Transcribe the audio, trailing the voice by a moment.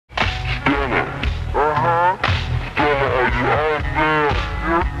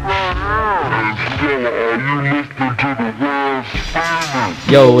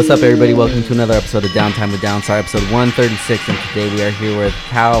Yo, what's up, everybody? Welcome to another episode of Downtime with Downstar, episode 136, and today we are here with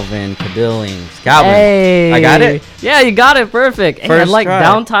Calvin Cadillings. Calvin, hey, I got it? Yeah, you got it perfect. Hey, I like try.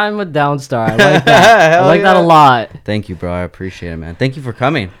 Downtime with Downstar. I like that. I like that a lot. Thank you, bro. I appreciate it, man. Thank you for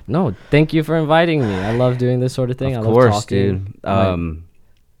coming. No, thank you for inviting me. I love doing this sort of thing. Of I love course, talking. dude.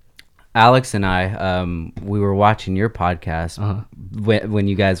 Alex and I, we were watching your podcast when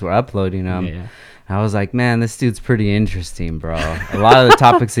you guys were uploading them. Yeah. I was like, man, this dude's pretty interesting, bro. A lot of the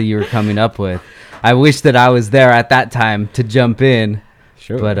topics that you were coming up with, I wish that I was there at that time to jump in.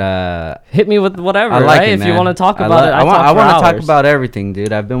 Sure. But hit me with whatever, I like right? it, If man. you want to talk about it, I want to talk hours. about everything,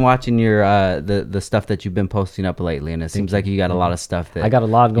 dude. I've been watching your the stuff that you've been posting up lately, and it seems like you got a lot of stuff that I got a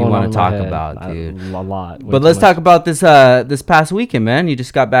lot going you on want in to my talk head. about, dude. A lot. But let's talk about this this past weekend, man. You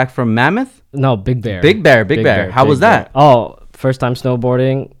just got back from Mammoth. No, Big Bear. Big Bear. How was that? Oh, first time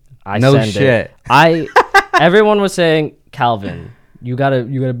snowboarding. No shit. Everyone was saying, Calvin, you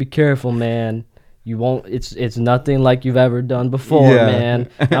gotta be careful, man. You won't. It's nothing like you've ever done before, Yeah. man.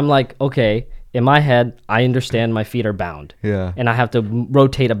 I'm like, okay. In my head, I understand my feet are bound. Yeah. And I have to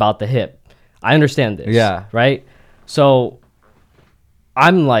rotate about the hip. I understand this. Yeah. Right. So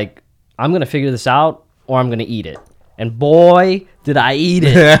I'm like, I'm gonna figure this out, or I'm gonna eat it. And boy, did I eat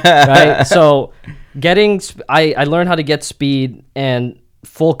it. Right. So I learned how to get speed and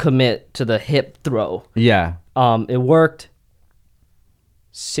full commit to the hip throw. Yeah. It worked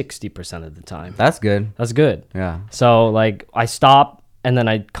 60% of the time. That's good. That's good. Yeah. So like I stop and then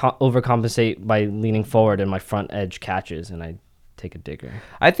I overcompensate by leaning forward and my front edge catches and I take a digger.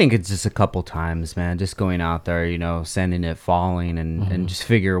 I think it's just a couple times, man. Just going out there, sending it, falling, and just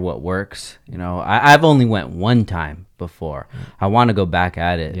figure what works. I've only went one time before. I want to go back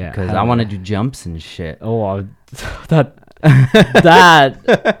at it because I want to do jumps and shit. Oh, that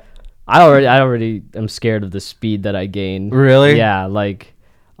I already am scared of the speed that I gain. Really? Yeah, like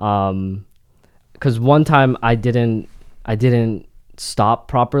because one time I didn't stop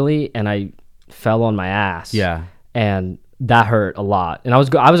properly and I fell on my ass. Yeah. And that hurt a lot. And I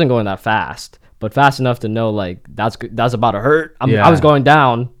wasn't going that fast, but fast enough to know like that's about to hurt. I was going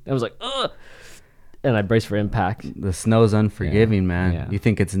down. It was like, ugh. And I braced for impact. The snow's unforgiving, man. Yeah. You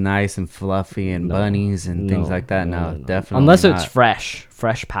think it's nice and fluffy and bunnies and things like that? No, definitely unless not. it's fresh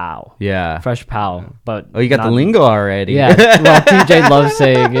pow. Yeah. Fresh pow. But Oh, you got the lingo already. Yeah. Well, TJ loves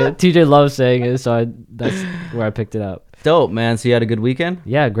saying it. TJ loves saying it, so that's where I picked it up. Dope, man. So you had a good weekend?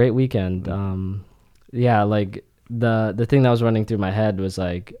 Yeah, great weekend. Yeah, like the thing that was running through my head was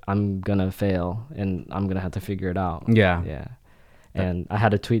like, I'm gonna fail and I'm gonna have to figure it out. Yeah. Yeah. And I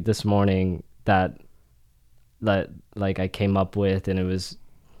had a tweet this morning that like I came up with, and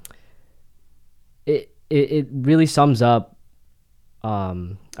it really sums up. I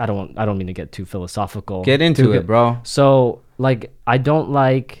don't mean to get too philosophical. Get into it, bro. So like I don't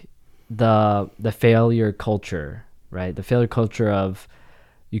like the failure culture, right? The failure culture of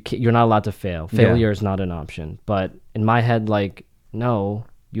you're not allowed to fail. Failure is not an option. But in my head, like, no,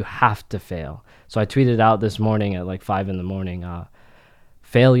 you have to fail. So I tweeted out this morning at like 5 a.m.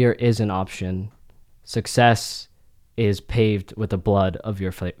 Failure is an option. Success is paved with the blood of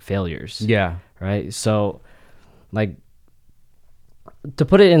your failures. Yeah. Right. So like, to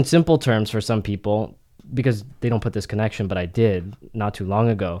put it in simple terms for some people, because they don't put this connection, but I did not too long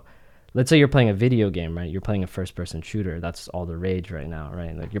ago. Let's say you're playing a video game, right? You're playing a first-person shooter. That's all the rage right now,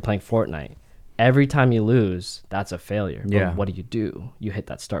 right? Like you're playing Fortnite. Every time you lose, that's a failure. Yeah. But what do? You hit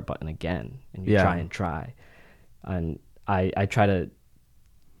that start button again, and you try. And I try to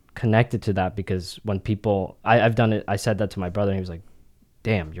connect it to that because when people... I've done it. I said that to my brother, and he was like,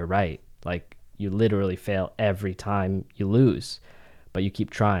 damn, you're right. Like, you literally fail every time you lose, but you keep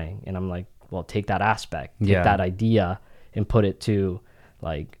trying. And I'm like, well, take that aspect, take that idea and put it to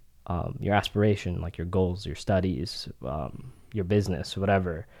like your aspiration, like your goals, your studies, your business,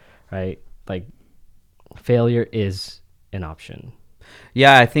 whatever, right? Like failure is an option.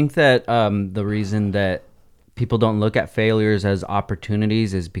 Yeah, I think that the reason that people don't look at failures as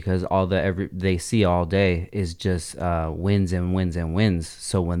opportunities is because they see all day is just wins and wins and wins.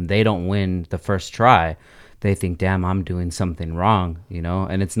 So when they don't win the first try, they think, damn, I'm doing something wrong,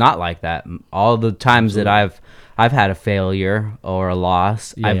 and it's not like that. All the times that I've had a failure or a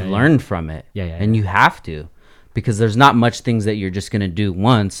loss, I've learned from it. And you have to, because there's not much things that you're just going to do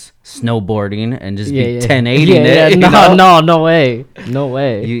once, snowboarding and just be 1080 it. No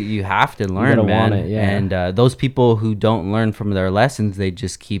way. You have to learn, man. And those people who don't learn from their lessons, they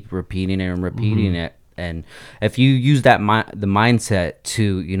just keep repeating it and repeating it. And if you use that the mindset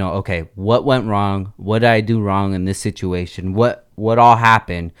to, you know, okay, what went wrong? What did I do wrong in this situation? What all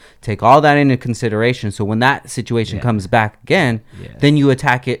happened? Take all that into consideration. So when that situation comes back again, then you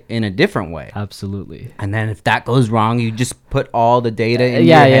attack it in a different way. Absolutely. And then if that goes wrong, you just put all the data in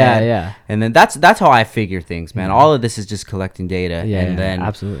your head. Yeah. And then that's how I figure things, man. All of this is just collecting data, and then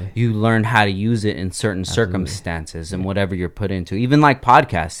absolutely. you learn how to use it in certain circumstances and whatever you're put into. Even like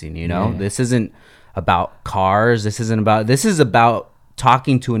podcasting, you know, this isn't about cars. This is about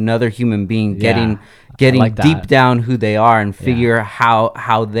talking to another human being, getting like deep down who they are and figure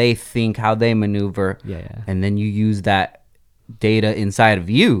how they think, how they maneuver. And then you use that data inside of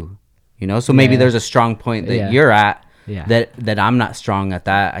you, you know, so maybe there's a strong point that you're at that I'm not strong at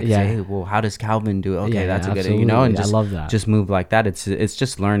that. I can say, hey, well, how does Calvin do it? Okay, that's a good, you know, and just, I love that. Just move like that. It's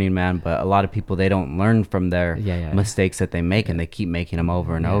just learning, man. But a lot of people, they don't learn from their mistakes that they make, and they keep making them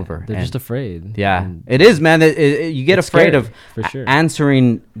over and over. They're just afraid. It is, man. You get afraid scary, of for sure.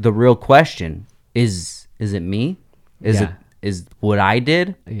 answering the real question. Is it me? Is what I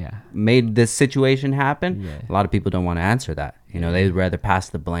did made this situation happen? A lot of people don't want to answer that. You know, they'd rather pass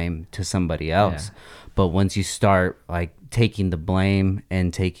the blame to somebody else. But once you start like taking the blame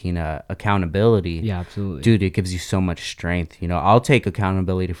and taking accountability, absolutely, dude, it gives you so much strength. You know, I'll take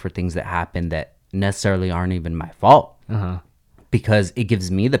accountability for things that happen that necessarily aren't even my fault, because it gives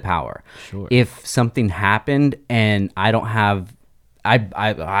me the power. Sure. If something happened and I don't have,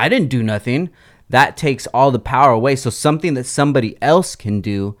 I didn't do nothing, that takes all the power away. So something that somebody else can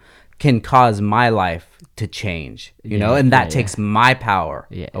do can cause my life to change, you know, and that takes my power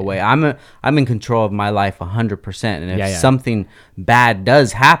away. I'm in control of my life 100%. And if something bad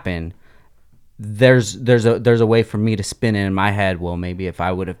does happen, there's a way for me to spin it in my head. Well, maybe if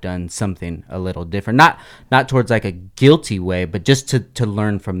I would have done something a little different, not towards like a guilty way, but just to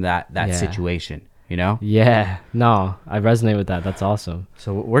learn from that situation. You know? Yeah. No, I resonate with that. That's awesome.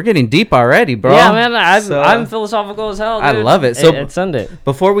 So we're getting deep already, bro. Yeah, man. I'm philosophical as hell, dude. I love it. So it's Sunday.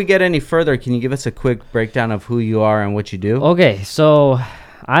 Before we get any further, can you give us a quick breakdown of who you are and what you do? Okay, so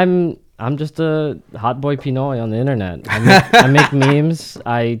I'm just a hot boy Pinoy on the internet. I make memes.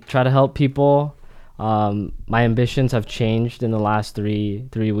 I try to help people. My ambitions have changed in the last three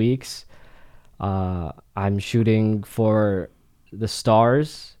weeks. I'm shooting for the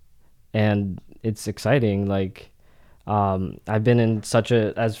stars, and it's exciting. Like, I've been in such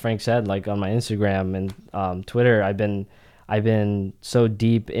a, as Frank said, like on my Instagram and Twitter, I've been so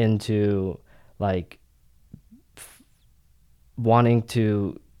deep into like wanting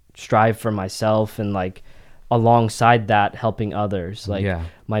to strive for myself, and like alongside that helping others. Like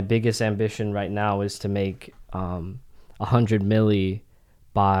my biggest ambition right now is to make 100 milli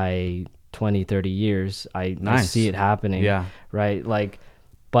by 20-30 years. I see it happening. Right. Like,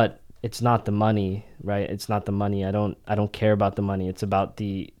 but it's not the money, right? It's not the money. I don't care about the money. It's about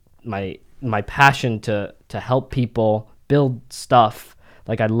my passion to help people build stuff.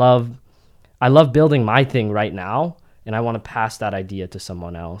 Like I love building my thing right now, and I want to pass that idea to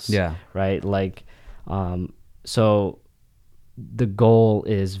someone else. Right? Like so the goal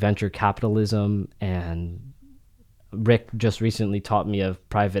is venture capitalism, and Rick just recently taught me of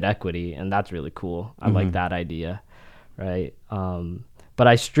private equity, and that's really cool. I like that idea, right? But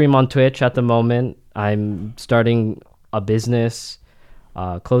I stream on Twitch at the moment. I'm starting a business,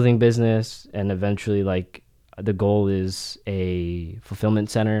 clothing business, and eventually, like, the goal is a fulfillment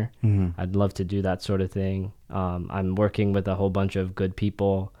center. I'd love to do that sort of thing. I'm working with a whole bunch of good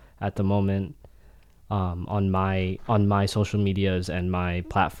people at the moment on my social medias and my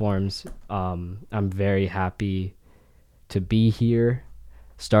platforms. I'm very happy to be here,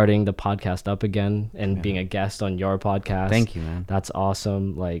 starting the podcast up again and being a guest on your podcast. Thank you, man. That's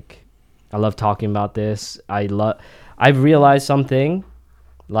awesome. Like, I love talking about this. I've realized something.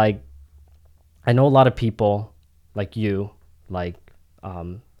 Like, I know a lot of people like you, like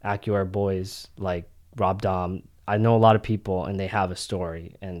AccuAir Boys, like Rob Dom. I know a lot of people, and they have a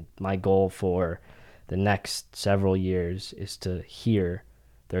story. And my goal for the next several years is to hear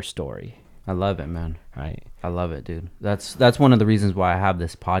their story. I love it, man. Right. I love it, dude. That's one of the reasons why I have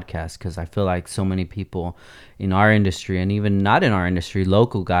this podcast, because I feel like so many people in our industry, and even not in our industry,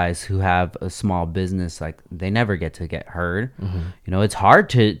 local guys who have a small business, like, they never get to get heard. You know, it's hard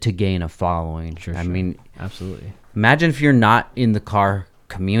to gain a following. I mean, absolutely. Imagine if you're not in the car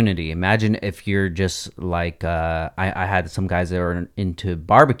community. Imagine if you're just like I had some guys that are into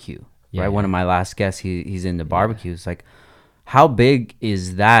barbecue. Right. One of my last guests, he's into barbecue. It's like, how big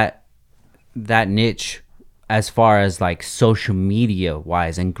is that niche as far as like social media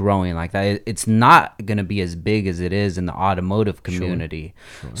wise and growing like that, it's not going to be as big as it is in the automotive community.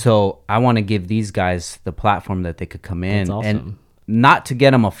 Sure. So I want to give these guys the platform that they could come in. That's awesome. And not to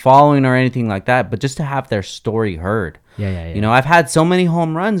get them a following or anything like that, but just to have their story heard. Yeah. You know, I've had so many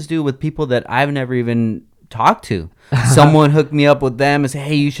home runs, dude, with people that I've never even talked to. Someone hooked me up with them and said,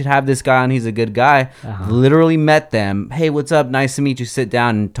 hey, you should have this guy on. He's a good guy. Literally met them. Hey, what's up? Nice to meet you. Sit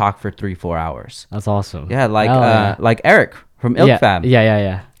down and talk for 3-4 hours. That's awesome. Yeah, like Eric from IlkFab.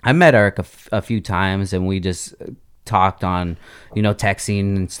 Yeah. I met Eric a few times, and we just talked on, you know,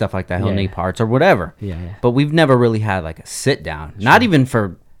 texting and stuff like that. He'll need parts or whatever. Yeah. But we've never really had like a sit down. Sure. Not even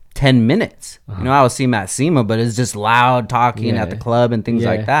for 10 minutes. You know, I would see him at SEMA, but it's just loud talking at the club and things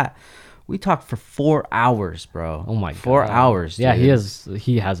like that. We talked for 4 hours, bro. Oh my god, 4 hours. Dude. Yeah, he has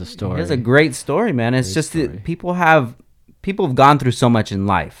a story. He has a great story, man. It's just that people have gone through so much in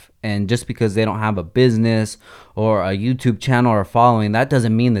life, and just because they don't have a business or a YouTube channel or a following, that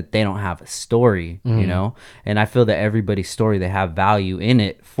doesn't mean that they don't have a story, you know. And I feel that everybody's story, they have value in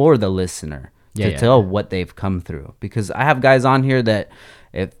it for the listener to tell what they've come through. Because I have guys on here that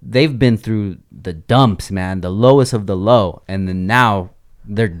if they've been through the dumps, man, the lowest of the low, and then now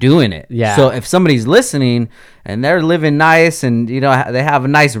they're doing it. Yeah. So if somebody's listening and they're living nice, and you know they have a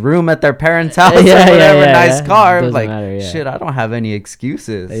nice room at their parents' house or whatever, nice car, like shit, I don't have any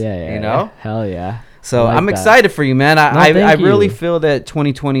excuses. You know. Hell yeah. So I'm excited for you, man. I really feel that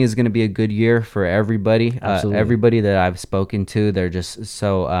 2020 is going to be a good year for everybody. Everybody that I've spoken to, they're just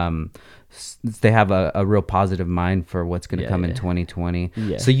so they have a real positive mind for what's going to come in 2020.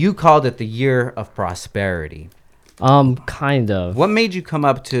 Yeah. So you called it the year of prosperity. Kind of. What made you come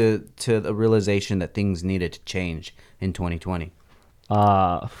up to the realization that things needed to change in 2020?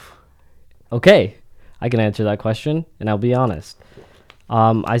 Okay, I can answer that question, and I'll be honest.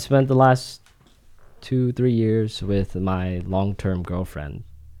 I spent the last 2-3 years with my long-term girlfriend,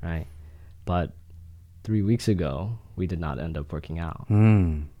 right? But 3 weeks ago, we did not end up working out.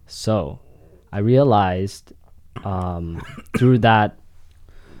 So I realized through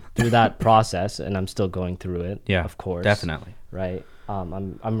that process, and I'm still going through it. Yeah, of course, definitely. Right.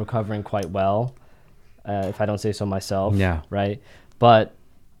 I'm recovering quite well, if I don't say so myself. Yeah. Right. But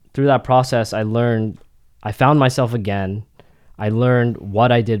through that process, I found myself again. I learned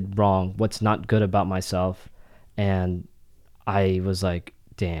what I did wrong, what's not good about myself, and I was like,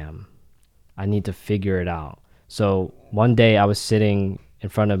 damn, I need to figure it out. So one day I was sitting in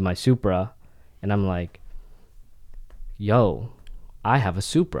front of my Supra, and I'm like, yo, I have a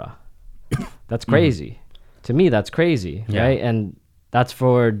Supra. That's crazy. To me, that's crazy, right? And that's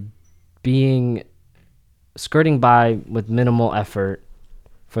for skirting by with minimal effort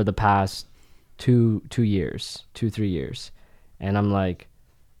for the past 2-3 years. And I'm like,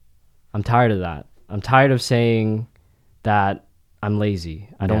 I'm tired of that. I'm tired of saying that I'm lazy.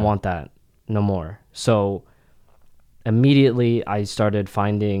 I don't want that no more. So immediately I started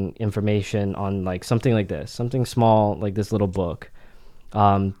finding information on like something like this, something small, like this little book.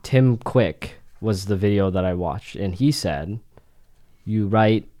 Tim Quick was the video that I watched, and he said, you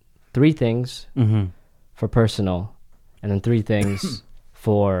write 3 things for personal, and then 3 things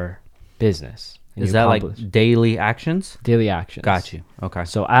for business. Is that like daily actions? Daily actions. Got you. Okay.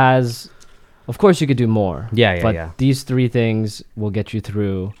 So of course you could do more. But these 3 things will get you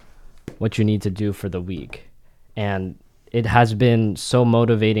through what you need to do for the week. And it has been so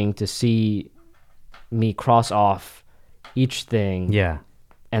motivating to see me cross off each thing. Yeah.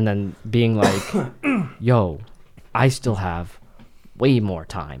 And then being like, yo, I still have way more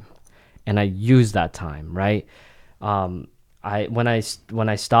time. And I use that time, right? When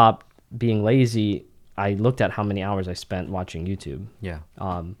I stopped being lazy, I looked at how many hours I spent watching YouTube. Yeah.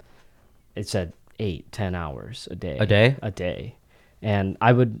 It said 8-10 hours a day. A day? And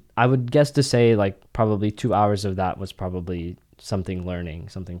I would guess to say like probably 2 hours of that was probably something learning,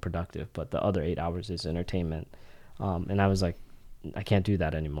 something productive, but the other 8 hours is entertainment. And I was like, I can't do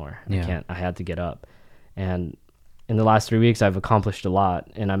that anymore. I had to get up. And in the last 3 weeks, I've accomplished a lot,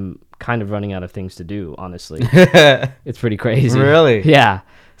 and I'm kind of running out of things to do, honestly. It's pretty crazy. Really? Yeah.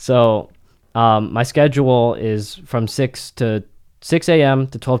 So my schedule is from 6 a.m.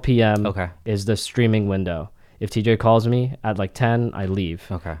 to 12 p.m. is the streaming window. If TJ calls me at like 10, I leave.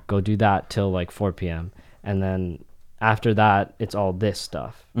 Go do that till like 4 p.m. And then after that, it's all this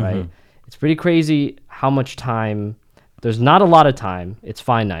stuff, right? It's pretty crazy how much time. There's not a lot of time. It's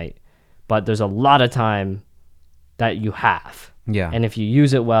finite. But there's a lot of time that you have. Yeah. And if you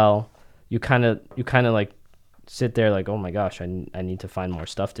use it well, you kind of like sit there like, oh my gosh, I need to find more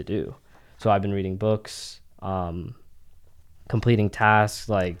stuff to do. So I've been reading books, completing tasks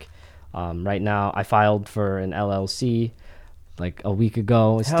like Right now, I filed for an LLC like a week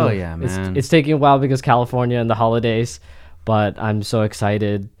ago. It's Hell yeah, man. It's taking a while because California and the holidays, but I'm so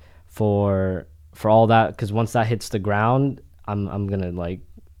excited for all that, because once that hits the ground, I'm gonna like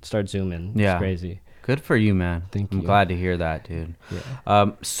start zooming. Yeah. It's crazy. Good for you, man. Thank I'm you. glad to hear that, dude.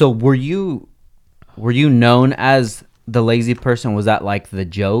 Yeah. So were you known as the lazy person? Was that like the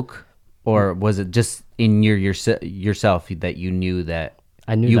joke, or was it just in yourself that you knew that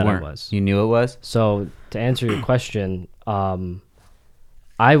I knew you that weren't? I was. You knew it was? So to answer your question,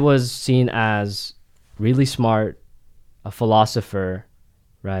 I was seen as really smart, a philosopher,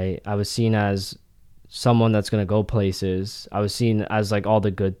 right? I was seen as someone that's going to go places. I was seen as like all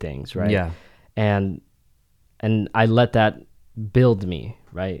the good things, right? Yeah. And I let that build me,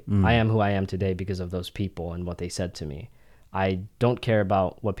 right? I am who I am today because of those people and what they said to me. I don't care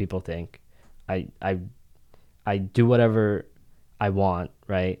about what people think. I do whatever I want,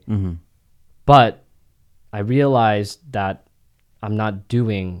 right? Mm-hmm. But I realized that I'm not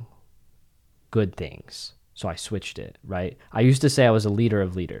doing good things. So I switched it, right? I used to say I was a leader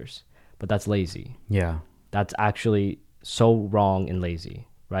of leaders, but that's lazy. Yeah. That's actually so wrong and lazy,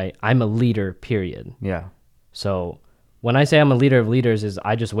 right? I'm a leader, period. Yeah. So when I say I'm a leader of leaders, is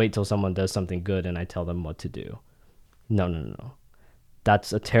I just wait till someone does something good and I tell them what to do. No.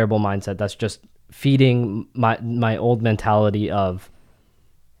 That's a terrible mindset. That's just feeding my old mentality of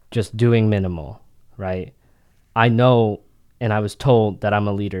just doing minimal, right? I know, and I was told that I'm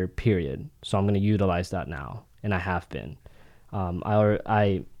a leader, period. So I'm going to utilize that now, and I have been.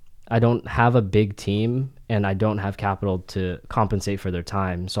 I don't have a big team, and I don't have capital to compensate for their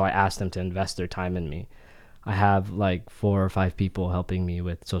time. So I asked them to invest their time in me. I have like 4 or 5 people helping me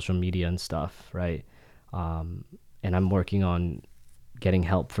with social media and stuff, right? And I'm working on getting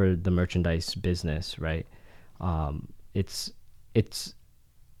help for the merchandise business, right? It's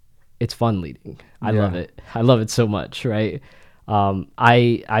fun leading. I love it. I love it so much, right?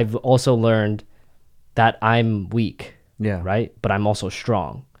 I've also learned that I'm weak, Yeah. right? But I'm also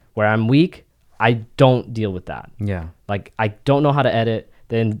strong. Where I'm weak, I don't deal with that. Yeah. Like, I don't know how to edit.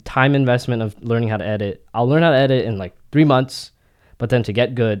 Then time investment of learning how to edit, I'll learn how to edit in like 3 months, but then to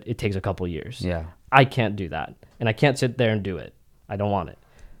get good, it takes a couple years. Yeah. I can't do that. And I can't sit there and do it. I don't want it.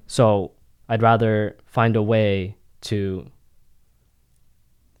 So I'd rather find a way to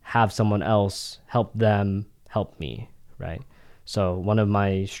have someone else help them help me, right? So one of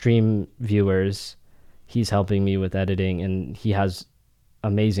my stream viewers, he's helping me with editing, and he has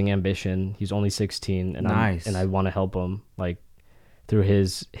amazing ambition. He's only 16, and Nice. I want to help him like through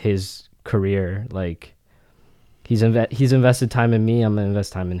his career. Like he's invested time in me. I'm gonna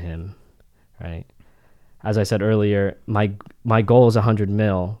invest time in him, right? As I said earlier, my goal is 100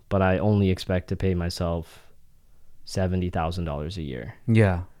 mil, but I only expect to pay myself $70,000 a year.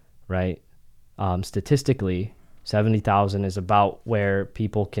 Yeah. Right? Statistically, 70,000 is about where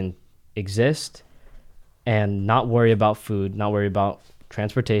people can exist and not worry about food, not worry about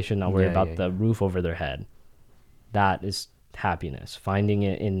transportation, not worry about the roof over their head. That is happiness. Finding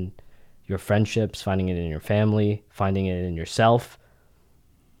it in your friendships, finding it in your family, finding it in yourself.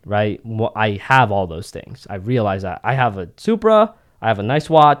 Right? Well, I have all those things. I realize that I have a Supra, I have a nice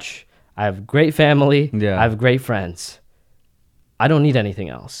watch, I have great family, I have great friends. I don't need anything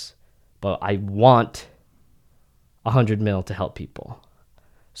else, but I want 100 mil to help people.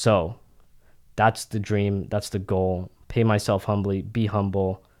 So that's the dream. That's the goal. Pay myself humbly, be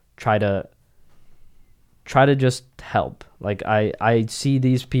humble, try to just help. Like I see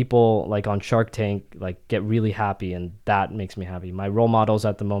these people like on Shark Tank, like get really happy, and that makes me happy. My role models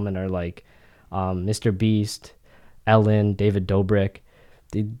at the moment are like Mr. Beast, Ellen, David Dobrik.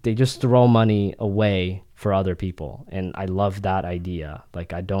 They just throw money away for other people, and I love that idea.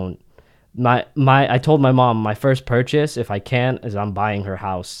 Like I told my mom my first purchase, if I can, is I'm buying her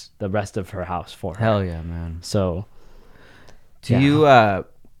house, the rest of her house for her. Hell yeah, man. So do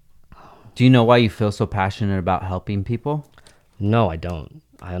you know why you feel so passionate about helping people? No, I don't.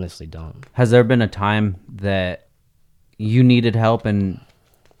 I honestly don't. Has there been a time that you needed help and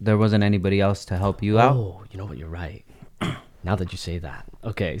there wasn't anybody else to help you out? Oh, you know what? You're right. Now that you say that.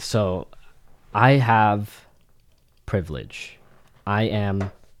 Okay, so I have privilege. I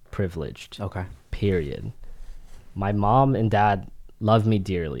am privileged. Okay. Period. My mom and dad love me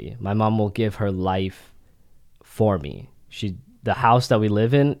dearly. My mom will give her life for me. The house that we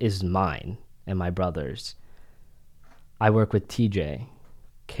live in is mine and my brother's. I work with TJ,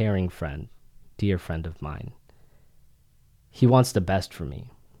 caring friend, dear friend of mine. He wants the best for me.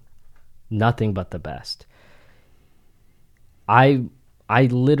 Nothing but the best. I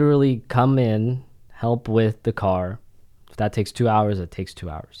literally come in, help with the car, that takes 2 hours, it takes 2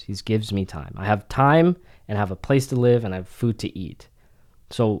 hours. He gives me time. I have time and I have a place to live and I have food to eat.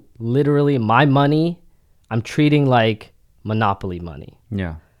 So literally my money, I'm treating like Monopoly money.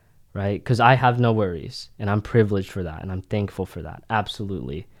 Yeah. Right? Because I have no worries and I'm privileged for that and I'm thankful for that.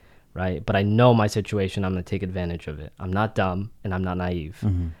 Absolutely. Right? But I know my situation, I'm going to take advantage of it. I'm not dumb and I'm not naive.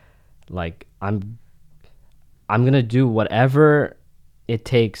 Mm-hmm. Like I'm going to do whatever it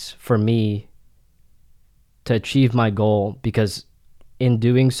takes for me to achieve my goal, because in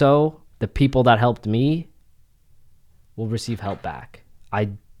doing so, the people that helped me will receive help back.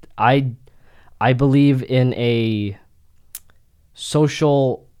 I believe in a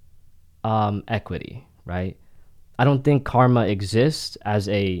social equity, right? I don't think karma exists as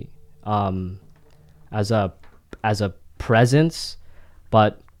a presence,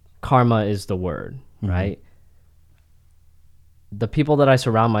 but karma is the word, right? The people that I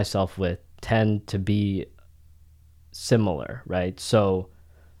surround myself with tend to be similar, right? So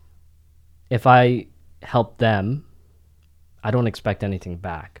if I help them, I don't expect anything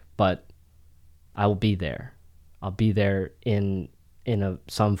back, but I will be there. I'll be there in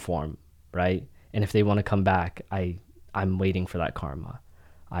some form, right? And if they want to come back, I'm waiting for that karma.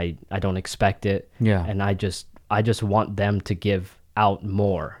 I don't expect it. Yeah. And I just want them to give out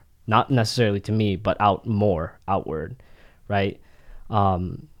more, not necessarily to me, but out more outward, right?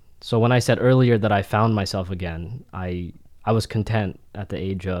 So when I said earlier that I found myself again, I was content at the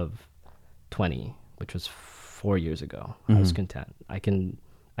age of 20, which was 4 years ago. I was content. I can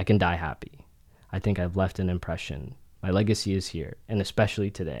die happy. I think I've left an impression. My legacy is here, and especially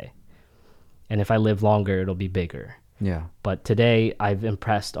today. And if I live longer, it'll be bigger. Yeah. But today, I've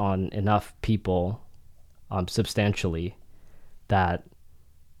impressed on enough people substantially that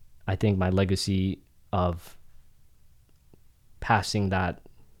I think my legacy of passing that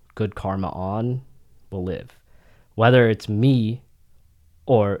good karma on will live. Whether it's me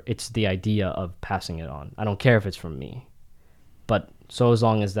or it's the idea of passing it on. I don't care if it's from me. But so as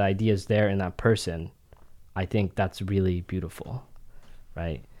long as the idea is there in that person, I think that's really beautiful,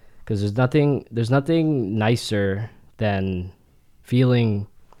 right? Because there's nothing nicer than feeling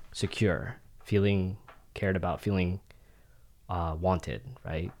secure, feeling cared about, feeling wanted,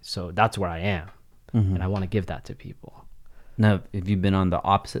 right? So that's where I am, and I want to give that to people. Now, have you been on the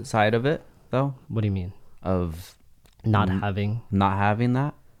opposite side of it, though? What do you mean? Of Not having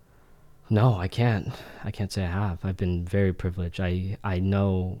that? No, I can't say I have. I've been very privileged. I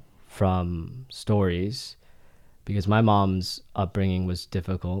know from stories, because my mom's upbringing was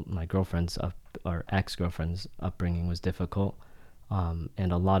difficult. My ex-girlfriend's upbringing was difficult.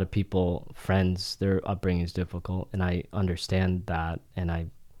 And a lot of people, friends, their upbringing is difficult. And I understand that. And I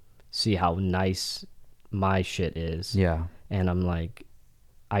see how nice my shit is. Yeah. And I'm like,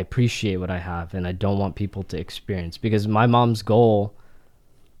 I appreciate what I have. And I don't want people to experience. Because my mom's goal,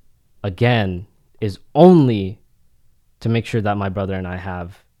 again, is only to make sure that my brother and I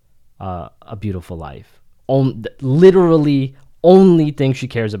have a beautiful life. Literally, only thing she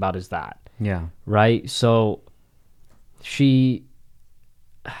cares about is that. Yeah. Right. So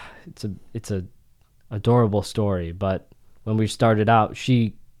it's a adorable story. But when we started out,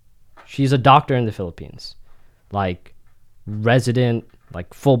 she's a doctor in the Philippines, like resident,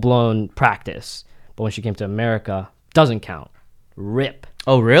 like full blown practice. But when she came to America, doesn't count. RIP.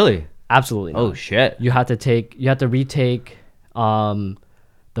 Oh, really? Absolutely not. Oh, shit. You have to retake the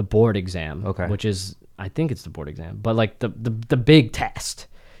board exam. Okay. Which is, I think it's the board exam, but like the big test.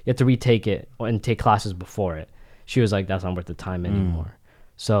 You have to retake it and take classes before it. She was like, that's not worth the time anymore.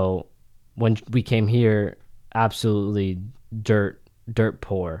 So when we came here, absolutely dirt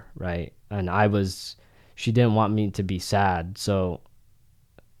poor, right? And she didn't want me to be sad. So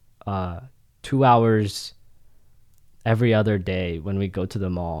 2 hours every other day when we go to the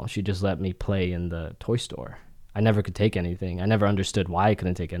mall, she just let me play in the toy store. I never could take anything. I never understood why I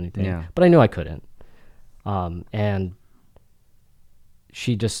couldn't take anything, but I knew I couldn't. And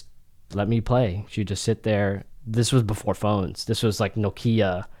she just let me play. She'd just sit there. This was before phones. This was like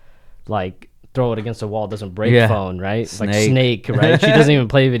Nokia, like throw it against the wall, doesn't break phone, right? Like Snake, right? She doesn't even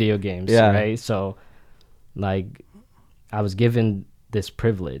play video games, right? So like I was given this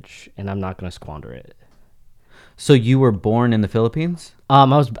privilege and I'm not going to squander it. So you were born in the Philippines? I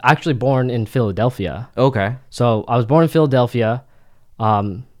was actually born in Philadelphia. Okay. So I was born in Philadelphia.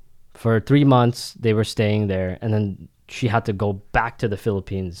 For 3 months, they were staying there, and then she had to go back to the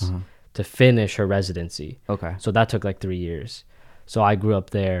Philippines to finish her residency. Okay. So that took like 3 years. So I grew up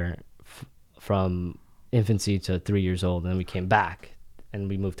there from infancy to 3 years old, and then we came back, and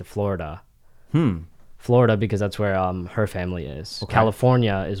we moved to Florida. Florida, because that's where her family is. Okay.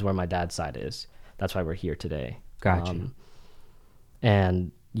 California is where my dad's side is. That's why we're here today. Gotcha.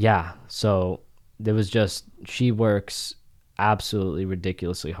 And yeah, so there was just, she works absolutely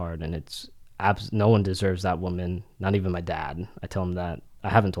ridiculously hard, and it's no one deserves that woman, not even my dad. I tell him that. I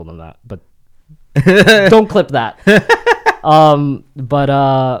haven't told him that, but don't clip that.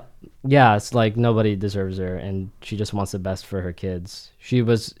 But yeah, it's like nobody deserves her, and she just wants the best for her kids.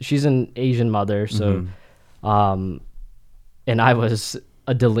 She's an Asian mother, so and I was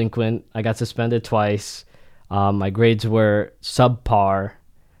a delinquent. I got suspended twice. My grades were subpar.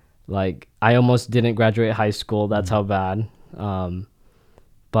 Like, I almost didn't graduate high school. That's how bad.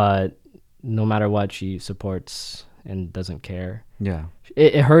 But no matter what, she supports and doesn't care. Yeah.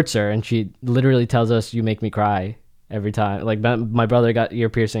 It hurts her, and she literally tells us, "You make me cry every time." Like, my brother got ear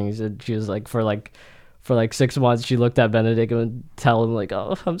piercings, and she was like, for 6 months, she looked at Benedict and would tell him like,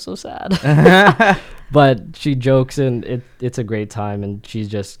 "Oh, I'm so sad." But she jokes, and it's a great time, and she's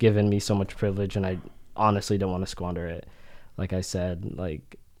just given me so much privilege, and I honestly don't want to squander it. Like I said,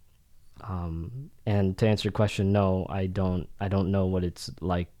 like, and to answer your question, no, I don't know what it's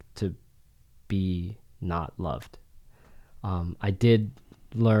like to be not loved. I did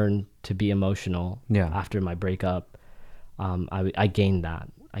learn to be emotional after my breakup. I gained that.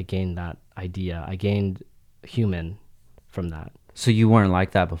 I gained that idea. I gained human from that. So you weren't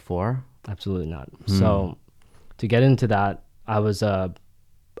like that before? Absolutely not. So to get into that, I was a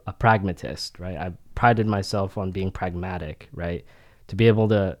pragmatist, right? I prided myself on being pragmatic, right? To be able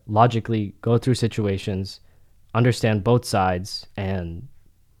to logically go through situations, understand both sides, and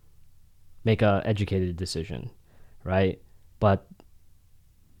make a educated decision, right? But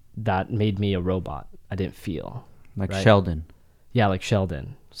that made me a robot. I didn't feel. Like right? Sheldon. Yeah, like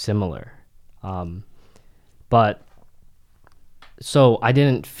Sheldon. Similar. But so I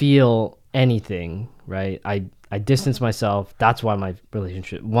didn't feel anything, right? I distanced myself. That's why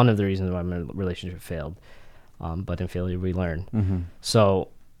one of the reasons why my relationship failed. But in failure, we learn. Mm-hmm. So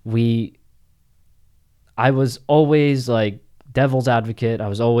I was always like devil's advocate. I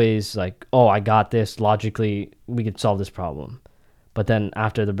was always like, oh, I got this. Logically, we could solve this problem. But then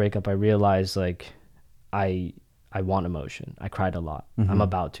after the breakup, I realized like I want emotion. I cried a lot. Mm-hmm. I'm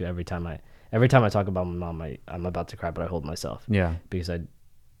about to every time I talk about my mom, I'm about to cry, but I hold myself. Yeah. Because I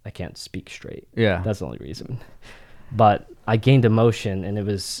can't speak straight. Yeah. That's the only reason. But I gained emotion, and it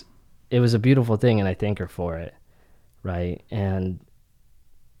was a beautiful thing, and I thank her for it. Right. And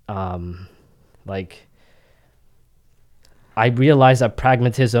like, I realized that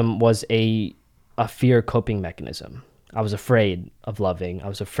pragmatism was a fear coping mechanism. I was afraid of loving. I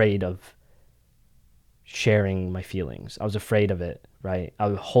was afraid of sharing my feelings. I was afraid of it, right? I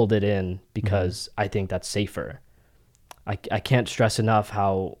would hold it in because I think that's safer. I can't stress enough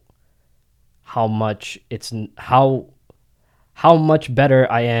how much how much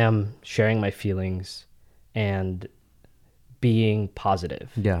better I am sharing my feelings and being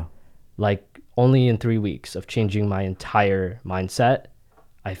positive. Yeah. Like, only in 3 weeks of changing my entire mindset,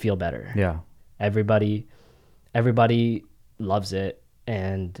 I feel better. Yeah. Everybody loves it,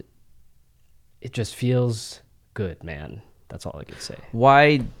 and it just feels good, man. That's all I could say.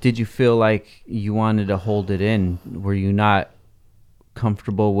 Why did you feel like you wanted to hold it in? Were you not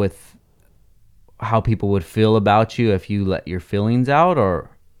comfortable with how people would feel about you if you let your feelings out, or?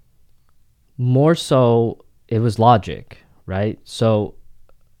 More so, it was logic, right? So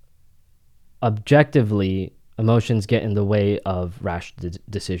objectively, emotions get in the way of rash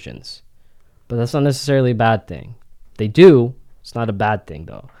decisions, but that's not necessarily a bad thing. They do. It's not a bad thing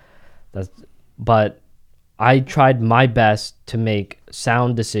though. But I tried my best to make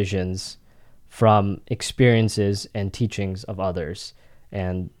sound decisions from experiences and teachings of others,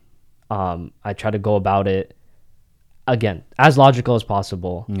 and I try to go about it again as logical as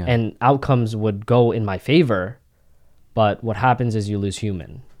possible, and outcomes would go in my favor. But what happens is you lose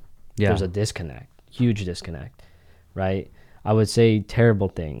human. There's a disconnect, huge disconnect, right? I would say terrible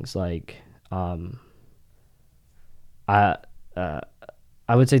things like, I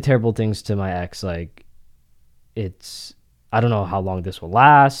would say terrible things to my ex, like, I don't know how long this will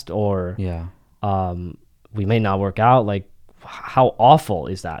last, or we may not work out. Like, how awful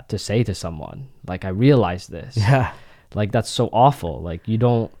is that to say to someone? Like, I realize this. Yeah. Like, that's so awful. Like, you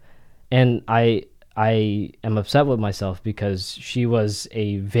don't, and I am upset with myself because she was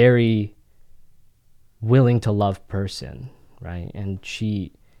a very willing to love person, right? And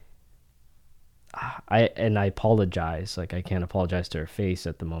I apologize. Like, I can't apologize to her face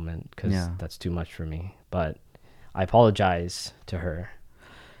at the moment because that's too much for me. But I apologize to her.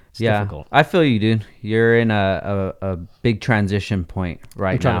 It's difficult. I feel you, dude. You're in a big transition point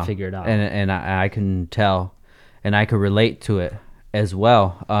right now. I'm trying to figure it out. And I can tell, and I can relate to it as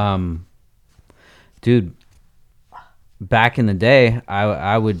well. Dude, back in the day,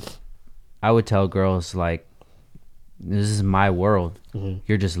 I would tell girls like, this is my world.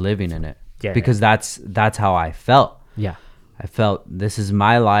 You're just living in it. Yeah, because that's how I felt. Yeah. I felt this is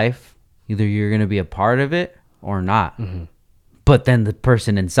my life. Either you're going to be a part of it or not. But then the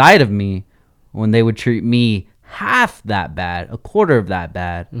person inside of me, when they would treat me half that bad, a quarter of that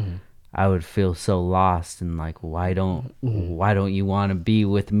bad, I would feel so lost and like, why don't you want to be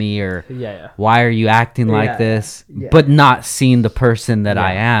with me, or why are you acting like this? But not seeing the person that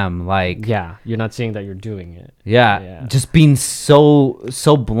I am. Like, you're not seeing that you're doing it. Just being so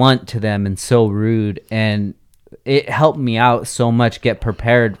blunt to them and so rude, and it helped me out so much get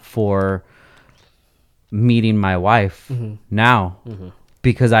prepared for meeting my wife now,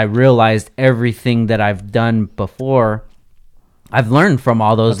 because I realized everything that I've done before. I've learned from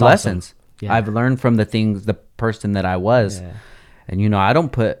all those lessons. Awesome. I've learned from the person that I was. And, I don't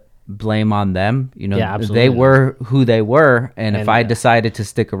put blame on them. They were who they were. And if I decided to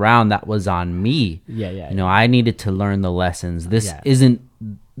stick around, that was on me. I needed to learn the lessons. This isn't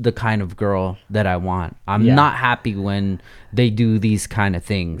the kind of girl that I want. I'm not happy when they do these kind of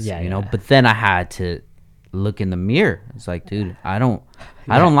things, but then I had to look in the mirror. It's like, dude, I don't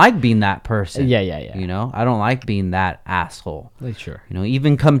like being that person. I don't like being that asshole. Like, sure.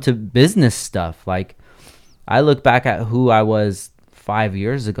 Even come to business stuff. Like, I look back at who I was 5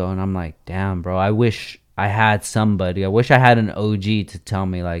 years ago and I'm like, damn, bro, I wish I had somebody. I wish I had an OG to tell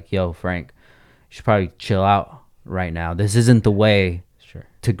me like, yo, Frank, you should probably chill out right now. This isn't the way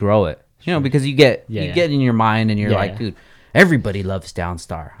to grow it. Because you get in your mind and you're like, dude, everybody loves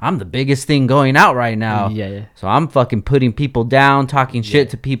Downstar. I'm the biggest thing going out right now. So I'm fucking putting people down, talking shit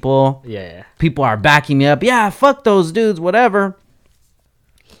to people. People are backing me up. Yeah, fuck those dudes, whatever.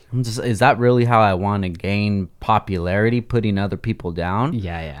 Is that really how I want to gain popularity, putting other people down?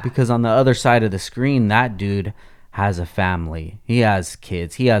 Because on the other side of the screen, that dude has a family. He has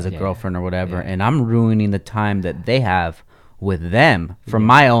kids. He has a girlfriend or whatever. And I'm ruining the time that they have with them from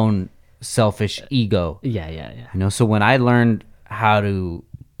my own selfish ego. So when I learned how to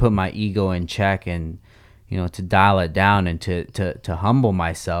put my ego in check and to dial it down and to humble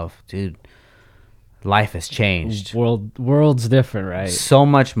myself, dude, life has changed. World's different, right? So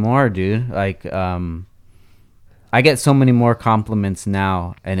much more, dude. Like, I get so many more compliments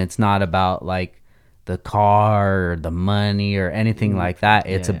now, and it's not about like the car or the money or anything like that.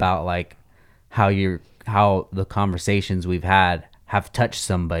 It's about like how the conversations we've had have touched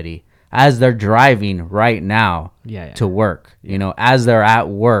somebody as they're driving right now to work, as they're at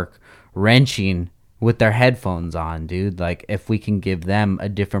work wrenching with their headphones on, dude. Like, if we can give them a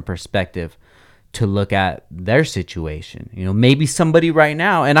different perspective to look at their situation, maybe somebody right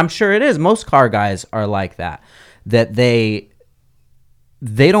now, and I'm sure it is, most car guys are like that they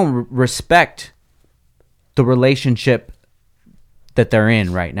don't respect the relationship that they're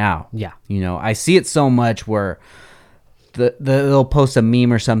in right now. I see it so much where they'll post a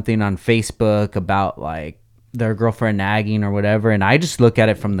meme or something on Facebook about like their girlfriend nagging or whatever, and I just look at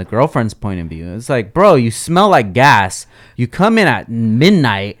it from the girlfriend's point of view. It's like, bro, you smell like gas. You come in at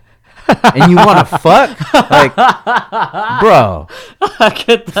midnight and you want to fuck? Like, bro,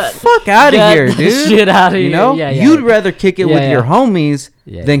 get that fuck out of here, dude. Shit out of here. You'd rather kick it with your homies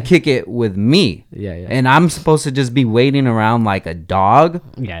than kick it with me. And I'm supposed to just be waiting around like a dog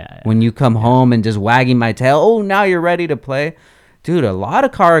when you come home and just wagging my tail. Oh, now you're ready to play. Dude, a lot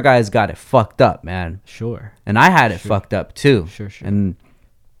of car guys got it fucked up, man. Sure. And I had it fucked up too. Sure. And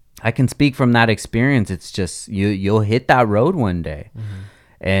I can speak from that experience. It's just you'll hit that road one day.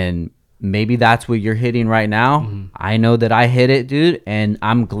 And maybe that's what you're hitting right now. I know that I hit it, dude, and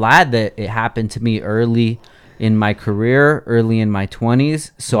I'm glad that it happened to me early in my career, early in my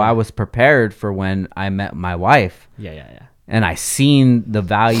 20s, so I was prepared for when I met my wife. And I seen the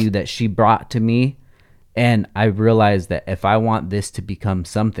value that she brought to me, and I realized that if I want this to become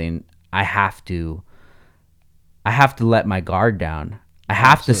something, I have to let my guard down. I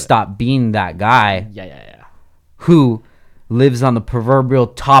have to stop being that guy who lives on the proverbial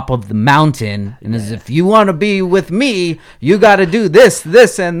top of the mountain and is, if you want to be with me, you got to do this,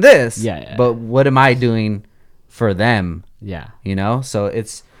 and this. But what am I doing for them? So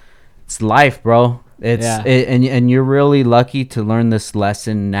it's life, bro. And you're really lucky to learn this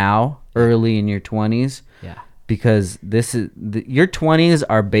lesson now, early in your 20s. Because your 20s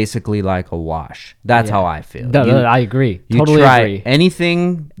are basically like a wash. That's how I feel. No, I agree. You try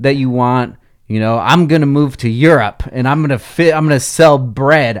anything that you want. I'm going to move to Europe and I'm going to sell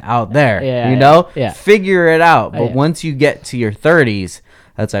bread out there, figure it out. But once you get to your 30s,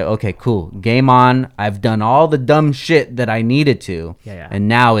 that's like, okay, cool. Game on. I've done all the dumb shit that I needed to. And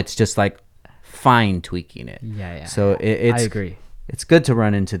now it's just like, fine tweaking it. Yeah. So it's I agree. It's good to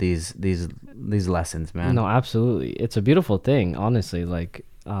run into these lessons, man. No, absolutely. It's a beautiful thing, honestly. Like,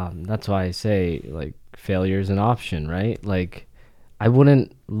 that's why I say, like, failure is an option, right? Like, I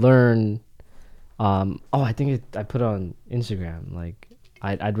wouldn't learn. I think I put on Instagram, like,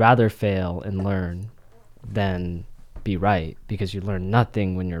 I'd rather fail and learn than be right, because you learn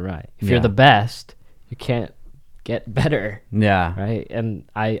nothing when you're right. If you're the best, you can't get better. Yeah. Right. And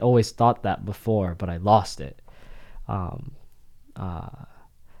I always thought that before, but I lost it.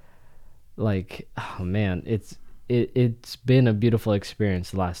 Like, oh man, it's been a beautiful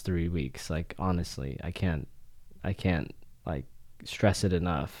experience the last 3 weeks. Like, honestly, I can't like stress it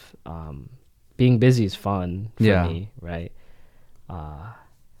enough. Being busy is fun for me, right?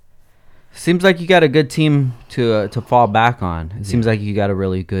 Seems like you got a good team to fall back on. It seems like you got a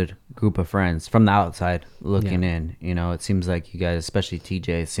really good group of friends from the outside looking in. You know, it seems like you guys, especially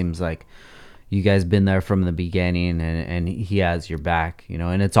TJ, it seems like you guys been there from the beginning, and he has your back, you know,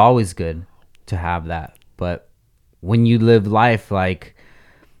 and it's always good to have that. But when you live life like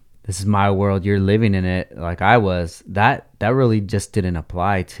this is my world, you're living in it like I was, that really just didn't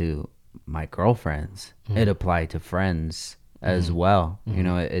apply to my girlfriends. It applied to friends as well. You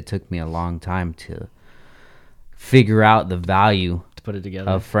know, it took me a long time to figure out the value To put it together.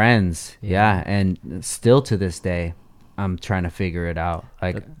 of friends. Yeah. And still to this day, I'm trying to figure it out.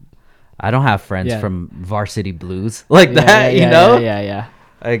 Like, I don't have friends from Varsity Blues like that, you know? Yeah.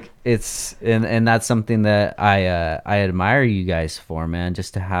 Like, it's and that's something that I admire you guys for, man.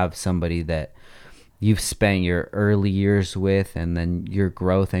 Just to have somebody that you've spent your early years with, and then your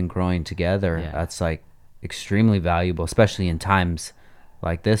growth and growing together. Yeah. That's like extremely valuable, especially in times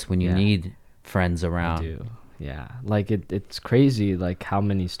like this when you need friends around. I do. Yeah. Like, it's crazy, like, how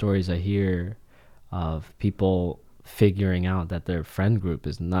many stories I hear of people figuring out that their friend group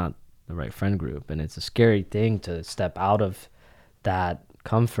is not the right friend group, and it's a scary thing to step out of that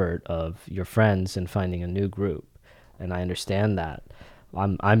comfort of your friends and finding a new group. And I understand that.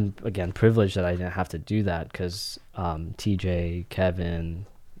 I'm again privileged that I didn't have to do that, because TJ, Kevin,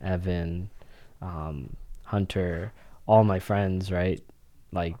 Evan, Hunter, all my friends, right?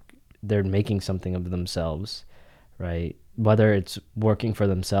 Like, they're making something of themselves, right? Whether it's working for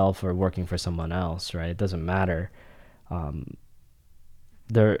themselves or working for someone else, right? It doesn't matter.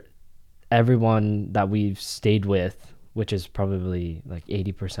 Everyone that we've stayed with, which is probably like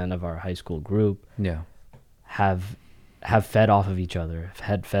 80% of our high school group, have fed off of each other,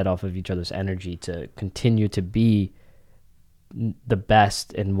 had fed off of each other's energy to continue to be the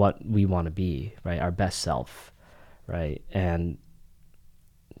best in what we want to be, right? Our best self, right? And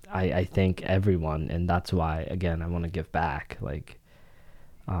I thank everyone, and that's why, again, I want to give back. Like,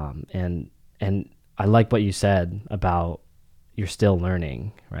 and I like what you said about you're still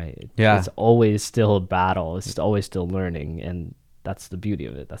learning, right? It's always still a battle. It's always still learning, and that's the beauty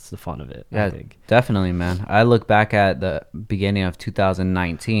of it. That's the fun of it. Yeah, I think. Definitely, man. I look back at the beginning of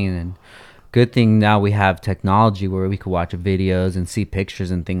 2019, and good thing now we have technology where we could watch videos and see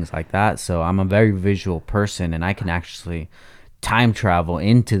pictures and things like that. So I'm a very visual person, and I can actually time travel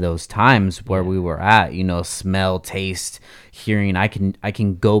into those times where we were at, you know, smell, taste, hearing. I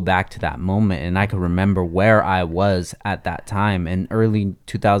can go back to that moment, and I can remember where I was at that time. And early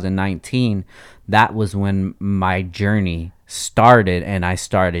 2019, that was when my journey started, and I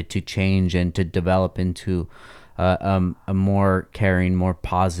started to change and to develop into a more caring, more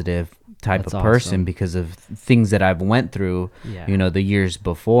positive type of person because of things that I've went through, you know, the years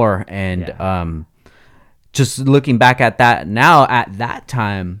before. And just looking back at that now, at that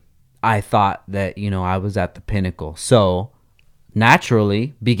time, I thought that, you know, I was at the pinnacle. So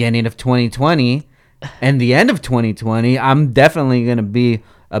naturally, beginning of 2020 and the end of 2020, I'm definitely going to be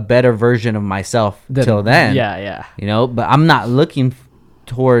a better version of myself till then. Yeah. You know, but I'm not looking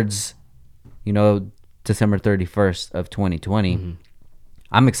towards, you know, December 31st of 2020.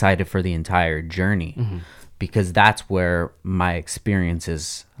 I'm excited for the entire journey because that's where my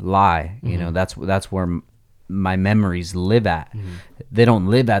experiences lie. You know, that's where my memories live at. They don't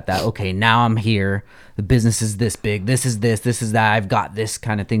live at that, okay, now I'm here, the business is this big, this is that, I've got this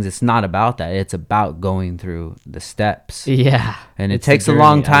kind of things. It's not about that. It's about going through the steps. And it takes a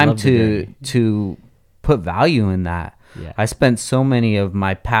long time to put value in that. I spent so many of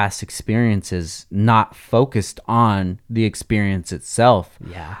my past experiences not focused on the experience itself,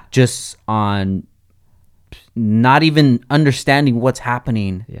 just on not even understanding what's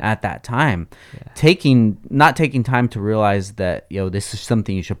happening at that time, not taking time to realize that, this is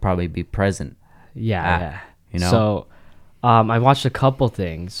something you should probably be present at, you know. So I watched a couple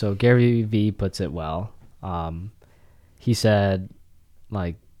things. So Gary Vee puts it well. He said,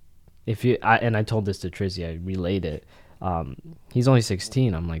 like, and I told this to Trizzy, I relayed it. He's only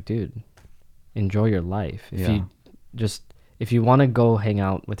 16. I'm like, dude, enjoy your life. If you want to go hang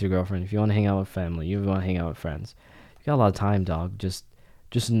out with your girlfriend, if you want to hang out with family, you want to hang out with friends, you got a lot of time, dog. Just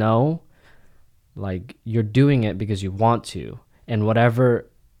know, like, you're doing it because you want to, and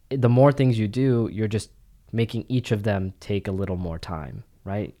the more things you do, you're just making each of them take a little more time,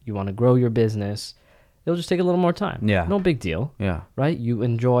 right? You want to grow your business, it'll just take a little more time. Yeah. No big deal. Yeah. Right? You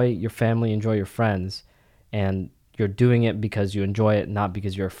enjoy your family, enjoy your friends, and you're doing it because you enjoy it, not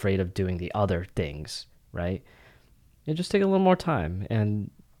because you're afraid of doing the other things, right? It just take a little more time. And,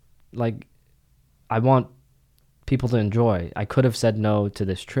 like, I want people to enjoy. I could have said no to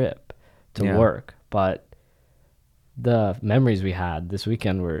this trip to work, but the memories we had this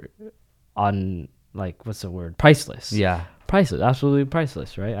weekend were what's the word? Priceless. Yeah. Priceless, absolutely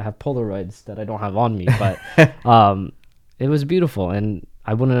priceless, right? I have Polaroids that I don't have on me, but it was beautiful, and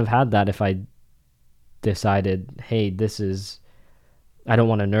I wouldn't have had that if I decided, hey, I don't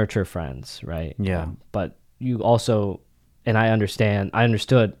want to nurture friends, right? Yeah. But you also, and I understood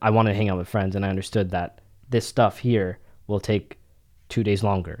I want to hang out with friends, and I understood that this stuff here will take 2 days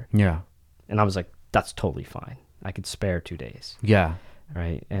longer. Yeah. And I was like, that's totally fine. I could spare 2 days. Yeah.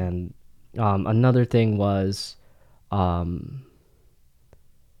 Right. And another thing was, I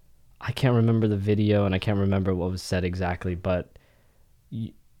can't remember the video and I can't remember what was said exactly, but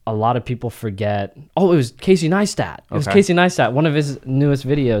a lot of people forget. Oh, it was Casey Neistat. It was Casey Neistat. One of his newest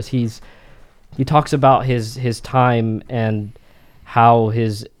videos. He talks about his time and how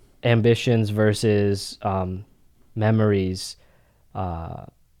his ambitions versus memories,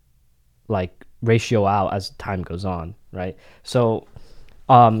 like, ratio out as time goes on, right? So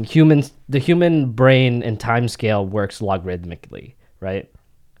the human brain and time scale works logarithmically, right?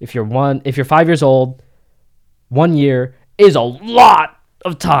 If you're 5 years old, 1 year is a lot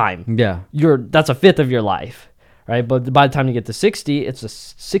of time. Yeah. That's a fifth of your life, right? But by the time you get to 60, it's a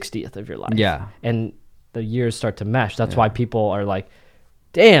 60th of your life. Yeah. And the years start to mesh. That's why people are like,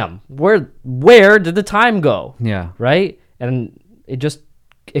 damn, where did the time go? Yeah. Right? And it just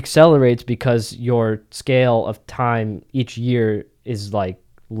accelerates because your scale of time each year is, like,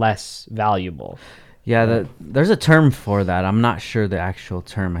 less valuable. Yeah, there's a term for that. I'm not sure the actual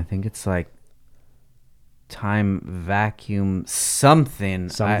term. I think it's like time vacuum something.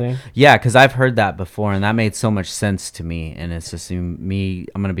 Yeah, because I've heard that before, and that made so much sense to me. And it's just me.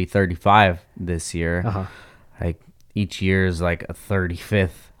 I'm gonna be 35 this year. Like, each year is like a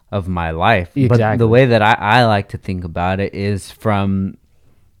 35th of my life. Exactly. But the way that I like to think about it is from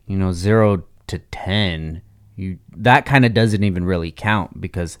 0 to 10. That kind of doesn't even really count,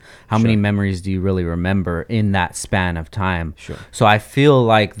 because how many memories do you really remember in that span of time? Sure. So I feel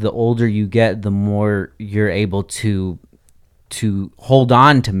like the older you get, the more you're able to hold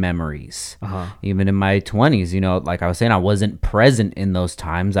on to memories. Even in my 20s, like I was saying, I wasn't present in those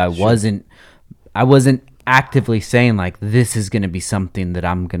times. I wasn't actively saying, like, this is going to be something that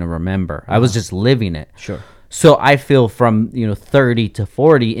I'm going to remember. I was just living it. Sure. So I feel from 30 to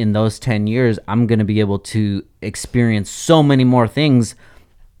 40 in those 10 years, I'm going to be able to experience so many more things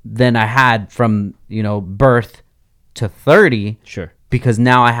than I had from birth to 30. Sure. Because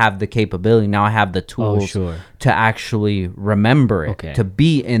now I have the capability, now I have the tools to actually remember it, to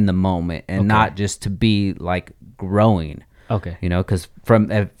be in the moment, and not just to be, like, growing. Okay. Because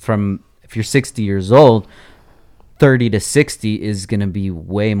from if you're 60 years old, 30 to 60 is going to be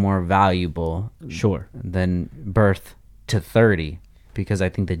way more valuable than birth to 30, because I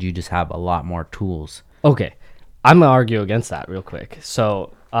think that you just have a lot more tools. Okay. I'm going to argue against that real quick.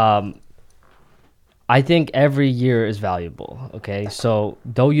 So I think every year is valuable, okay? So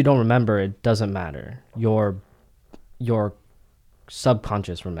though you don't remember, it doesn't matter. Your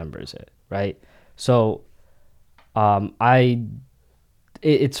subconscious remembers it, right? So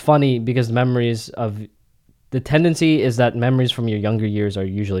it's funny because the tendency is that memories from your younger years are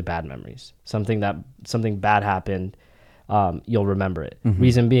usually bad memories. Something bad happened, you'll remember it. Mm-hmm.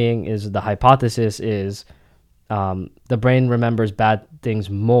 Reason being is the hypothesis is the brain remembers bad things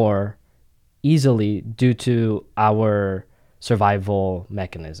more easily due to our survival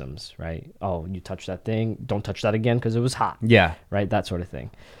mechanisms, right? Oh, you touched that thing, don't touch that again because it was hot. Yeah. Right, that sort of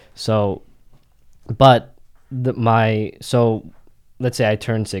thing. So, but let's say I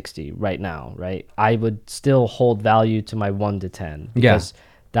turn 60 right now, right? I would still hold value to my 1 to 10 because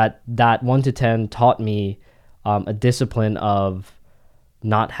that 1 to 10 taught me a discipline of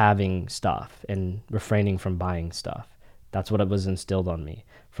not having stuff and refraining from buying stuff. That's what it was instilled on me.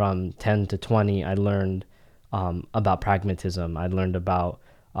 From 10 to 20, I learned about pragmatism. I learned about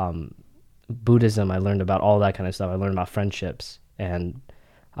Buddhism. I learned about all that kind of stuff. I learned about friendships. And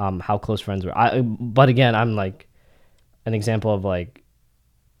how close friends were. But again, I'm like an example of like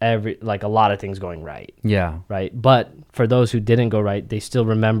a lot of things going right. Yeah. Right. But for those who didn't go right, they still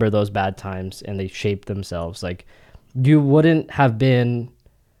remember those bad times and they shape themselves. Like, you wouldn't have been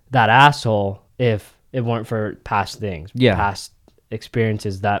that asshole if it weren't for past things, past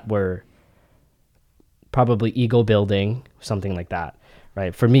experiences that were probably ego building, something like that.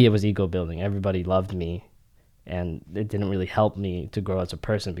 Right. For me, it was ego building. Everybody loved me, and it didn't really help me to grow as a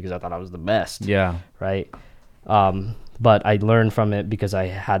person because I thought I was the best. Yeah. Right. But I learned from it because I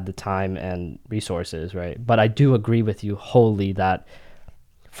had the time and resources, right? But I do agree with you wholly that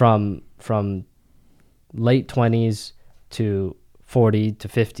from late 20s to 40 to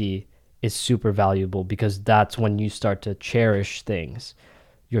 50 is super valuable, because that's when you start to cherish things.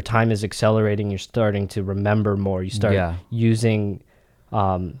 Your time is accelerating. You're starting to remember more. You start using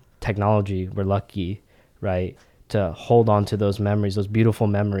technology. We're lucky, right, to hold on to those memories, those beautiful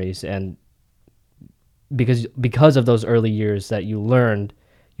memories. And because of those early years that you learned,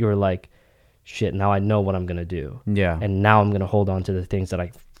 you were like, shit, now I know what I'm going to do. Yeah. And now I'm going to hold on to the things that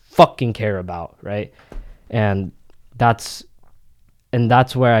I fucking care about, right? And that's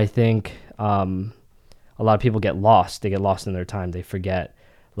where I think a lot of people get lost. They get lost in their time. They forget,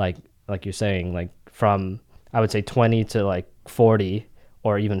 like you're saying, like from, I would say 20 to like 40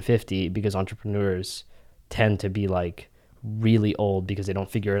 or even 50, because entrepreneurs tend to be like really old because they don't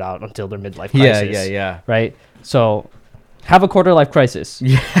figure it out until their midlife crisis. Yeah. Right? So have a quarter life crisis.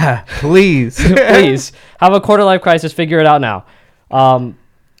 Yeah, please. Please have a quarter life crisis. Figure it out now.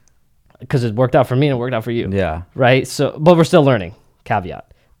 Because it worked out for me and it worked out for you. Yeah. Right? So, but we're still learning.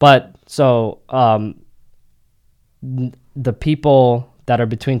 Caveat. But so the people that are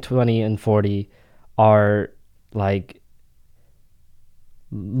between 20 and 40 are like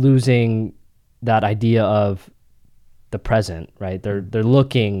losing that idea of the present, right? They're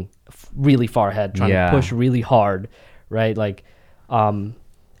looking really far ahead, trying to push really hard, right? Like, and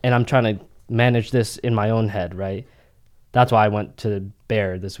I'm trying to manage this in my own head, right? That's why I went to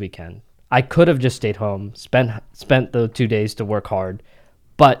Bear this weekend. I could have just stayed home, spent the 2 days to work hard,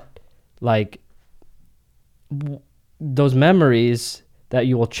 but like those memories that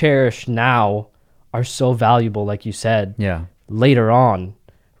you will cherish now are so valuable, like you said. Yeah. Later on,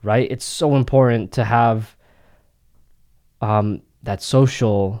 right? It's so important to have that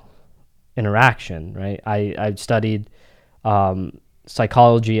social interaction, right? I studied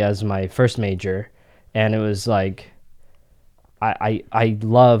psychology as my first major, and it was like I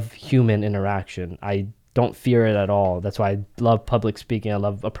love human interaction. I don't fear it at all. That's why I love public speaking. I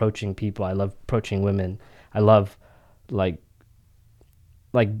love approaching people. I love approaching women. I love like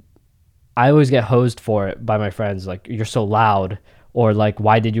I always get hosed for it by my friends, like, you're so loud, or like,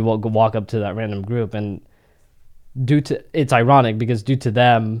 why did you walk up to that random group? And it's ironic because due to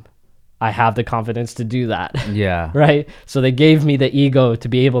them, I have the confidence to do that. Yeah. Right. So they gave me the ego to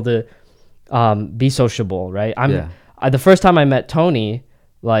be able to be sociable. Right. The first time I met Tony,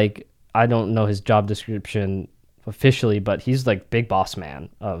 like, I don't know his job description officially, but he's like big boss man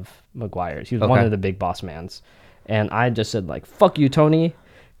of McGuire's. He was one of the big boss mans. And I just said like, fuck you, Tony.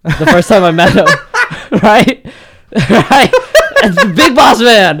 The first time I met him. Right. Right. Big boss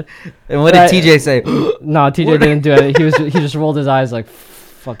man. And what did TJ say? No, TJ didn't do it. He just rolled his eyes like,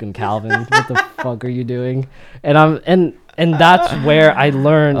 fucking Calvin, what the fuck are you doing? And that's where I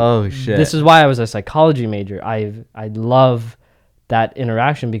learned. Oh shit. This is why I was a psychology major. I love that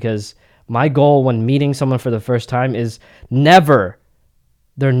interaction, because my goal when meeting someone for the first time is they're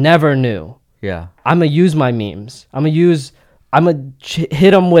never new. Yeah. I'm gonna use my memes. I'm gonna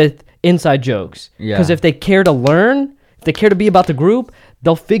hit them with inside jokes. Yeah. Because if they care to learn, if they care to be about the group,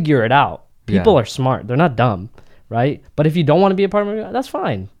 they'll figure it out. People are smart. They're not dumb, right? But if you don't want to be a part of it, that's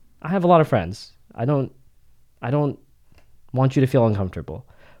fine. I have a lot of friends. I don't want you to feel uncomfortable.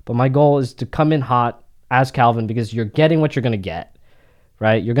 But my goal is to come in hot as Calvin, because you're getting what you're going to get,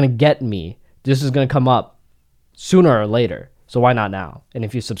 right? You're going to get me. This is going to come up sooner or later. So why not now? And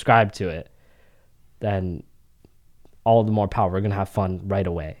if you subscribe to it, then all the more power. We're going to have fun right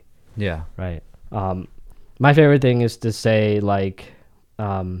away. Yeah. Right. My favorite thing is to say, like,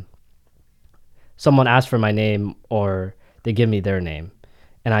 someone asks for my name or they give me their name,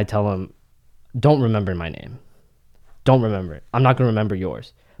 and I tell them, don't remember my name. Don't remember it. I'm not going to remember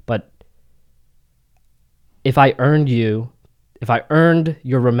yours. But if I earned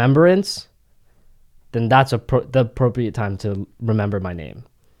your remembrance, then that's the appropriate time to remember my name.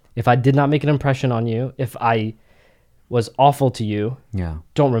 If I did not make an impression on you, if I was awful to you,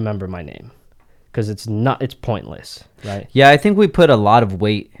 don't remember my name, because it's pointless, right? Yeah, I think we put a lot of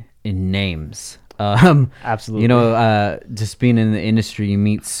weight in names. Absolutely. You know, just being in the industry, you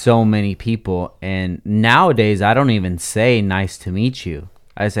meet so many people, and nowadays I don't even say nice to meet you.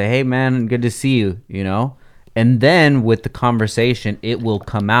 I say, hey man, good to see you, you know? And then with the conversation, it will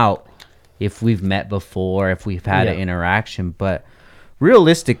come out if we've met before, if we've had an interaction. But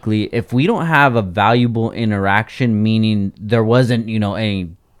realistically, if we don't have a valuable interaction, meaning there wasn't, you know,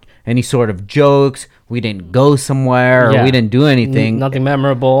 any sort of jokes, we didn't go somewhere, or we didn't do anything, nothing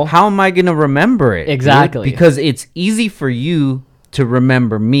memorable, how am I gonna remember it? Exactly. Dude? Because it's easy for you to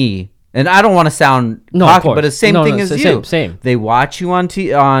remember me, and I don't want to sound cocky, but the same thing as you. Same. They watch you on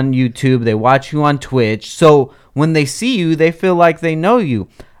YouTube, they watch you on Twitch, so when they see you, they feel like they know you.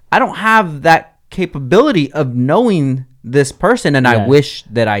 I don't have that capability of knowing this person, and I wish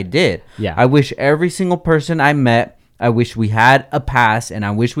that I did. Yeah. I wish every single person I met, I wish we had a past, and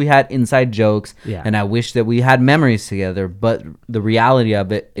I wish we had inside jokes, and I wish that we had memories together. But the reality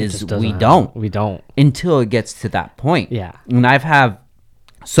of it is we don't. We don't. Until it gets to that point. Yeah. And I've had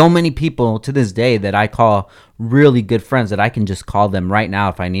so many people to this day that I call really good friends that I can just call them right now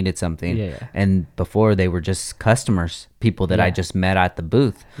if I needed something. Yeah. And before they were just customers, people that I just met at the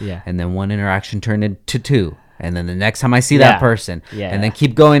booth. Yeah. And then one interaction turned into two. And then the next time I see that person, and then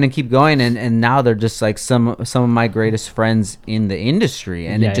keep going, and now they're just like some of my greatest friends in the industry,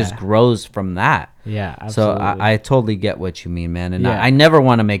 and it just grows from that. Yeah, absolutely. So I totally get what you mean, man, and I never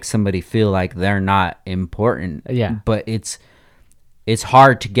want to make somebody feel like they're not important. Yeah, but it's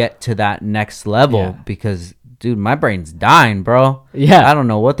hard to get to that next level because, dude, my brain's dying, bro. Yeah, I don't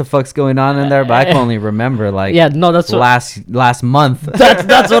know what the fuck's going on in there, but I can only remember like that's last month.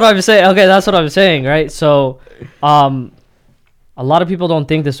 That's what I'm saying. Okay, that's what I'm saying, right? So, a lot of people don't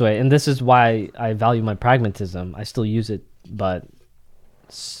think this way, and this is why I value my pragmatism. I still use it, but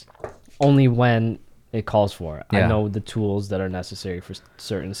only when it calls for it. I know the tools that are necessary for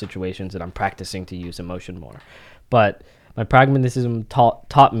certain situations, and I'm practicing to use emotion more. But my pragmatism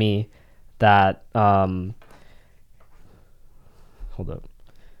taught me that. Hold up,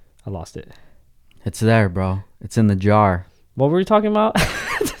 I lost it. It's there, bro. It's in the jar. What were we talking about?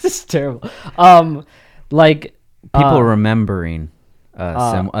 This is terrible. Like people remembering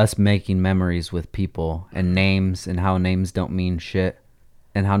us making memories with people and names, and how names don't mean shit,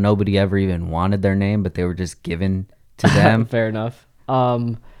 and how nobody ever even wanted their name, but they were just given to them. Fair enough.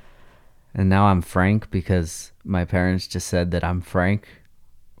 And now I'm Frank because my parents just said that I'm Frank.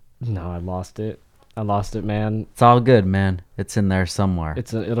 No, I lost it, man. It's all good, man. It's in there somewhere.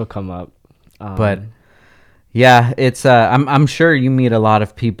 It'll come up. But yeah, it's I'm sure you meet a lot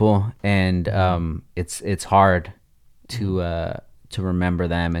of people, and it's hard to remember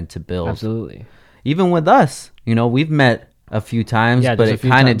them and to build. Absolutely. Even with us, you know, we've met a few times, but it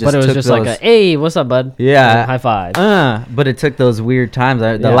kind of just but it was took just those, like hey, what's up, bud? Yeah, high five. But it took those weird times.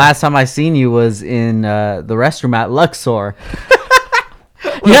 The last time I seen you was in the restroom at Luxor.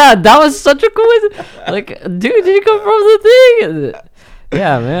 Yeah, that was such a cool. Like, dude, did you come from the thing?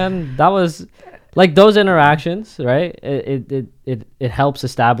 Yeah, man, that was like those interactions, right? It helps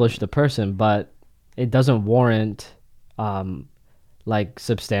establish the person, but it doesn't warrant like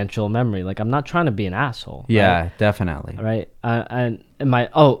substantial memory. Like, I'm not trying to be an asshole. Yeah, right? definitely. Right. And my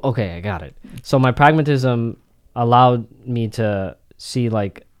okay, I got it. So my pragmatism allowed me to see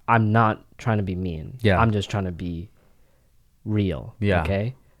like I'm not trying to be mean. Yeah. I'm just trying to be real. Yeah.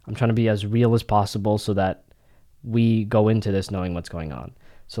 Okay. I'm trying to be as real as possible so that we go into this knowing what's going on.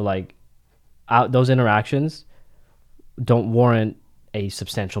 So like those interactions don't warrant a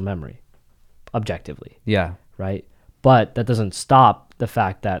substantial memory objectively. Yeah. Right. But that doesn't stop the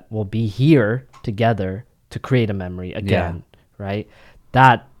fact that we'll be here together to create a memory again. Right.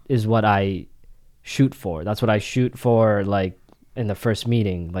 That is what I shoot for. That's what I shoot for. Like in the first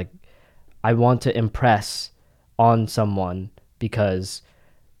meeting, like I want to impress on someone because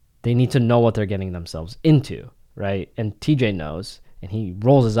they need to know what they're getting themselves into, right? And TJ knows, and he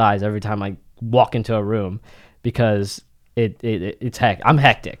rolls his eyes every time I walk into a room because it's I'm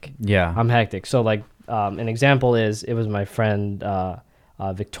hectic. Yeah, I'm hectic. So like an example is it was my friend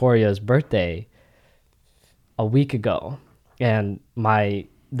Victoria's birthday a week ago, and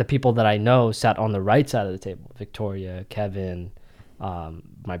the people that I know sat on the right side of the table. Victoria, Kevin,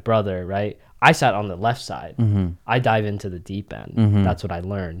 my brother, right? I sat on the left side. Mm-hmm. I dive into the deep end. Mm-hmm. That's what I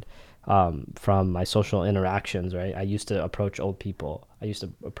learned from my social interactions, right? I used to approach old people. I used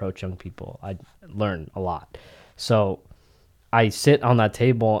to approach young people. I learned a lot. So I sit on that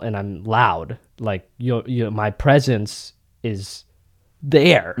table and I'm loud. Like, my presence is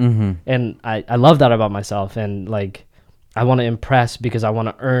there. Mm-hmm. And I love that about myself. And like, I want to impress because I want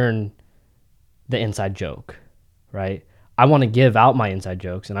to earn the inside joke, right? I want to give out my inside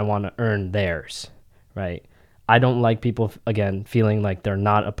jokes and I want to earn theirs, right? I don't like people, again, feeling like they're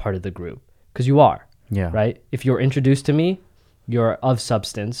not a part of the group, because you are, right? If you're introduced to me, you're of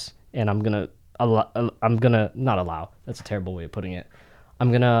substance, and I'm gonna not allow. That's a terrible way of putting it.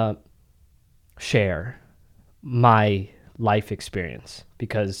 I'm gonna share my life experience,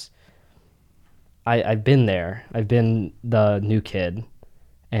 because I've been there. I've been the new kid,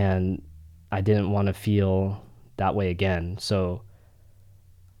 and I didn't want to feel that way again. So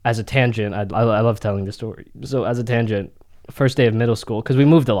as a tangent, I love telling the story. So as a tangent, first day of middle school, because we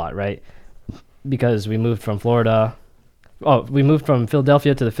moved a lot, right? Because we moved from Florida. Oh, we moved from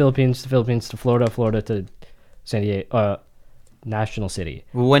Philadelphia to the Philippines to Florida, Florida to San Diego, National City.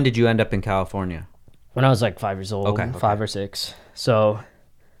 Well, when did you end up in California? When I was like 5 years old, 5 or 6. So,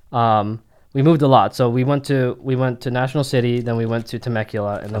 we moved a lot. So we went to National City, then we went to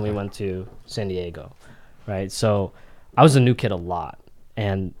Temecula, and then we went to San Diego, right? So I was a new kid a lot,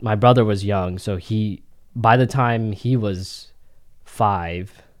 and my brother was young. So by the time he was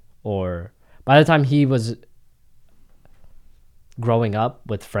 5, or by the time he was growing up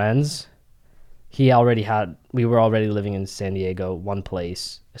with friends, we were already living in San Diego, one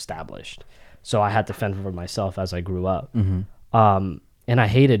place established. So I had to fend for myself as I grew up. And I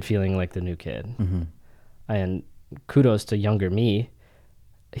hated feeling like the new kid. And kudos to younger me.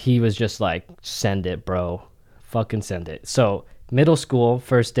 He was just like, send it, bro. Fucking send it. So middle school,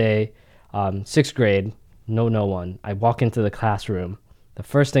 first day, 6th grade, no one. I walk into the classroom. The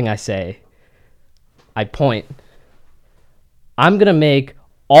first thing I say, I point. I'm going to make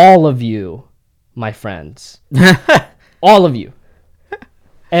all of you my friends. All of you.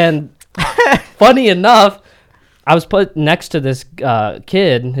 And funny enough, I was put next to this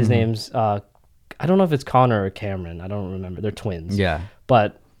kid. His name's, I don't know if it's Connor or Cameron. I don't remember. They're twins. Yeah.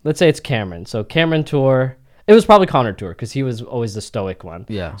 But let's say it's Cameron. So Cameron Tour. It was probably Connor Tour, because he was always the stoic one.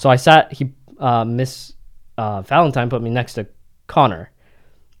 Yeah. So Miss Valentine put me next to Connor.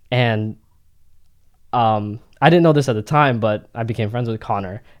 And I didn't know this at the time, but I became friends with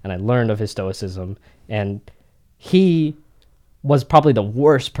Connor, and I learned of his stoicism. And he was probably the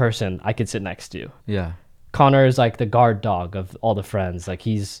worst person I could sit next to. Yeah. Connor is like the guard dog of all the friends. Like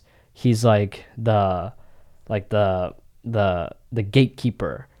he's like the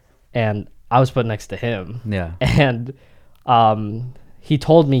gatekeeper, and I was put next to him. Yeah. And he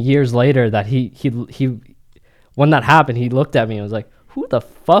told me years later that he when that happened, he looked at me and was like, "Who the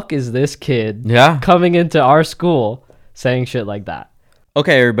fuck is this kid coming into our school saying shit like that?"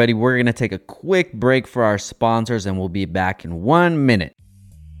 Okay, everybody, we're going to take a quick break for our sponsors, and we'll be back in 1 minute.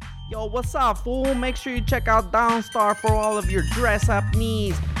 Yo, what's up, fool? Make sure you check out Downstar for all of your dress-up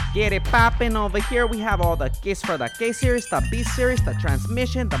needs. Get it poppin' over here. We have all the kits for the K-Series, the B-Series, the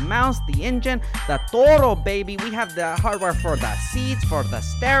transmission, the mounts, the engine, the Toro, baby. We have the hardware for the seats, for the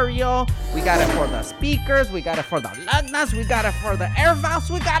stereo. We got it for the speakers. We got it for the lug nuts. We got it for the air valves.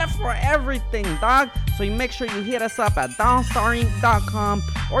 We got it for everything, dog. So you make sure you hit us up at DownStarInc.com,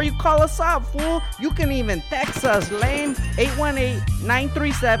 or you call us up, fool. You can even text us, lame,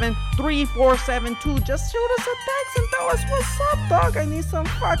 818-937-3472. Just shoot us a text and tell us what's up, dog. I need some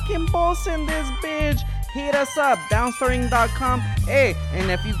fucking balls in this bitch. Hit us up, DownStarInc.com. Hey,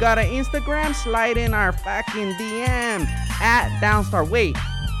 and if you got an Instagram, slide in our fucking DM at Downstar. Wait,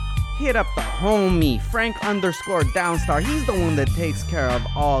 hit up the homie, Frank_Downstar. He's the one that takes care of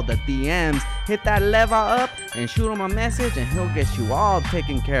all the DMs. Hit that level up and shoot him a message, and he'll get you all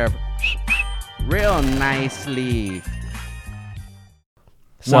taken care of real nicely.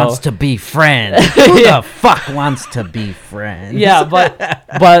 So, wants to be friends. Who the fuck wants to be friends? Yeah,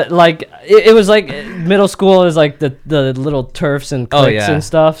 but like it was like middle school is like the little turfs and cliques and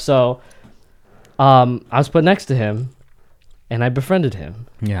stuff. So I was put next to him, and I befriended him.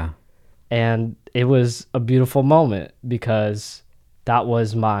 Yeah. And it was a beautiful moment, because that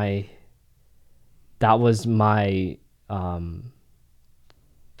was my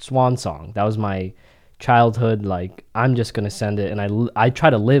swan song. That was my childhood. Like, I'm just gonna send it, and I try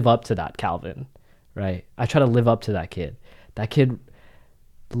to live up to that, Calvin, right? I try to live up to that kid. That kid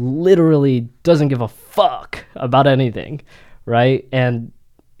literally doesn't give a fuck about anything, right? And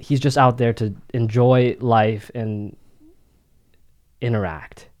he's just out there to enjoy life and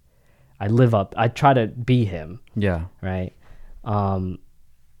interact. I try to be him. Yeah. Right.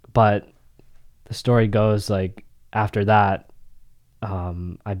 But the story goes, like, after that,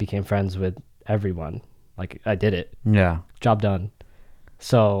 I became friends with everyone. Like, I did it. Yeah. Job done.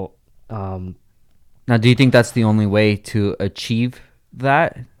 So, now, do you think that's the only way to achieve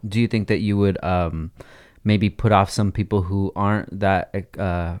that? Do you think that you would maybe put off some people who aren't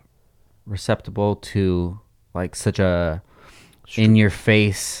that receptible to like such a in your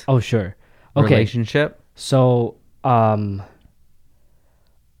face Oh, sure. Okay. relationship? So,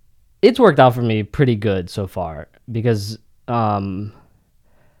 it's worked out for me pretty good so far because I'll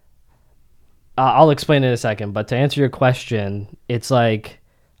explain in a second, but to answer your question, it's like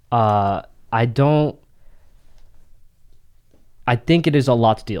I think it is a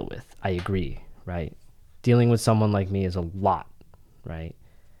lot to deal with. I agree, right? Dealing with someone like me is a lot, right?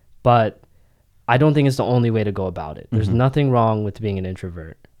 But I don't think it's the only way to go about it. There's nothing wrong with being an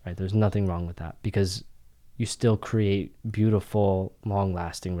introvert, right? There's nothing wrong with that because you still create beautiful,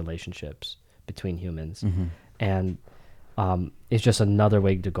 long-lasting relationships between humans. And it's just another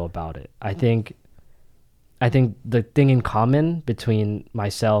way to go about it. I think the thing in common between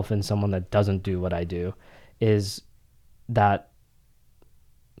myself and someone that doesn't do what I do is that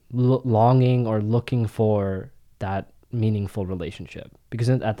longing or looking for that meaningful relationship, because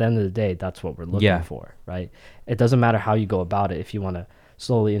at the end of the day, that's what we're looking for, right? It doesn't matter how you go about it. If you want to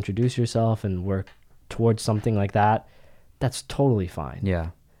slowly introduce yourself and work towards something like that, that's totally fine.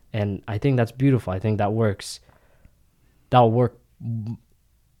 Yeah. And I think that's beautiful. I think that works. That'll work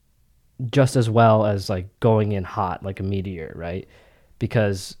just as well as like going in hot like a meteor, right?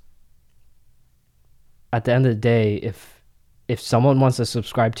 Because at the end of the day, if someone wants to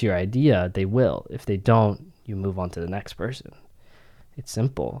subscribe to your idea, they will. If they don't, you move on to the next person. It's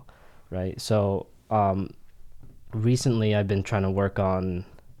simple, right? So recently I've been trying to work on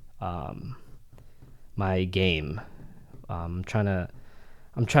my game. I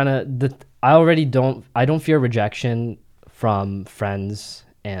don't fear rejection from friends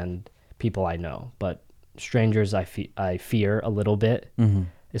and people I know, but strangers I fear a little bit,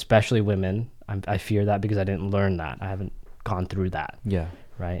 especially women. I fear that because I didn't learn that. I haven't gone through that. Yeah.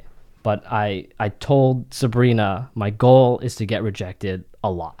 Right. But I told Sabrina my goal is to get rejected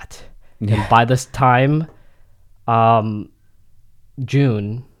a lot. Yeah. And by this time,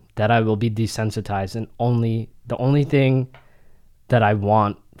 June, that I will be desensitized, and the only thing that I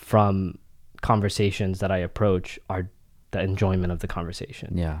want from conversations that I approach are the enjoyment of the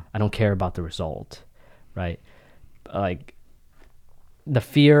conversation. Yeah. I don't care about the result, right? Like the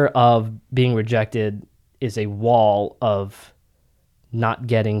fear of being rejected is a wall of not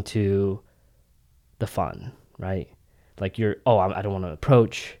getting to the fun, right? Like I don't want to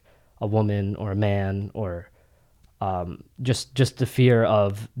approach a woman or a man, or just the fear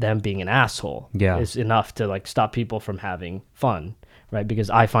of them being an asshole is enough to like stop people from having fun, right? Because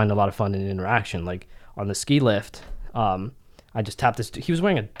I find a lot of fun in interaction. Like on the ski lift, I just tapped this. He was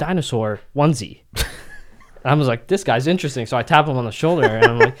wearing a dinosaur onesie. And I was like, this guy's interesting. So I tap him on the shoulder and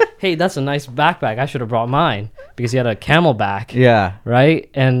I'm like, hey, that's a nice backpack. I should have brought mine, because he had a Camelback. Yeah.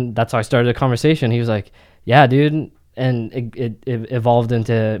 Right. And that's how I started the conversation. He was like, yeah, dude. And it evolved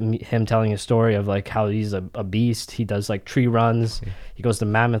into him telling a story of like how he's a beast. He does like tree runs. He goes to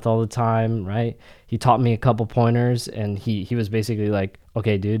Mammoth all the time. Right. He taught me a couple pointers, and he was basically like,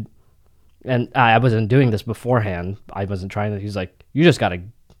 okay, dude. And I wasn't doing this beforehand. I wasn't trying to. He's like, you just got to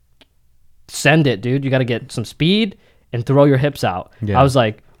send it, dude. You got to get some speed and throw your hips out. Yeah. I was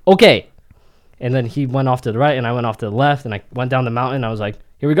like, okay. And then he went off to the right and I went off to the left, and I went down the mountain. I was like,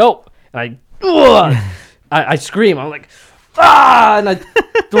 here we go. And I scream. I'm like, ah, and I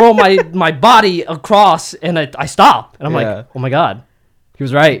throw my body across, and I stop. And I'm like, oh my God, he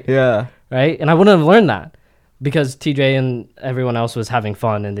was right. Yeah. Right. And I wouldn't have learned that because TJ and everyone else was having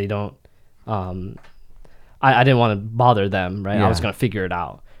fun, and they don't, I didn't want to bother them. Right. Yeah. I was going to figure it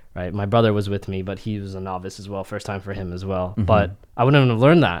out. Right. My brother was with me, but he was a novice as well. First time for him as well. Mm-hmm. But I wouldn't have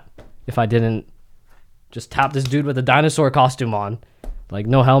learned that if I didn't just tap this dude with a dinosaur costume on, like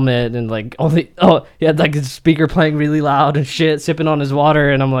no helmet, and like he had like his speaker playing really loud and shit, sipping on his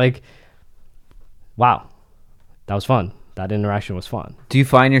water. And I'm like, wow, that was fun. That interaction was fun. Do you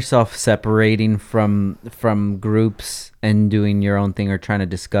find yourself separating from groups and doing your own thing, or trying to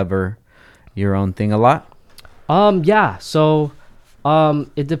discover your own thing a lot? Yeah. So,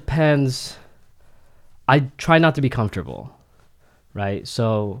 it depends. I try not to be comfortable, right?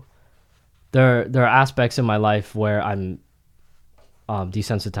 So there are aspects in my life where I'm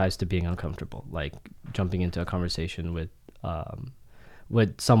desensitized to being uncomfortable, like jumping into a conversation with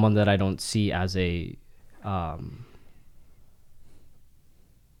someone that I don't see as a, for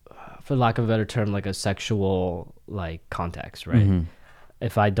lack of a better term, like a sexual like context, right? Mm-hmm.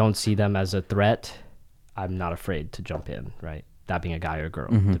 If I don't see them as a threat, I'm not afraid to jump in, right? That being a guy or a girl,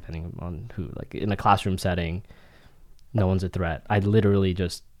 mm-hmm. depending on who. Like in a classroom setting, no one's a threat. I literally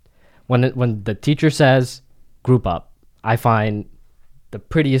just, when the teacher says group up, I find the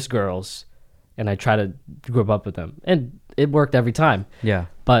prettiest girls and I try to group up with them, and it worked every time. Yeah.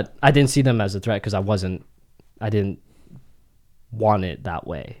 But I didn't see them as a threat because I wasn't didn't want it that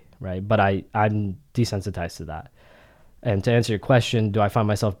way, right? But I'm desensitized to that. And to answer your question, do I find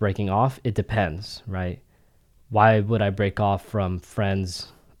myself breaking off? It depends, right? Why would I break off from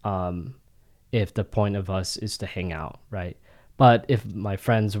friends if the point of us is to hang out, right? But if my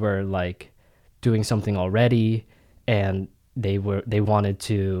friends were like doing something already and they wanted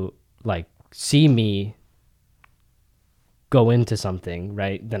to like see me go into something,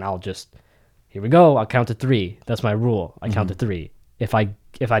 right? Then I'll just, here we go. I'll count to 3. That's my rule. I count to 3. If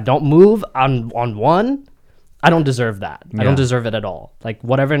I don't move on 1, I don't deserve that. I don't deserve it at all. Like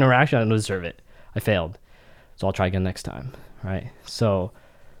whatever interaction, I don't deserve it. I failed. So I'll try again next time, right? So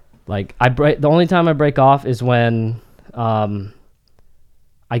like the only time I break off is when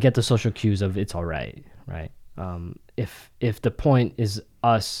I get the social cues of it's all right? If the point is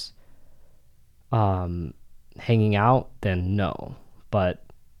us hanging out, then no. But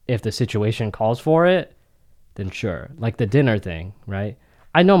if the situation calls for it, then sure. Like the dinner thing, right?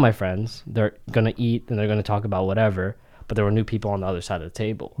 I know my friends, they're gonna eat and they're gonna talk about whatever, but there were new people on the other side of the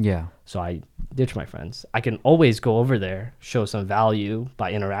table. Yeah. So I ditch my friends. I can always go over there, show some value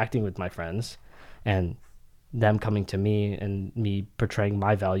by interacting with my friends and them coming to me and me portraying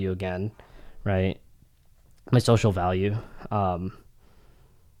my value again, right? My social value.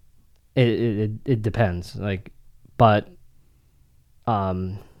 It depends. Like, but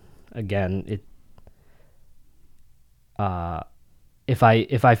again, if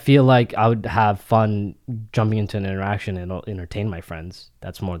I feel like I would have fun jumping into an interaction and it'll entertain my friends,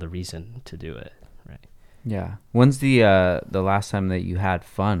 that's more the reason to do it, right? Yeah. When's the last time that you had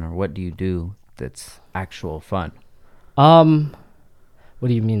fun, or what do you do that's actual fun? What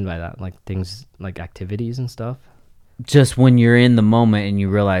do you mean by that? Like things like activities and stuff? Just when you're in the moment and you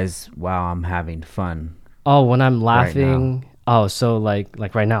realize, wow, I'm having fun. Oh, when I'm laughing. Right, so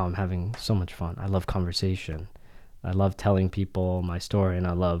like right now I'm having so much fun. I love conversation. I love telling people my story, and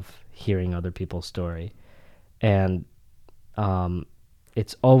I love hearing other people's story. And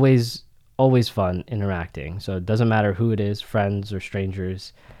it's always fun interacting. So it doesn't matter who it is, friends or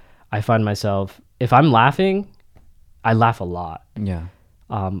strangers. I find myself, if I'm laughing, I laugh a lot. Yeah.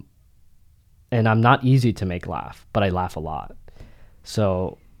 And I'm not easy to make laugh, but I laugh a lot.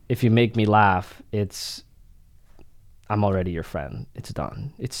 So if you make me laugh, I'm already your friend. It's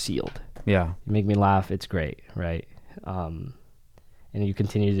done. It's sealed. Yeah. You make me laugh, it's great, right? And you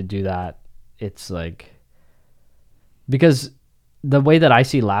continue to do that. It's like, because the way that I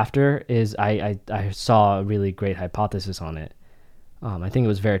see laughter is, I saw a really great hypothesis on it. I think it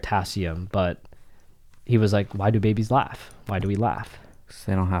was Veritasium, but he was like, why do babies laugh? Why do we laugh? Because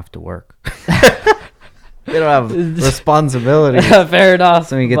they don't have to work. They don't have responsibilities. Fair enough.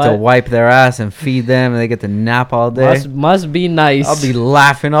 So you get to wipe their ass and feed them, and they get to nap all day. Must be nice. I'll be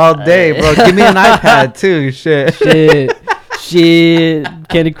laughing all day, bro. Give me an iPad too. Shit.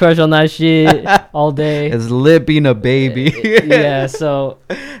 Candy Crush on that shit all day. It's lipping a baby. Yeah. So.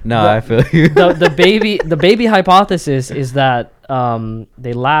 No, I feel you. the baby hypothesis is that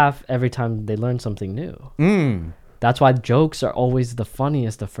they laugh every time they learn something new. That's why jokes are always the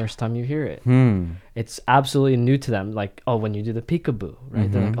funniest the first time you hear it. It's absolutely new to them. Like, oh, when you do the peekaboo,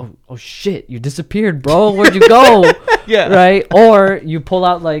 right? They're like, oh shit, you disappeared, bro. Where'd you go? Yeah. Right? Or you pull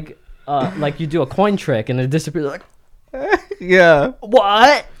out like you do a coin trick and it disappears. Like, yeah.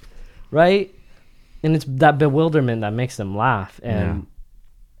 What? Right? And it's that bewilderment that makes them laugh. And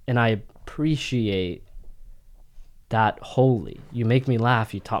I appreciate that wholly. You make me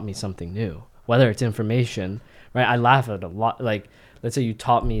laugh. You taught me something new. Whether it's information, right? I laugh at a lot. Like, let's say you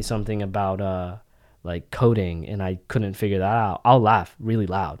taught me something about like coding and I couldn't figure that out. I'll laugh really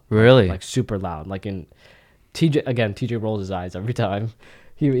loud. Really? Like super loud. Like in TJ rolls his eyes every time.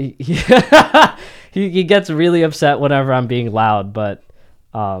 He he gets really upset whenever I'm being loud, but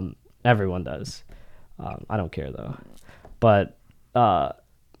everyone does. I don't care though. But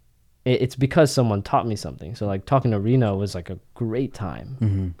it's because someone taught me something. So like talking to Reno was like a great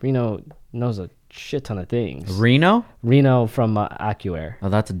time. Reno knows a shit ton of things. Reno from AccuAir. Oh,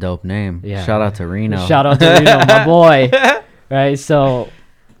 that's a dope name. Yeah. Shout out to Reno. Shout out to Reno, my boy. Right. So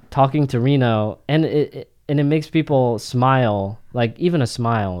talking to Reno, and it makes people smile. Like even a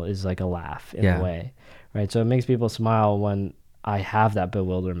smile is like a laugh in a way, right? So it makes people smile when I have that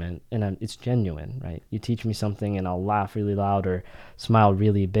bewilderment, and it's genuine, right? You teach me something and I'll laugh really loud or smile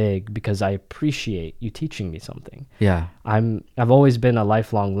really big because I appreciate you teaching me something. Yeah. I've always been a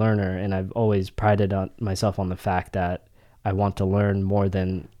lifelong learner, and I've always prided myself on the fact that I want to learn more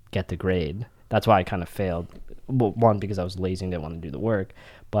than get the grade. That's why I kind of failed. Well, one, because I was lazy and didn't want to do the work,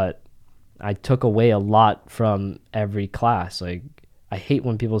 but I took away a lot from every class. Like I hate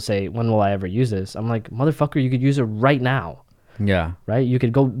when people say, when will I ever use this? I'm like, motherfucker, you could use it right now. Yeah. Right? You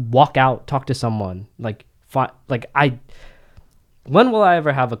could go walk out, talk to someone. When will I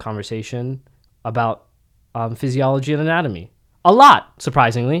ever have a conversation about physiology and anatomy? A lot,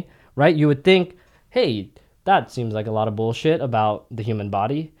 surprisingly, right? You would think, hey, that seems like a lot of bullshit about the human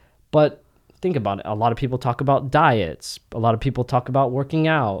body. But think about it. A lot of people talk about diets. A lot of people talk about working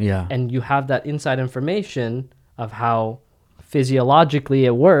out. Yeah. And you have that inside information of how physiologically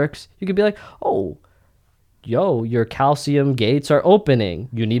it works. You could be like, oh, yo, your calcium gates are opening.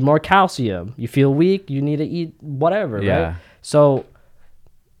 You need more calcium. You feel weak. You need to eat whatever, Yeah. right? So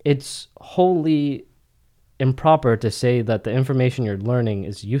it's wholly improper to say that the information you're learning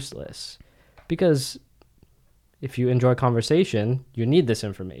is useless, because if you enjoy conversation, you need this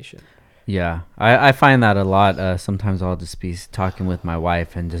information. Yeah, I find that a lot. Sometimes I'll just be talking with my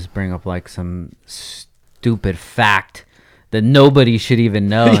wife and just bring up like some stupid fact that nobody should even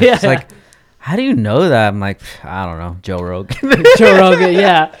know. Yeah. It's like, how do you know that? I'm like, I don't know, Joe Rogan. Joe Rogan,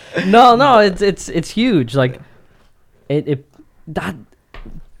 yeah. No, it's huge. Like that.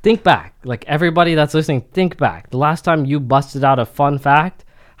 Think back. Like everybody that's listening, think back. The last time you busted out a fun fact,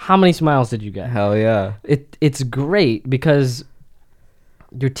 how many smiles did you get? Hell yeah. It's great because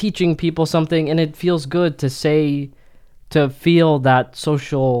you're teaching people something, and it feels good to feel that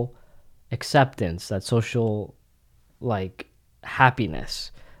social acceptance, that social like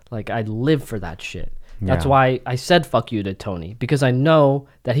happiness. Like I live for that shit. That's Yeah. why I said fuck you to Tony, because I know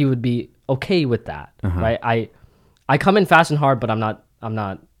that he would be okay with that. Right? I come in fast and hard, but I'm not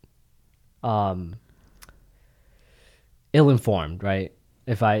ill-informed, right?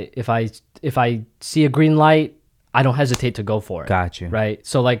 If I see a green light, I don't hesitate to go for it. Got you. Right?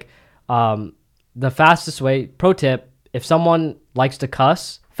 So like the fastest way, pro tip, if someone likes to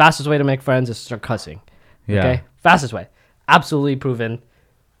cuss, fastest way to make friends is start cussing. Yeah. Okay? Fastest way. Absolutely proven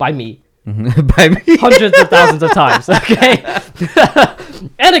by me. By me. Hundreds of thousands of times. Okay?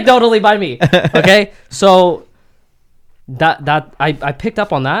 Anecdotally by me. Okay? So that I picked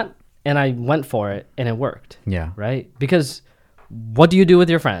up on that and I went for it and it worked. Yeah. Right? Because what do you do with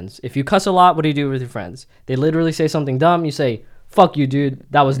your friends? If you cuss a lot, what do you do with your friends? They literally say something dumb. You say, fuck you, dude.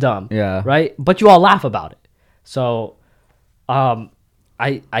 That was dumb. Yeah. Right? But you all laugh about it. So that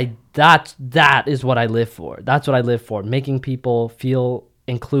is what I live for. That's what I live for. Making people feel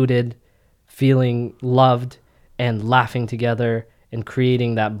included, feeling loved, and laughing together and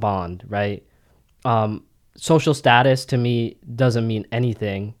creating that bond, right? Social status to me doesn't mean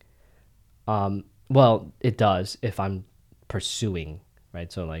anything. Well, it does if I'm pursuing,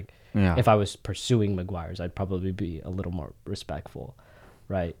 right? So like if I was pursuing McGuire's, I'd probably be a little more respectful,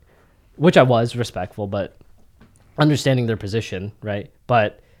 right? Which I was respectful, but understanding their position, right?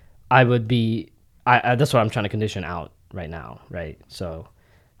 But I would be, I that's what I'm trying to condition out right now, right? So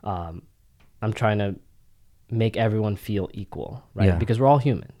I'm trying to make everyone feel equal, right? Yeah. Because we're all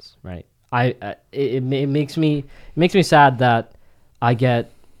humans, right? It makes me sad that I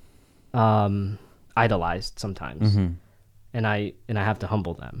get idolized sometimes, and I have to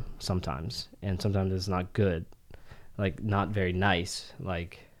humble them sometimes, and sometimes it's not good, like not very nice,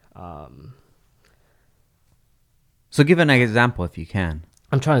 like. So give an example if you can.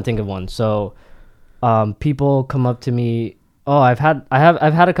 I'm trying to think of one. So, people come up to me. Oh, I've had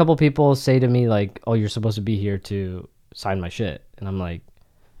a couple people say to me like, "Oh, you're supposed to be here to sign my shit," and I'm like,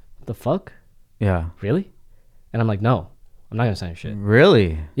 "The fuck? Yeah. Really?" And I'm like, "No, I'm not gonna sign your shit."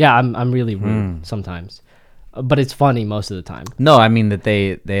 Really? Yeah, I'm really rude sometimes, but it's funny most of the time. No, I mean that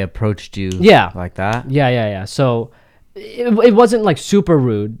they approached you. Yeah. Like that. Yeah. So it wasn't like super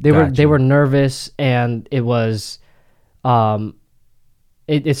rude. They Gotcha. were nervous, and it was,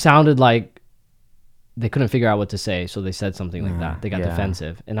 it sounded like they couldn't figure out what to say, so they said something like that. They got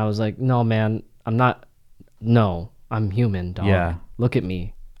defensive, and I was like, "No, man, I'm not. No, I'm human, dog. Yeah. Look at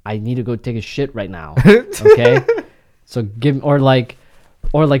me. I need to go take a shit right now. Okay, so or like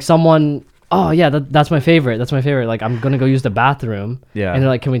someone. Oh yeah, that's my favorite. That's my favorite. Like I'm gonna go use the bathroom. Yeah. And they're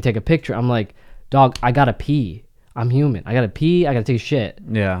like, "Can we take a picture?" I'm like, "Dog, I gotta pee. I'm human. I gotta pee. I gotta take a shit.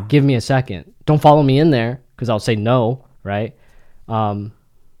 Yeah. Give me a second. Don't follow me in there because I'll say no, right?"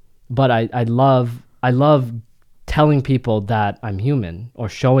 But I love telling people that I'm human or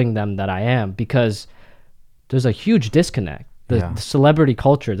showing them that I am, because there's a huge disconnect. The celebrity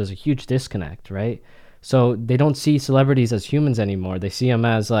culture, there's a huge disconnect, right? So they don't see celebrities as humans anymore. They see them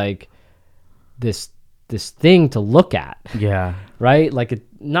as like this thing to look at, Yeah. right? Like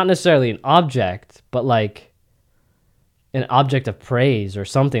not necessarily an object, but like an object of praise or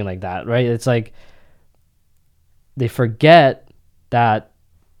something like that, right? It's like they forget that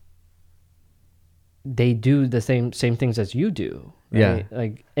they do the same things as you do. Right? Yeah.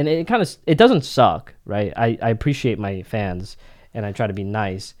 Like, and it doesn't suck, right? I appreciate my fans and I try to be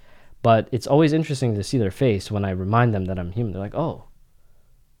nice, but it's always interesting to see their face when I remind them that I'm human. They're like, oh,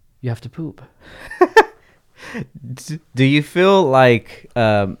 you have to poop. Do you feel like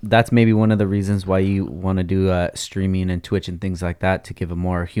that's maybe one of the reasons why you want to do streaming and Twitch and things like that, to give a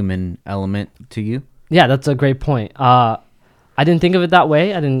more human element to you? Yeah, that's a great point. I didn't think of it that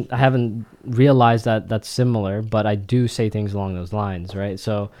way. I haven't realized that that's similar, but I do say things along those lines, right?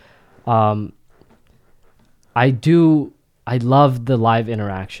 So, I love the live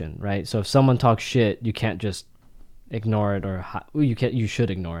interaction, right? So if someone talks shit, you can't just ignore it, or you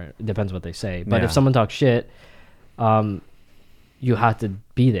should ignore it. It depends what they say. But if someone talks shit, you have to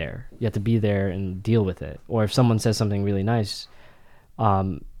be there. You have to be there and deal with it. Or if someone says something really nice,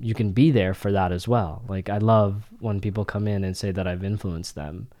 you can be there for that as well. Like, I love when people come in and say that I've influenced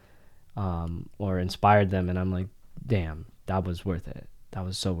them, or inspired them, and I'm like, damn, that was worth it. That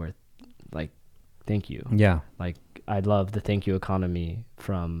was so worth, like, thank you. Yeah. Like, I love the thank you economy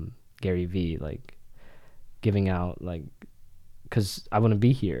from Gary Vee, like giving out, like, because I wouldn't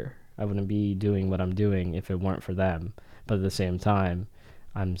be here. I wouldn't be doing what I'm doing if it weren't for them. But at the same time,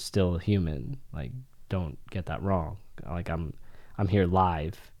 I'm still human. Like, don't get that wrong. Like, I'm here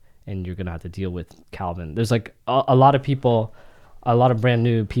live, and you're gonna have to deal with Calvin. There's like a lot of people, a lot of brand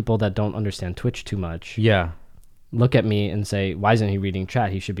new people that don't understand Twitch too much. Yeah. Look at me and say, why isn't he reading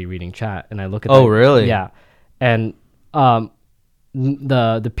chat? He should be reading chat. And I look at Oh, really? Yeah. And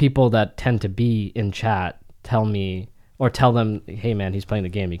the people that tend to be in chat tell me, or tell them, hey man, he's playing the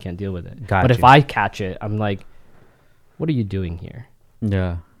game, you can't deal with it. Got but you. if I catch it, I'm like, what are you doing here?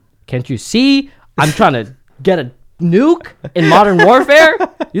 Yeah. Can't you see I'm trying to get a nuke in Modern Warfare?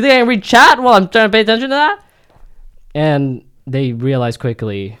 You think I can read chat while I'm trying to pay attention to that? And they realize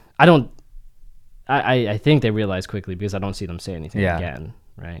quickly, I think they realize quickly, because I don't see them say anything again,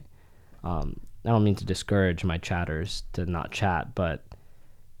 right? I don't mean to discourage my chatters to not chat, but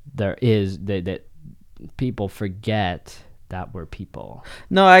there is that people forget that we're people.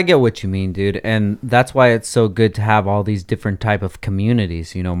 No, I get what you mean, dude. And that's why it's so good to have all these different type of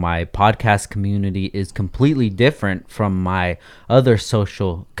communities. You know, my podcast community is completely different from my other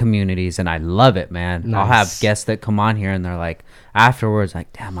social communities, and I love it, man. Nice. I'll have guests that come on here and they're like, afterwards,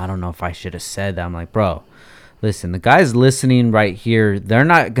 like, damn, I don't know if I should have said that. I'm like, bro, listen, the guys listening right here, they're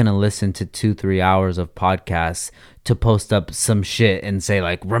not going to listen to 2-3 hours of podcasts to post up some shit and say,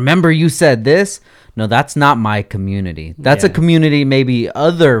 like, remember you said this? No, that's not my community. That's a community maybe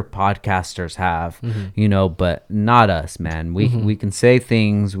other podcasters have, you know, but not us, man. We can say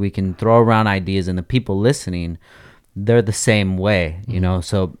things, we can throw around ideas, and the people listening, they're the same way, you know.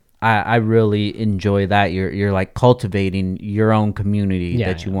 So I really enjoy that. You're like cultivating your own community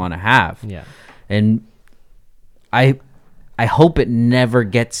that you want to have. Yeah. And I hope it never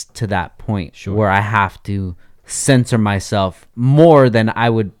gets to that point where I have to censor myself more than I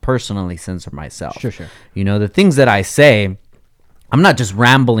would personally censor myself. Sure. You know, the things that I say, I'm not just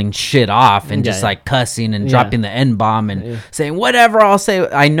rambling shit off and just like cussing and dropping the N-bomb and saying whatever I'll say.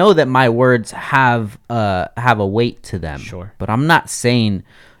 I know that my words have a weight to them. Sure. But I'm not saying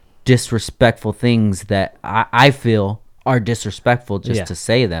disrespectful things that I feel are disrespectful just to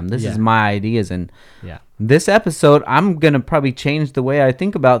say them. This is my ideas, and this episode, I'm gonna probably change the way I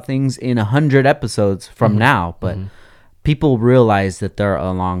think about things in 100 episodes from now. But people realize that they're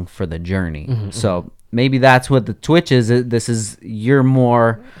along for the journey. So maybe that's what the Twitch is. This is your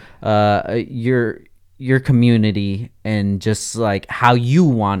more your community, and just like how you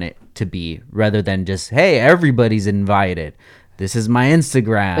want it to be, rather than just, hey, everybody's invited. This is my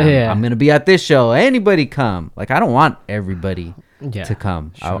Instagram. I'm going to be at this show. Anybody come. Like, I don't want everybody to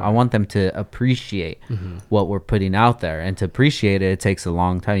come. I want them to appreciate what we're putting out there. And to appreciate it, it takes a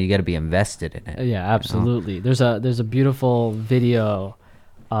long time. You got to be invested in it. Yeah, absolutely. You know? There's a beautiful video.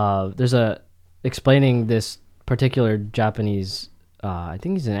 Explaining this particular Japanese, I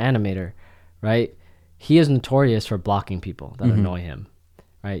think he's an animator, right? He is notorious for blocking people that annoy him,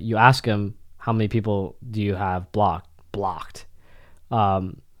 right? You ask him, how many people do you have blocked?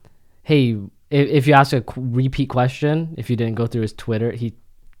 Hey, if you ask a repeat question, if you didn't go through his Twitter,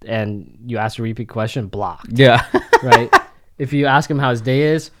 and you ask a repeat question, blocked. Yeah. Right? If you ask him how his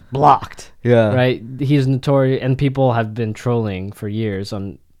day is, blocked. Yeah. Right? He's notorious, and people have been trolling for years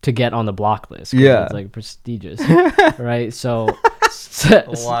to get on the block list. Yeah. It's like prestigious. Right? So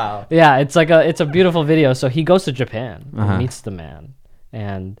wow. Yeah, it's a beautiful video. So he goes to Japan and meets the man,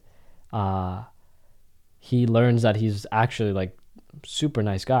 and he learns that he's actually like super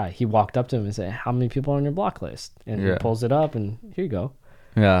nice guy. He walked up to him and said, how many people are on your block list? And he pulls it up, and here you go.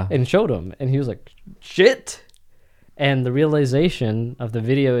 Yeah. And showed him, and he was like, shit. And the realization of the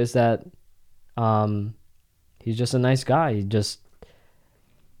video is that he's just a nice guy.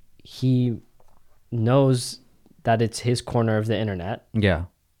 He knows that it's his corner of the internet. Yeah.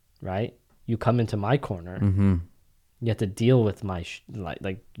 Right? You come into my corner. Mm-hmm. You have to deal with my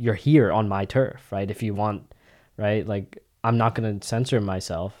like you're here on my turf, right? If you want, right? Like, I'm not going to censor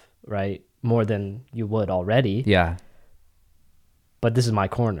myself, right? More than you would already. Yeah. But this is my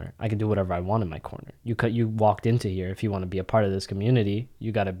corner. I can do whatever I want in my corner. You walked into here. If you want to be a part of this community,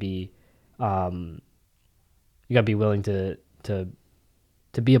 you got to be willing to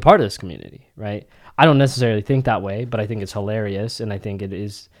be a part of this community, right? I don't necessarily think that way, but I think it's hilarious, and I think it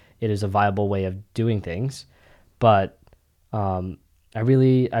is a viable way of doing things. But I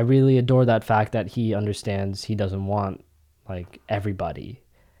really adore that fact that he understands he doesn't want like everybody.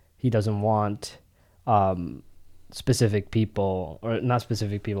 He doesn't want specific people, or not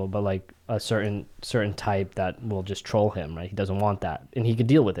specific people, but like a certain type that will just troll him, right? He doesn't want that, and he can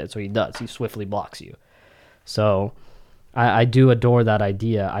deal with it, so he does. He swiftly blocks you. So I do adore that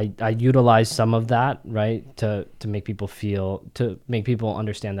idea. I utilize some of that, right, to make people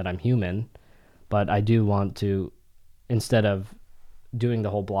understand that I'm human, but I do want to, instead of doing the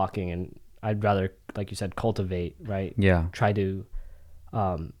whole blocking, and I'd rather, like you said, cultivate, right? Yeah. Try to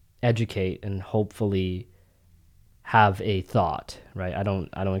educate and hopefully have a thought, right? I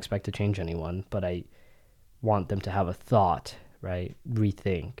don't expect to change anyone, but I want them to have a thought, right?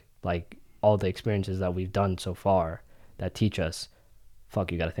 Rethink, like all the experiences that we've done so far that teach us,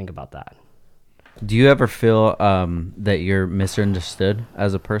 fuck, you got to think about that. Do you ever feel that you're misunderstood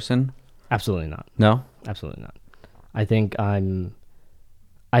as a person? Absolutely not. No? Absolutely not. I think I'm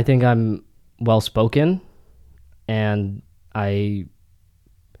well spoken, and I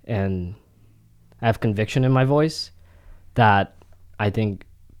have conviction in my voice that I think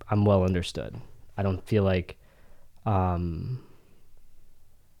I'm well understood. I don't feel like the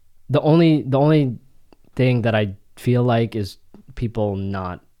only thing that I feel like is people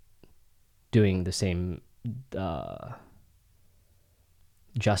not doing the same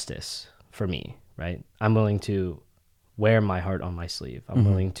justice for me, right? I'm willing to wear my heart on my sleeve. I'm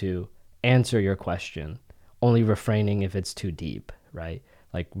willing to answer your question, only refraining if it's too deep, right?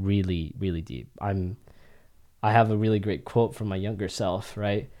 Like really, really deep. I have a really great quote from my younger self,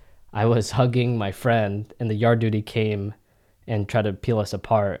 right? I was hugging my friend, and the yard duty came and tried to peel us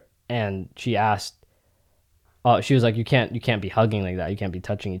apart, and she asked, she was like, you can't be hugging like that. You can't be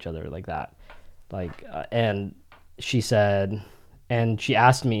touching each other like that. Like, and she said, and she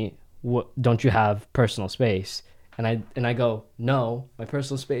asked me, don't you have personal space? And I go, no, my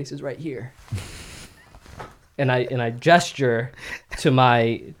personal space is right here. and I gesture to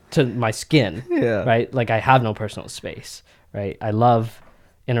my skin, Yeah. right? Like I have no personal space, right? I love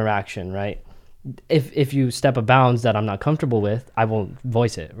interaction, right? If you step a bounds that I'm not comfortable with, I won't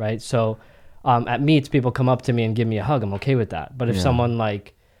voice it, right? So at meets, people come up to me and give me a hug. I'm okay with that. But if someone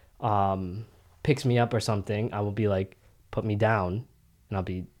like picks me up or something, I will be like, put me down, and I'll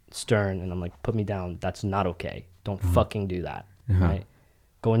be stern, and I'm like, put me down. That's not okay. Don't fucking do that, right?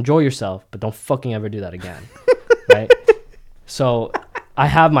 Go enjoy yourself, but don't fucking ever do that again, right? So I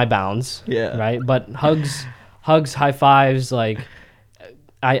have my bounds, right? But hugs, high fives, like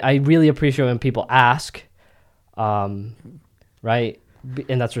I really appreciate when people ask, right?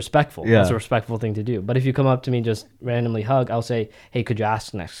 And that's respectful. Yeah. That's a respectful thing to do. But if you come up to me and just randomly hug, I'll say, hey, could you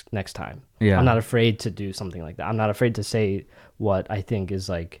ask next time? Yeah. I'm not afraid to do something like that. I'm not afraid to say what I think is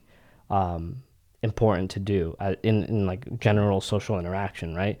like important to do in like general social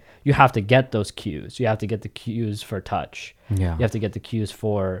interaction, right? You have to get those cues. You have to get the cues for touch. Yeah. You have to get the cues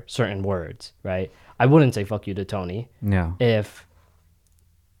for certain words, right? I wouldn't say fuck you to Tony if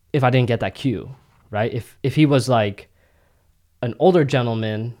I didn't get that cue, right? If he was like an older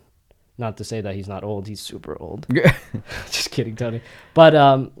gentleman, not to say that he's not old, he's super old. Just kidding, Tony. But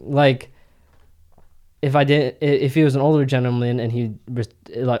like if he was an older gentleman and he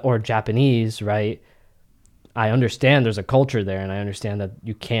like, or Japanese, right? I understand there's a culture there, and I understand that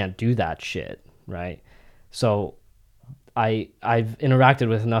you can't do that shit, right? So I've interacted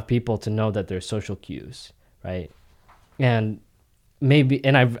with enough people to know that there's social cues, right? And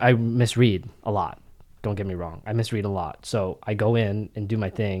I misread a lot. Don't get me wrong. I misread a lot. So I go in and do my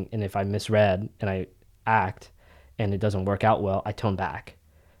thing, and if I misread and I act and it doesn't work out well, I tone back,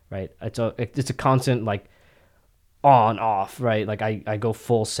 right? It's a constant like on off, right? Like I go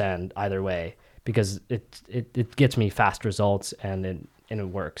full send either way because it gets me fast results and it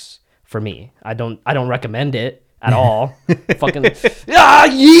works for me. I don't recommend it at all. Fucking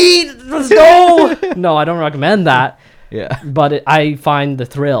yeet, let's go. No, I don't recommend that. Yeah. But I find the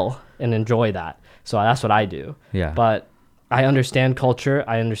thrill and enjoy that. So that's what I do. Yeah. But I understand culture.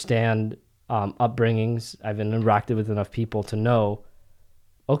 I understand upbringings. I've interacted with enough people to know,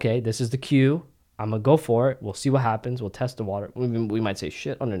 okay, this is the cue. I'm going to go for it. We'll see what happens. We'll test the water. We might say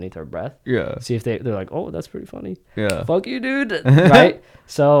shit underneath our breath. Yeah. See if they're like, oh, that's pretty funny. Yeah. Fuck you, dude. Right?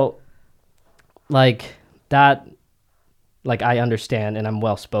 So, like, that, like, I understand, and I'm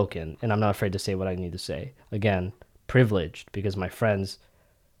well-spoken, and I'm not afraid to say what I need to say. Again, privileged, because my friends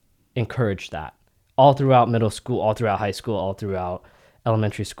encouraged that. All throughout middle school, all throughout high school, all throughout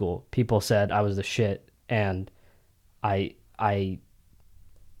elementary school, people said I was the shit, and and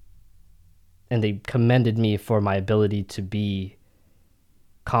they commended me for my ability to be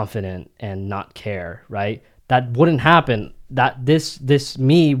confident and not care, right? That wouldn't happen. That this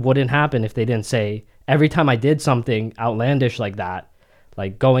me wouldn't happen if they didn't say, every time I did something outlandish like that,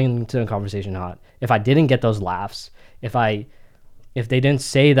 like going into a conversation hot, if I didn't get those laughs, if they didn't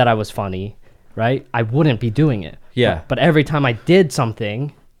say that I was funny, right, I wouldn't be doing it. Yeah. But every time I did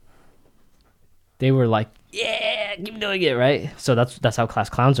something, they were like, yeah, keep doing it, right? So that's how class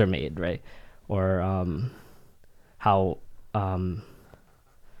clowns are made, right? Or how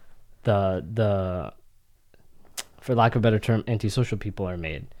the for lack of a better term, antisocial people are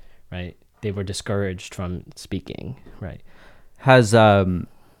made, right? They were discouraged from speaking, right? Has that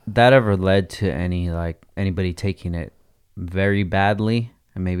ever led to anybody taking it very badly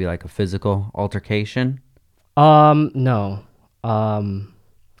and maybe like a physical altercation? No.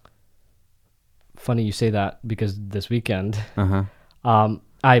 Funny you say that, because this weekend,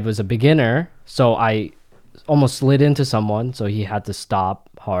 I was a beginner, so I almost slid into someone, so he had to stop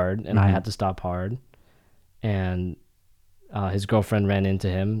hard, and I had to stop hard, and his girlfriend ran into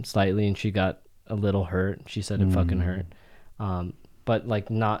him slightly, and she got a little hurt. She said it fucking hurt. But like,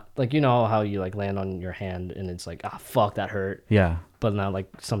 not like, you know how you like land on your hand and it's like, fuck, that hurt. Yeah. But not like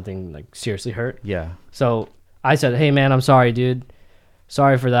something like seriously hurt. Yeah. So I said, hey man, I'm sorry, dude.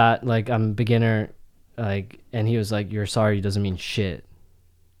 Sorry for that. Like, I'm a beginner. Like, and he was like, your sorry doesn't mean shit.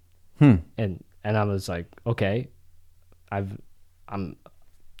 And I was like, okay,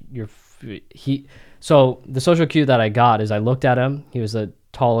 so the social cue that I got is I looked at him. He was a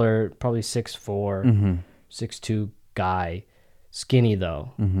taller, probably 6'4", 6'2" guy, skinny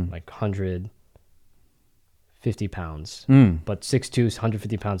though, like 150 pounds, but 6'2",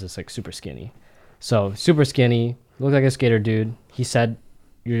 150 pounds is like super skinny. So super skinny, looked like a skater dude. He said,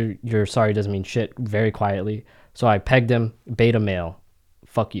 your sorry doesn't mean shit, very quietly. So I pegged him, beta male.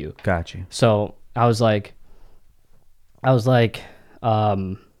 Fuck you. Got you. So I was like,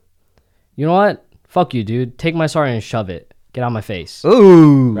 you know what? Fuck you, dude. Take my sorry and shove it. Get out of my face.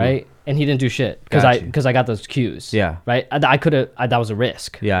 Ooh. Right? And he didn't do shit because I got those cues. Yeah. Right? I could have, that was a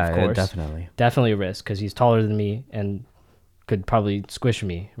risk. Yeah, of course. definitely. Definitely a risk, because he's taller than me and could probably squish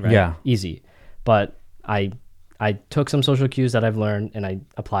me. Right? Yeah. Easy. But I took some social cues that I've learned and I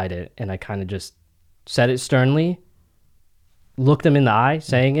applied it, and I kind of just said it sternly, looked him in the eye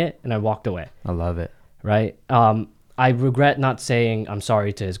saying it, and I walked away. I love it. Right? I regret not saying I'm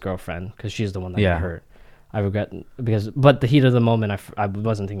sorry to his girlfriend, because she's the one that got hurt. I regret, but the heat of the moment, I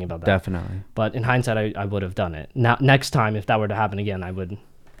wasn't thinking about that. Definitely. But in hindsight, I would have done it. Now, next time, if that were to happen again, I would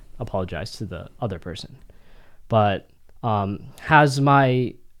apologize to the other person. But has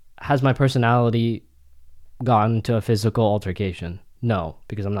my personality gotten to a physical altercation? No,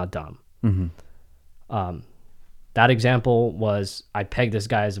 because I'm not dumb. That example was, I pegged this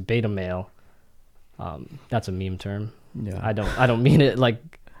guy as a beta male. That's a meme term. Yeah. I don't mean it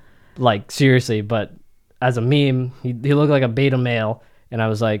like seriously, but as a meme, he looked like a beta male, and I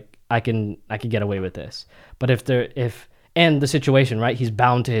was like, I could get away with this. But and the situation, right? He's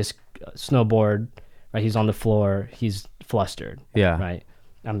bound to his snowboard, right? He's on the floor, he's flustered. Yeah. Right.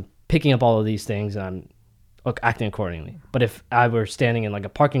 I'm picking up all of these things, and I'm acting accordingly. But if I were standing in like a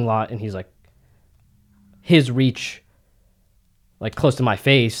parking lot and he's like, his reach like close to my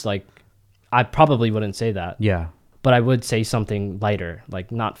face, like, I probably wouldn't say that. Yeah. But I would say something lighter,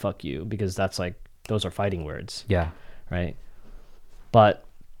 like not fuck you, because that's like, those are fighting words. Yeah. Right. But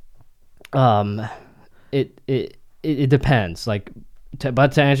it depends. Like,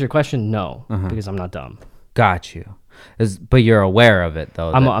 but to answer your question, no, because I'm not dumb. Got you. But you're aware of it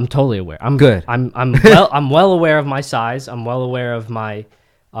though. I'm totally aware. I'm good. I'm well aware of my size. I'm well aware of my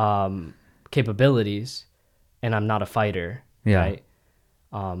capabilities, and I'm not a fighter. Yeah. Right.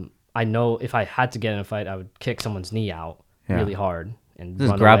 I know if I had to get in a fight, I would kick someone's knee out really hard and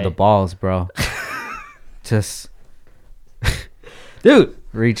just run grab away. the balls, bro. Just, dude,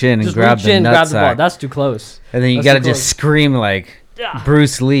 reach in and just grab reach the in, grab the ball. nutsack. That's too close. And then you That's gotta too just close. scream like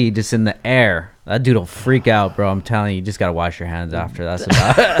Bruce Lee, just in the air. That dude will freak out, bro. I'm telling you, you just gotta wash your hands after. That's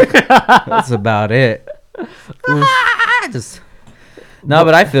about it.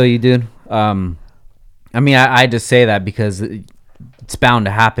 But I feel you, dude. I mean, I just say that because it's bound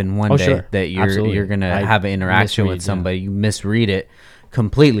to happen one day sure. that Absolutely. you're gonna have an interaction with somebody. You misread it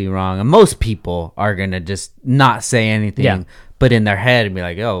completely wrong, and most people are gonna just not say anything, but in their head and be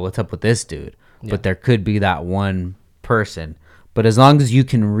like, "Oh, what's up with this dude?" But there could be that one person. But as long as you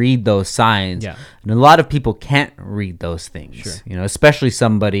can read those signs, and a lot of people can't read those things, you know, especially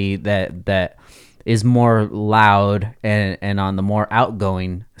somebody that is more loud and on the more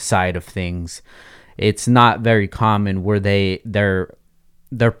outgoing side of things. It's not very common where they're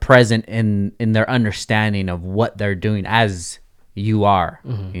present in their understanding of what they're doing as you are.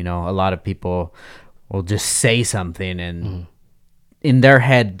 You know, a lot of people will just say something and in their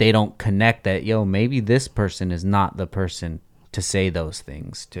head they don't connect that, maybe this person is not the person to say those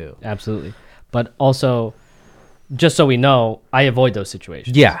things too. Absolutely. But also, just so we know, I avoid those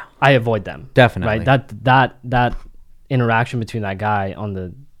situations. Yeah, I avoid them. Definitely. Right. That interaction between that guy on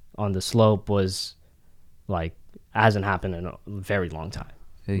the slope was like hasn't happened in a very long time.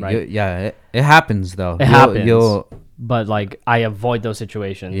 Right. It happens though. It happens. But like I avoid those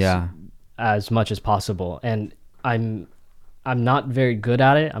situations. As much as possible, and I'm not very good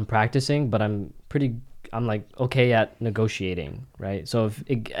at it. I'm practicing, but I'm like okay at negotiating. Right. So if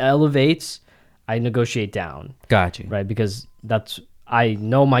it elevates, I negotiate down. Got you. Right. Because I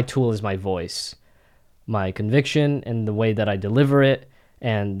know my tool is my voice, my conviction, and the way that I deliver it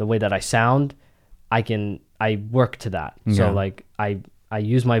and the way that I sound. I work to that. So like I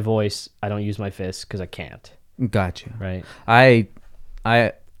use my voice. I don't use my fists because I can't. Got you. Right. I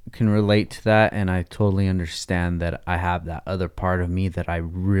can relate to that, and I totally understand that I have that other part of me that I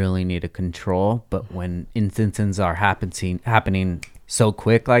really need to control. But when instances are happening so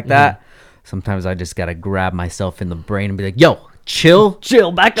quick like that, sometimes I just gotta grab myself in the brain and be like, "Yo, chill,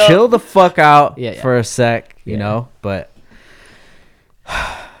 back up, chill the fuck out for a sec," you know. But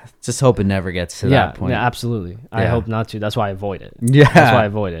just hope it never gets to that point. Yeah, absolutely. I hope not to. That's why I avoid it. Yeah, that's why I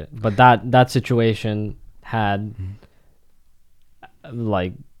avoid it. But that situation had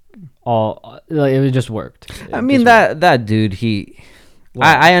like it just worked. I mean that dude,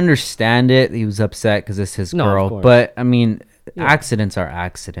 I understand it. He was upset because it's his girl, but I mean, accidents are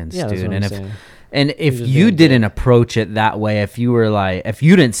accidents, dude. And if you didn't approach it that way, if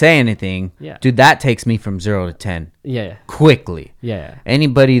you didn't say anything, dude, that takes me from 0 to 10. Quickly.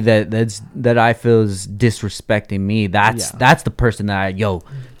 Anybody that I feel is disrespecting me, that's the person that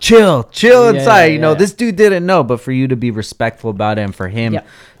chill inside. This dude didn't know, but for you to be respectful about it and for him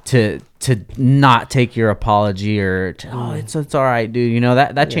to not take your apology or it's all right, dude.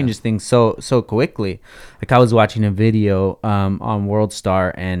 That changes things so quickly. Like I was watching a video on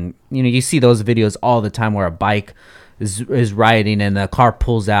WorldStar, and you see those videos all the time where a bike is riding and the car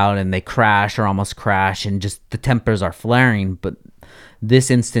pulls out and they crash or almost crash and just the tempers are flaring. But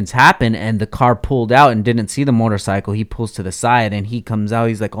this instance happened and the car pulled out and didn't see the motorcycle. He pulls to the side and he comes out.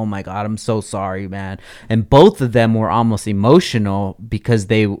 He's like, "Oh my God, I'm so sorry, man." And both of them were almost emotional because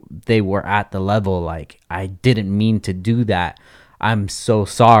they were at the level like, "I didn't mean to do that. I'm so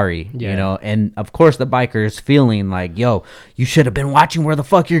sorry," and of course the biker is feeling like, "Yo, you should have been watching where the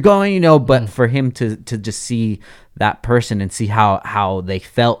fuck you're going," but for him to just see that person and see how they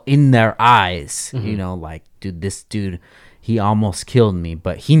felt in their eyes, like, dude, this dude, he almost killed me,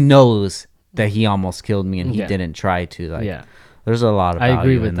 but he knows that he almost killed me and he didn't try to. Like, there's a lot of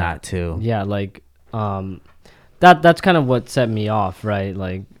value in that too. Yeah, like that's kind of what set me off, right?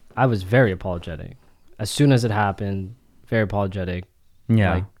 Like I was very apologetic as soon as it happened. Very apologetic,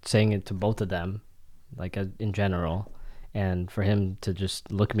 like saying it to both of them, like in general, and for him to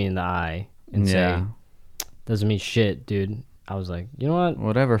just look me in the eye and say, "Doesn't mean shit, dude." I was like, you know what?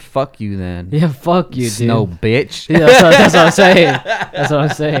 Whatever, fuck you then. Yeah, fuck you, dude. Snow bitch. Yeah, that's what I'm saying. That's what I'm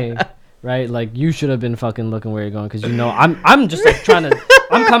saying. Right? Like you should have been fucking looking where you're going, because I'm just like trying to.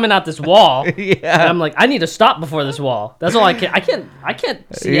 I'm coming at this wall. And I'm like, I need to stop before this wall. That's all I can. I can't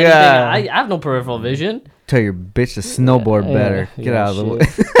see anything. I have no peripheral vision. Tell your bitch to snowboard better. Get out of the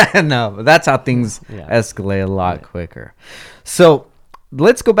way. No, but that's how things escalate a lot quicker. So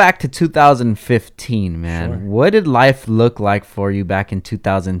let's go back to 2015, man. Sure. What did life look like for you back in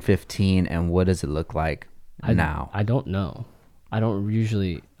 2015, and what does it look like now? I don't know. I'm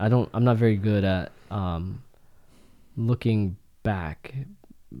not very good at looking back,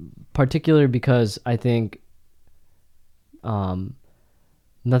 particularly because I think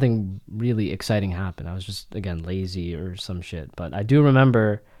nothing really exciting happened. I was just, again, lazy or some shit. But I do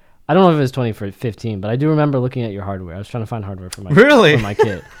remember I don't know if it was 2015, but I do remember looking at your hardware. I was trying to find hardware for my Really? for my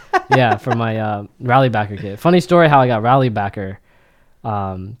kit. Yeah, for my Rally Backer kit. Funny story how I got Rally Backer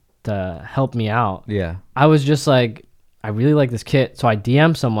to help me out. Yeah. I was just like, I really like this kit, so I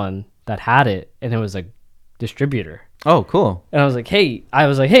DM'd someone that had it, and it was a distributor. Oh, cool. And I was like,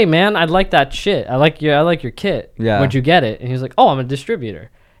 hey man, I'd like that shit. I like your kit. Yeah. Where'd you get it? And he was like, oh, I'm a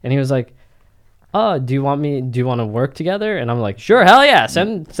distributor. And he was like, do you want to work together? And I'm like, sure, hell yeah,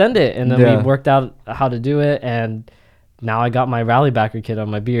 send it. And then we worked out how to do it, and now I got my Rally Backer kit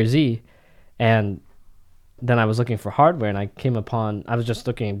on my BRZ. And then I was looking for hardware, and I was just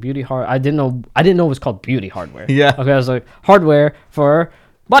looking at beauty hard. I didn't know it was called beauty hardware. Yeah. Okay, I was like, hardware for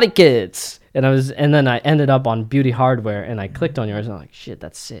body kits. And then I ended up on beauty hardware, and I clicked on yours, and I'm like, shit,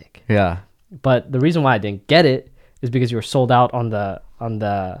 that's sick. Yeah. But the reason why I didn't get it is because you were sold out on the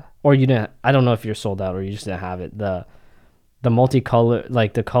or you didn't. I don't know if you're sold out or you just didn't have it. The multicolor,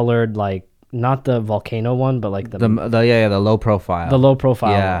 like the colored, like not the volcano one, but like the low profile. The low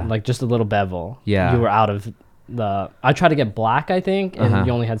profile, Yeah. one, like just a little bevel. Yeah. You were out of the. I tried to get black, I think, and Uh-huh.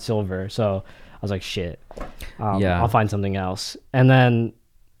 you only had silver. So I was like, shit. Yeah. I'll find something else. And then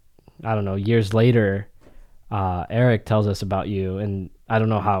I don't know. Years later, Eric tells us about you, and I don't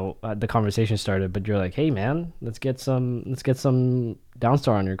know how the conversation started, but you're like, "Hey, man, let's get some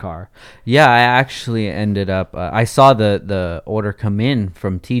Downstar on your car." Yeah, I actually ended up. I saw the order come in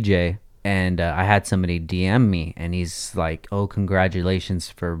from TJ, and I had somebody DM me, and he's like, "Oh, congratulations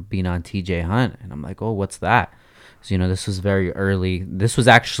for being on TJ Hunt," and I'm like, "Oh, what's that?" So this was very early. This was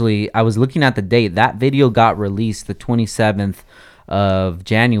actually, I was looking at the date. That video got released the 27th of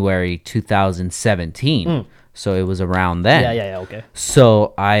January 2017. So it was around then. Yeah, okay.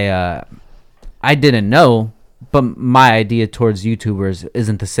 So I didn't know, but my idea towards YouTubers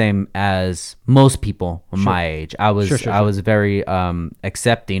isn't the same as most people my age. I was very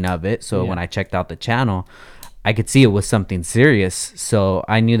accepting of it. So when I checked out the channel, I could see it was something serious. So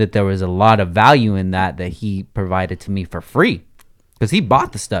I knew that there was a lot of value in that he provided to me for free, because he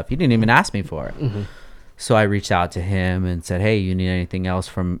bought the stuff. He didn't even ask me for it. Mm-hmm. So I reached out to him and said, "Hey, you need anything else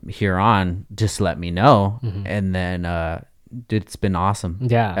from here on, just let me know." Mm-hmm. And then, dude, it's been awesome.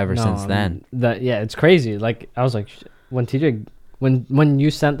 Yeah. Ever since then. It's crazy. Like, I was like, when TJ, when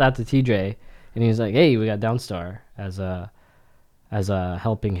you sent that to TJ, and he was like, "Hey, we got Downstar as a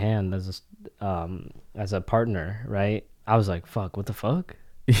helping hand, as a partner," right? I was like, "Fuck, what the fuck?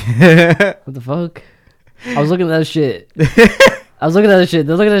 What the fuck?" I was looking at that shit. This is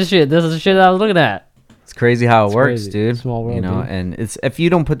the shit I was looking at. It's crazy how it works, crazy. Dude. Small world, dude. And it's, if you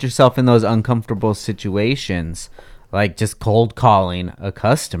don't put yourself in those uncomfortable situations, like just cold calling a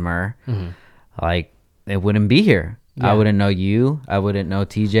customer, like, it wouldn't be here. Yeah. I wouldn't know you. I wouldn't know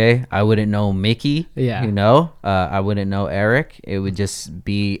TJ. I wouldn't know Mickey. Yeah. I wouldn't know Eric. It would just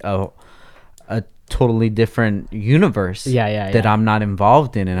be a totally different universe that I'm not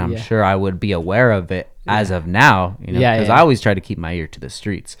involved in, and I'm sure I would be aware of it as of now, because I always try to keep my ear to the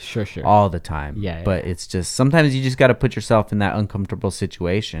streets all the time. But it's just, sometimes you just got to put yourself in that uncomfortable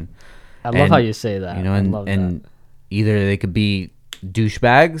situation. I love how you say that. And either they could be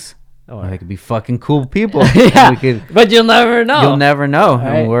douchebags or they could be fucking cool people. But you'll never know. You'll never know.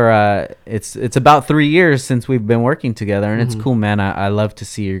 Right. And we're it's about 3 years since we've been working together, and it's cool, man. I love to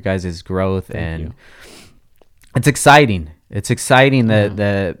see your guys' growth. Thank you. It's exciting. It's exciting that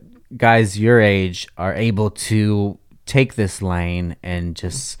the guys your age are able to take this lane and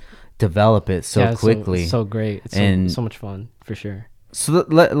just develop it so quickly. So great. It's so much fun, for sure. So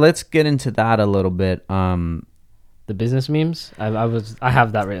let's get into that a little bit. The business memes. I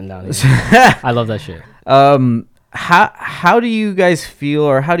have that written down. I love that shit. How do you guys feel,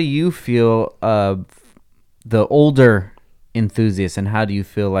 or how do you feel the older enthusiasts, and how do you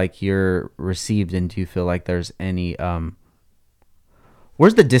feel like you're received, and do you feel like there's any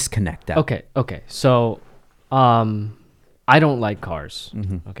where's the disconnect at? Okay. So I don't like cars.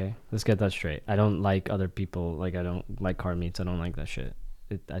 Okay, let's get that straight. I don't like other people. Like, I don't like car meets. I don't like that shit.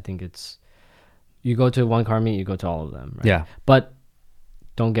 I think it's, you go to one car meet, you go to all of them, right? Yeah. But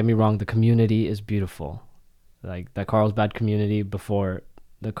don't get me wrong, the community is beautiful. Like, that Carlsbad community before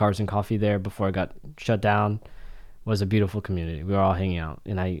the Cars and Coffee there, before it got shut down, was a beautiful community. We were all hanging out,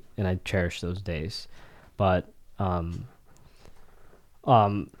 and I cherish those days. But to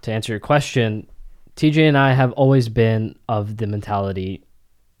answer your question, TJ and I have always been of the mentality,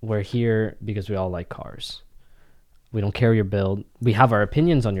 we're here because we all like cars. We don't care your build. We have our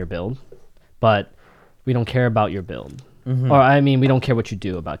opinions on your build, but we don't care about your build. Or, I mean, we don't care what you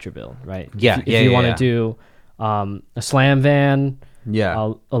do about your build, right? Yeah. If you want to do a slam van,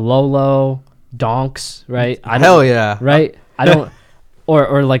 a Lolo, donks, right? Hell yeah. Right? I don't,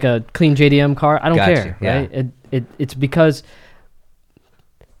 or like a clean JDM car. I don't Gotcha, care, right? It's because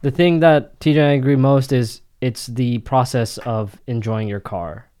the thing that TJ and I agree most is it's the process of enjoying your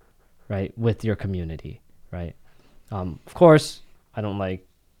car, right, with your community, right? Of course, I don't like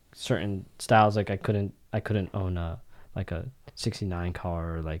certain styles. Like I couldn't own a 69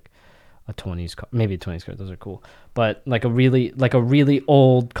 car or like a 20s car, maybe a 20s car. Those are cool, but like a really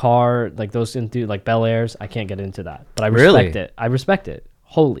old car, like those into like Bel Airs, I can't get into that. But I respect it. I respect it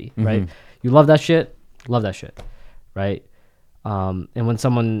wholly, right? You love that shit, right? And when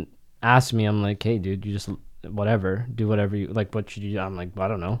someone asks me, I'm like, hey, dude, you just whatever, do whatever you like. What should you do? I'm like, well, I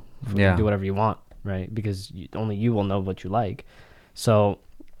don't know. Do whatever you want, right? Because only you will know what you like. So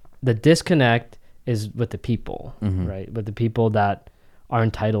the disconnect is with the people, right? With the people that are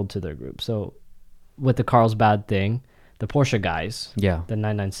entitled to their group. So with the Carlsbad thing, the Porsche guys, the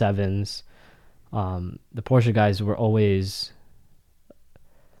 997s, the Porsche guys were always,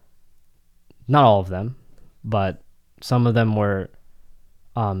 not all of them, but some of them were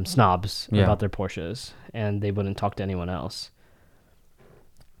snobs about their Porsches, and they wouldn't talk to anyone else.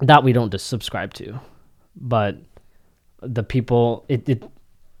 That we don't subscribe to. But the people,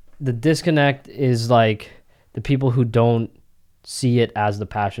 the disconnect is like the people who don't see it as the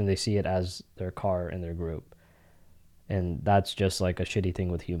passion, they see it as their car and their group. And that's just like a shitty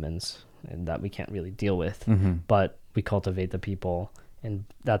thing with humans, and that we can't really deal with. But we cultivate the people, and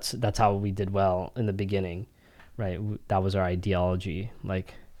that's how we did well in the beginning, right? That was our ideology.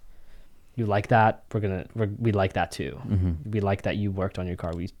 Like, you like that, we like that too. We like that you worked on your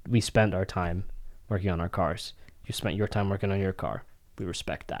car. We spent our time working on our cars. You spent your time working on your car. We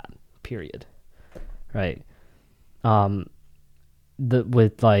respect that, period. Right?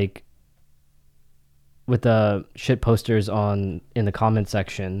 With the shit posters in the comment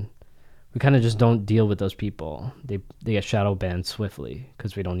section, we kind of just don't deal with those people. They get shadow banned swiftly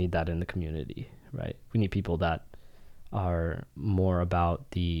because we don't need that in the community, right? We need people that are more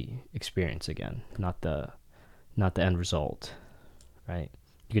about the experience again, not the end result, right?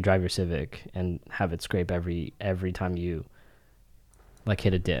 You could drive your Civic and have it scrape every time you like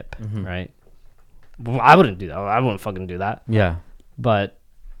hit a dip, right? Well, I wouldn't do that. I wouldn't fucking do that. Yeah. But,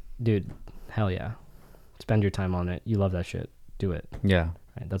 dude, hell yeah. Spend your time on it. You love that shit. Do it. Yeah.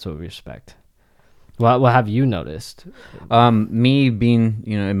 Right? That's what we respect. What have you noticed? Me being,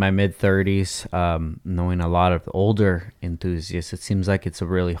 in my mid-30s, knowing a lot of older enthusiasts, it seems like it's a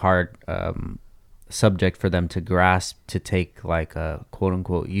really hard subject for them to grasp, to take like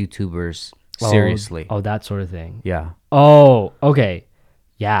quote-unquote YouTubers seriously. Oh, that sort of thing. Yeah. Oh, okay.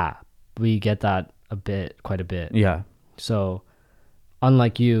 Yeah, we get that quite a bit. Yeah. So,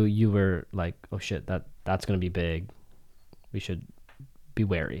 unlike you were like, oh shit, that's gonna be big. We should be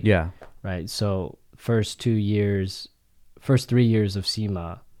wary. Yeah. Right. So first 3 years of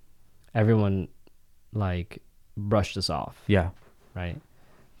SEMA, everyone like brushed us off. Yeah. Right.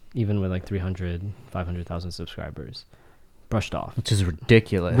 Even with like 300, 500,000 subscribers, brushed off. Which is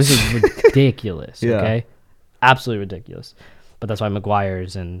ridiculous. Which is ridiculous. Yeah. Okay. Absolutely ridiculous. But that's why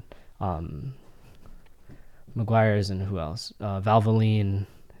Meguiar's and who else? Valvoline,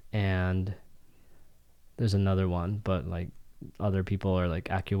 and there's another one, but like other people are like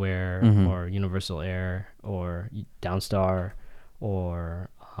AccuAir or Universal Air or Downstar or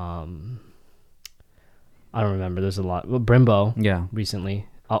I don't remember. There's a lot. Well, Brembo. Yeah. Recently.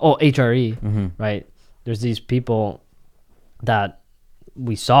 HRE. Right. There's these people that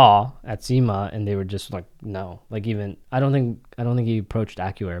we saw at SEMA, and they were just like, no. Like, even I don't think he approached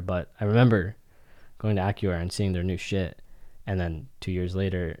AccuAir, but I remember going to AccuAir and seeing their new shit, and then 2 years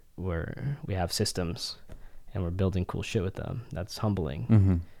later we have systems and we're building cool shit with them. That's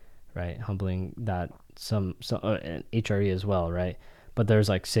humbling. Right? Humbling that some HRE as well, right? But there's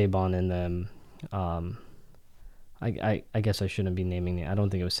like Sabon in them. I guess I shouldn't be naming it. I don't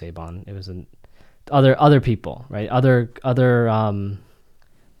think it was Sabon. It was other people, right? Other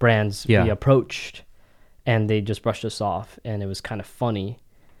brands we approached, and they just brushed us off, and it was kind of funny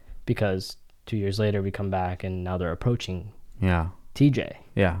because 2 years later we come back and now they're approaching TJ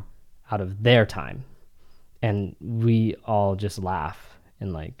out of their time, and we all just laugh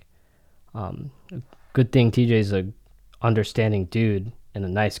and like, good thing TJ's a understanding dude and a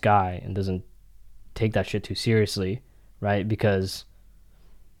nice guy and doesn't take that shit too seriously, right? Because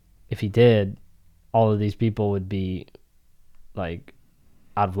if he did, all of these people would be like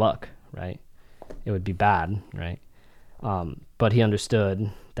out of luck, right? It would be bad, right? But he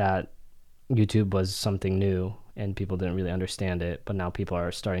understood that YouTube was something new and people didn't really understand it, but now people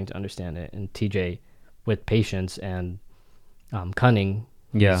are starting to understand it. And TJ, with patience and cunning,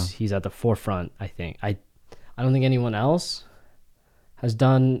 he's at the forefront, I think. I don't think anyone else has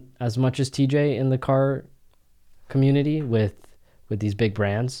done as much as TJ in the car community with these big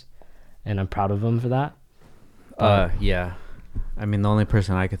brands, and I'm proud of him for that. Yeah. I mean, the only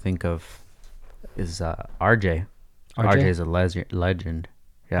person I could think of is RJ. RJ? RJ is a legend.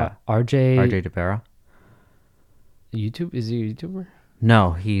 Yeah. RJ De Vera. YouTube, is he a YouTuber?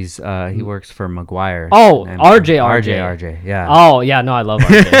 No, he's he works for McGuire. Oh, and RJ. Yeah. Oh yeah, no, I love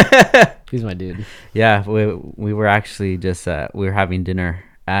RJ. He's my dude. Yeah, we were actually just we were having dinner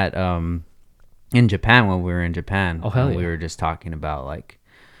at in Japan when we were in Japan. Oh hell and yeah. We were just talking about like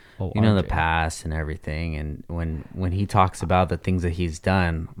the RJ. past and everything, and when he talks about the things that he's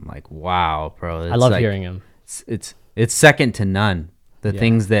done, I'm like, wow, bro. I love hearing him. It's second to none. The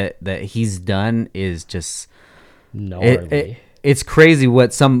things that he's done is just Gnarly. It's crazy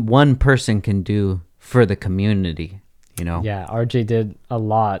what one person can do for the community, you know. Yeah, RJ did a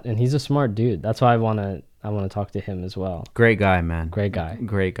lot, and he's a smart dude. That's why I wanna talk to him as well. Great guy, man. Great guy. One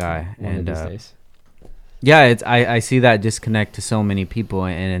And of these days. yeah, I see that disconnect to so many people,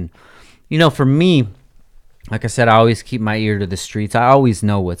 and you know, for me, like I said, I always keep my ear to the streets. I always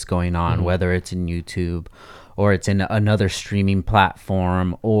know what's going on, whether it's in YouTube or it's in another streaming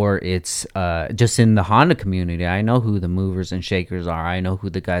platform, or it's just in the Honda community. I know who the movers and shakers are. I know who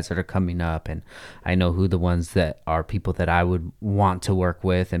the guys that are coming up, and I know who the ones that are people that I would want to work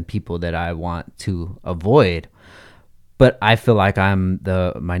with and people that I want to avoid. But I feel like I'm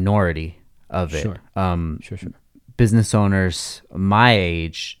the minority of it. Sure. Business owners my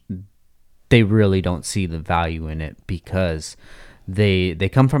age, they really don't see the value in it because they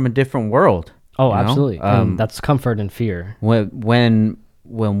come from a different world. Oh, absolutely. And that's comfort and fear. When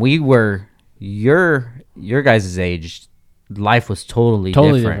we were your guys' age, life was totally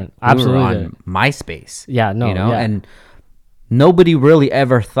different. Absolutely. We were on MySpace. Yeah, no, and nobody really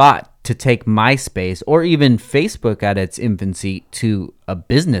ever thought to take MySpace or even Facebook at its infancy to a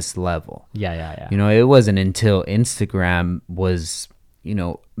business level. Yeah. You know, it wasn't until Instagram was,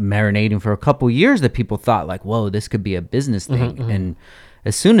 marinating for a couple years that people thought like, whoa, this could be a business thing. And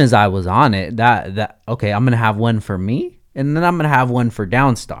as soon as I was on it, okay, I'm going to have one for me, and then I'm going to have one for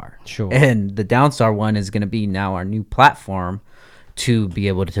Downstar. Sure. And the Downstar one is going to be now our new platform to be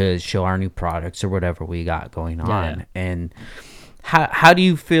able to show our new products or whatever we got going on. Yeah. And how do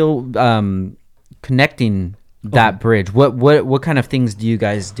you feel connecting that bridge? What kind of things do you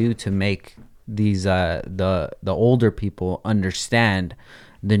guys do to make these the older people understand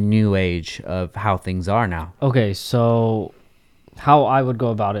the new age of how things are now? Okay, so how I would go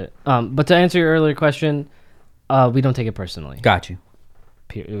about it. But to answer your earlier question, we don't take it personally. Got you.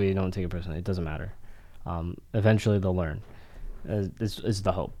 We don't take it personally. It doesn't matter. Eventually they'll learn. Is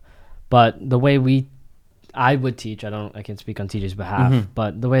the hope. But the way I would teach, I can't speak on TJ's behalf,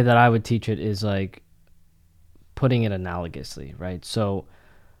 but the way that I would teach it is like putting it analogously, right? So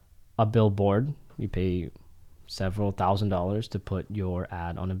a billboard, you pay several $1,000s to put your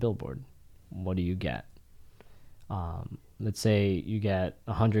ad on a billboard. What do you get? Let's say you get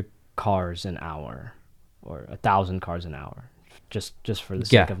 100 cars an hour or 1,000 cars an hour, just for the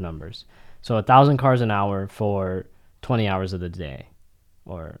sake of numbers. So 1,000 cars an hour for 20 hours of the day,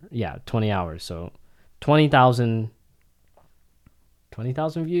 20 hours. So 20,000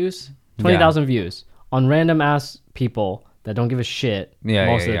 views, 20,000 views on random ass people that don't give a shit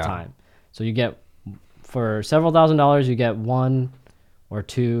most of the time. So you get, for several $1,000s, you get one or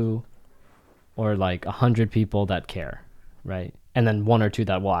two or like 100 people that care, right? And then one or two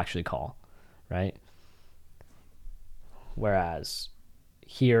that will actually call, right? Whereas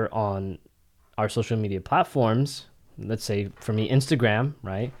here on our social media platforms, let's say for me, Instagram,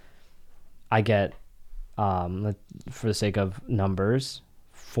 right? I get, for the sake of numbers,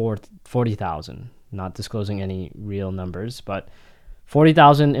 40,000, not disclosing any real numbers, but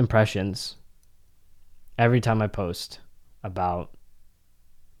 40,000 impressions every time I post about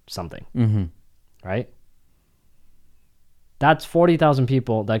something, right? That's 40,000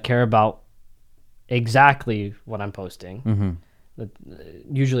 people that care about exactly what I'm posting.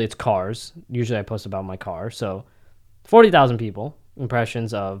 Usually it's cars. Usually I post about my car. So 40,000 people,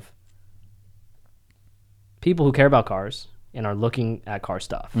 impressions of people who care about cars and are looking at car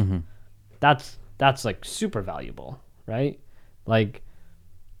stuff. That's like super valuable, right? Like,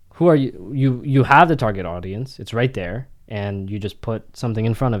 who are you? You have the target audience. It's right there, and you just put something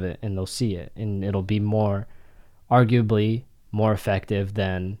in front of it, and they'll see it, and it'll be arguably more effective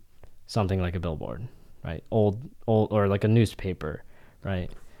than something like a billboard, right? Old, or like a newspaper,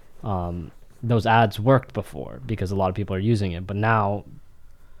 right? Those ads worked before because a lot of people are using it, but now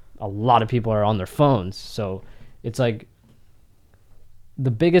a lot of people are on their phones. So it's like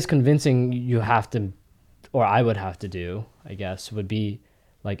the biggest convincing you have to or I would have to do, I guess, would be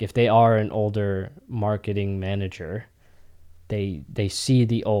like if they are an older marketing manager, they see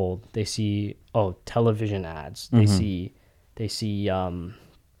they see television ads, they see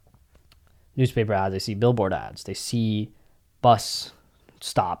newspaper ads, they see billboard ads, they see bus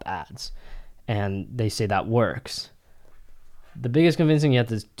stop ads, and they say that works. The biggest convincing you have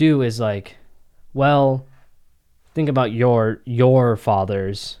to do is like, well, think about your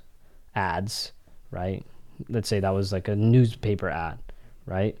father's ads, right? Let's say that was like a newspaper ad,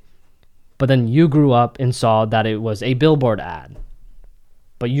 right? But then you grew up and saw that it was a billboard ad.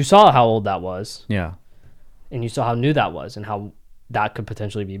 But you saw how old that was. Yeah. And you saw how new that was and how that could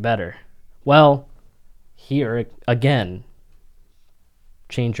potentially be better. Well, here again,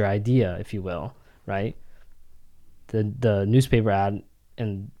 change your idea, if you will, right? The newspaper ad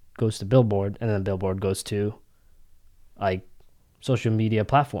and goes to billboard, and then billboard goes to like social media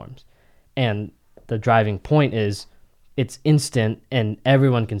platforms. And the driving point is it's instant and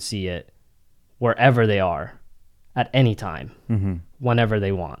everyone can see it wherever they are at any time, whenever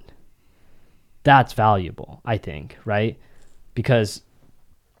they want. That's valuable, I think, right? Because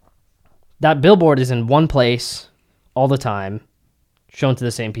that billboard is in one place all the time, shown to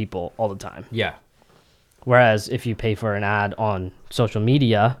the same people all the time. Yeah. Whereas if you pay for an ad on social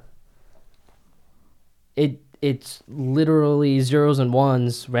media, it's literally zeros and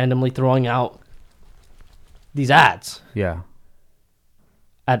ones randomly throwing out these ads. Yeah.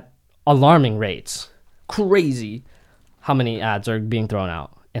 At alarming rates. Crazy how many ads are being thrown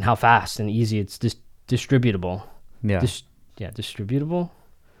out and how fast and easy it's distributable. Yeah. Distributable?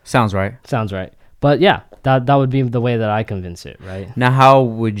 Sounds right. Sounds right. But yeah, that would be the way that I convince it, right? Now, how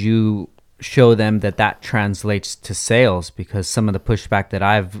would you show them that translates to sales? Because some of the pushback that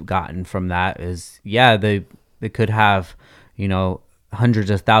I've gotten from that is, yeah, they could have, hundreds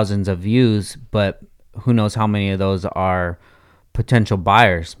of thousands of views, but who knows how many of those are potential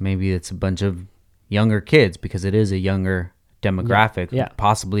buyers. Maybe it's a bunch of younger kids, because it is a younger demographic. Yeah.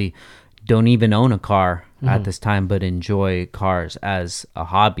 Possibly don't even own a car at this time, but enjoy cars as a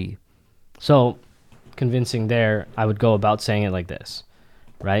hobby. So convincing there, I would go about saying it like this,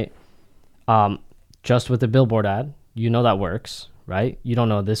 right? Just with the billboard ad, that works, right? You don't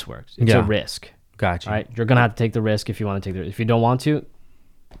know this works. It's a risk. Gotcha. Right? You're going to have to take the risk if you want to take the risk. If you don't want to,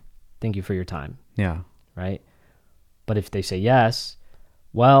 thank you for your time. Yeah. Right? But if they say yes,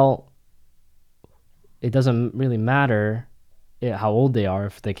 well, it doesn't really matter how old they are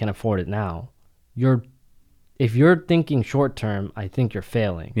if they can afford it now. If you're thinking short term, I think you're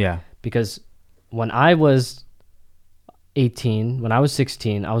failing. Yeah. Because when I was 18, when I was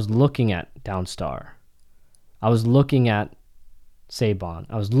 16, I was looking at Downstar. I was looking at Sabon.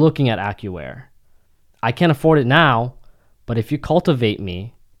 I was looking at AccuAir. I can't afford it now, but if you cultivate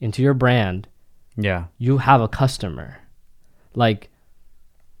me into your brand, yeah, you have a customer. Like,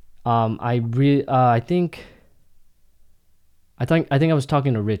 I think I was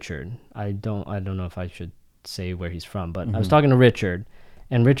talking to Richard. I don't know if I should say where he's from, but I was talking to Richard,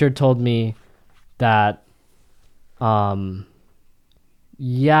 and Richard told me that,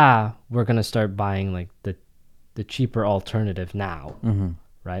 yeah, we're gonna start buying like the cheaper alternative now,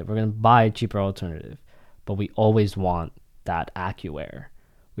 right? We're gonna buy a cheaper alternative, but we always want that AccuAir.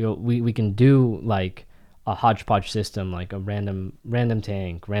 We can do like a hodgepodge system, like a random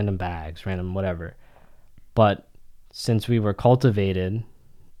tank, random bags, random whatever. But since we were cultivated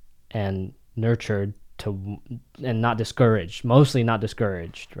and nurtured and not discouraged, mostly not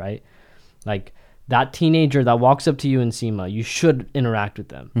discouraged, right? Like that teenager that walks up to you in SEMA, you should interact with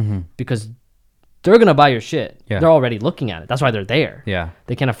them because they're going to buy your shit. Yeah. They're already looking at it. That's why they're there. Yeah.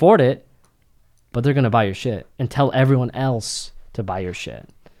 They can't afford it, but they're going to buy your shit and tell everyone else to buy your shit,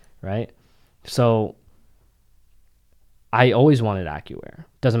 right? So I always wanted AccuAir.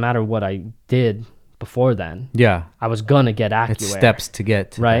 Doesn't matter what I did before then. Yeah. I was going to get AccuAir. It's steps to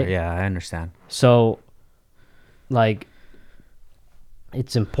get to right? there. Yeah, I understand. So, like,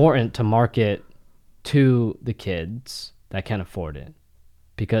 it's important to market to the kids that can't afford it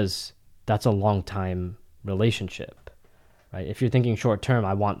because that's a long time relationship, right? If you're thinking short term,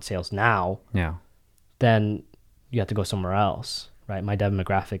 I want sales now, Yeah. then you have to go somewhere else, right? My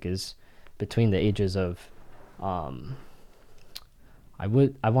demographic is between the ages of, I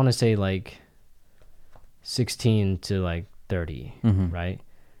want to say like 16 to like 30, right?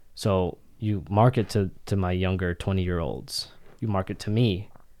 So you market to my younger 20-year-olds. You market to me,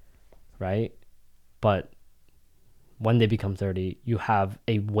 right? But when they become 30, you have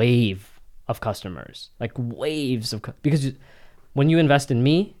a wave of customers, like waves of because when you invest in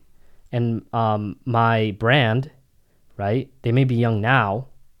me and my brand, right? They may be young now,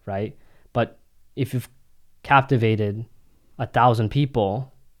 right? But if you've captivated 1,000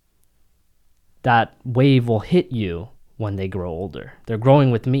 people, that wave will hit you when they grow older. They're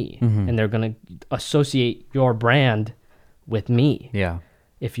growing with me, and they're going to associate your brand with me. Yeah.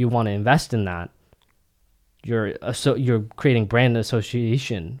 If you want to invest in that, you're creating brand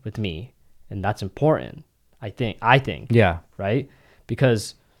association with me, and that's important. I think. Yeah. Right?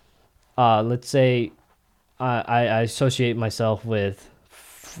 Because let's say I associate myself with,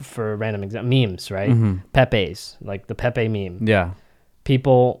 for random example, memes, right? Pepe's, like the Pepe meme. Yeah.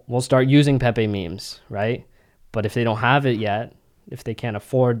 People will start using Pepe memes, right? But if they don't have it yet, if they can't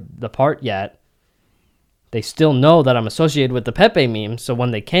afford the part yet, they still know that I'm associated with the Pepe meme. So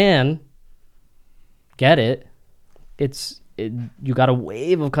when they can get it, you got a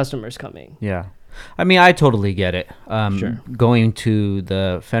wave of customers coming. Yeah. I mean, I totally get it. Sure. Going to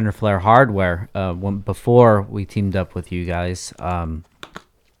the Fender Flare hardware, before we teamed up with you guys,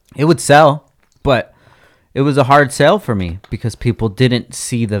 it would sell, but it was a hard sell for me because people didn't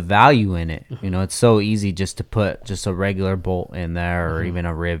see the value in it. You know, it's so easy just to put just a regular bolt in there or even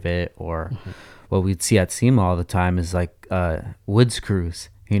a rivet, or what we'd see at SEMA all the time is like wood screws,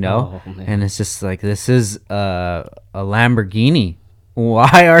 you know? Oh, man. And it's just like, this is a Lamborghini.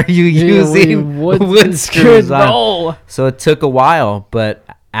 Why are you using wood screws on? Bro. So it took a while, but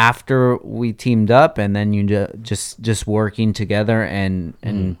after we teamed up, and then you just working together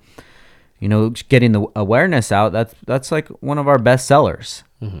and you know, getting the awareness out, that's like one of our best sellers.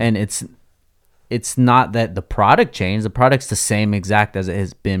 And it's not that the product changed. The product's the same exact as it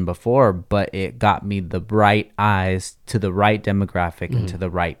has been before, but it got me the right eyes to the right demographic and to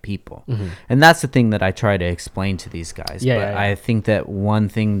the right people. And that's the thing that I try to explain to these guys. I think that one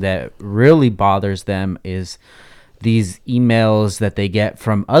thing that really bothers them is these emails that they get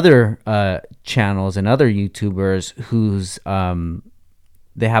from other channels and other YouTubers whose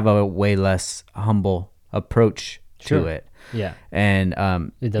they have a way less humble approach to it. Yeah. And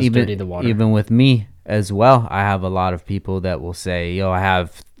it does dirty the water. Even with me as well, I have a lot of people that will say, yo, I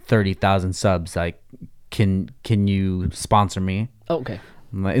have 30,000 subs. Like, can you sponsor me? Oh, okay.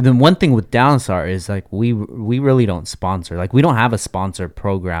 The one thing with Downstar is like we really don't sponsor. Like, we don't have a sponsor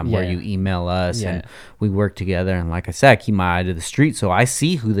program where you email us and we work together. And like I said, I keep my eye to the street, so I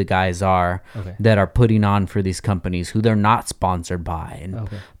see who the guys are that are putting on for these companies, who they're not sponsored by, and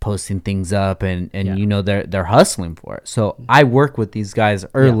posting things up, and you know, they're hustling for it. So I work with these guys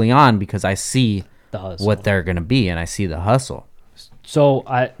early on because I see what they're gonna be, and I see the hustle. So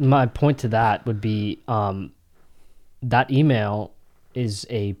my point to that would be that email is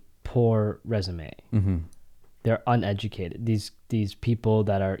a poor resume. They're uneducated. These people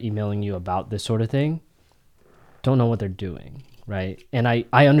that are emailing you about this sort of thing don't know what they're doing, right? And I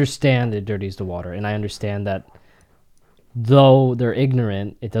understand it dirties the water, and I understand that though they're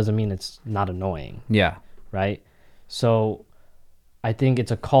ignorant, it doesn't mean it's not annoying. Yeah. Right? So I think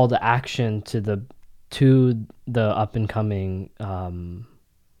it's a call to action to the up and coming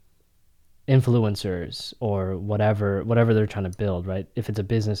influencers or whatever they're trying to build, right? If it's a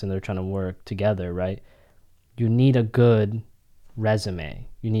business and they're trying to work together, right? You need a good resume.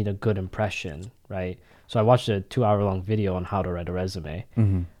 You need a good impression, right? So I watched a 2-hour-long video on how to write a resume.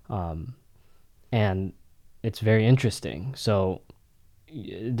 And it's very interesting. So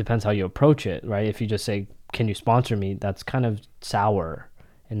it depends how you approach it, right? If you just say, can you sponsor me? That's kind of sour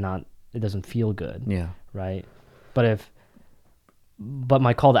and it doesn't feel good. Yeah. Right? But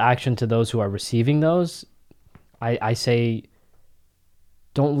my call to action to those who are receiving those, I say,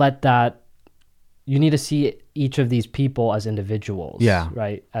 don't let that, you need to see each of these people as individuals. Yeah.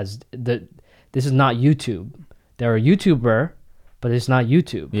 Right? This is not YouTube. They're a YouTuber, but it's not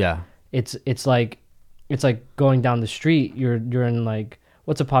YouTube. Yeah. It's like going down the street. You're in like,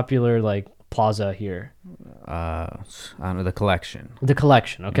 what's a popular like plaza here? I don't know, the Collection. The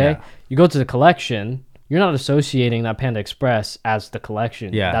Collection, okay? Yeah. You go to the Collection, you're not associating that Panda Express as the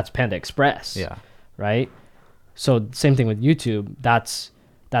Collection. Yeah. That's Panda Express. Yeah. Right? So same thing with YouTube. That's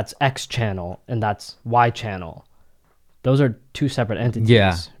X channel and that's Y channel. Those are two separate entities.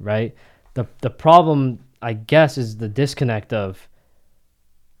 Yeah. Right? The problem, I guess, is the disconnect of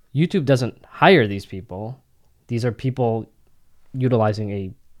YouTube doesn't hire these people. These are people utilizing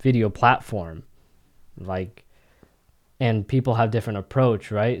a video platform, and people have different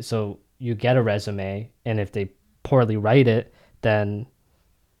approach, right? So you get a resume, and if they poorly write it, then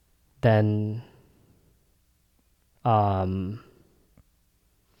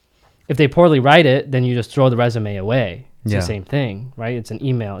if they poorly write it, then you just throw the resume away. It's the same thing, right? It's an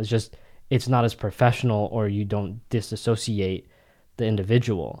email. It's just, it's not as professional, or you don't disassociate the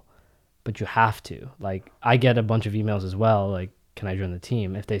individual, but you have to. Like, I get a bunch of emails as well, like, can I join the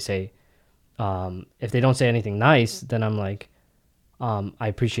team? If they say, if they don't say anything nice, then I'm like, I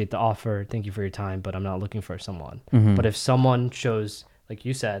appreciate the offer. Thank you for your time, but I'm not looking for someone. But if someone shows, like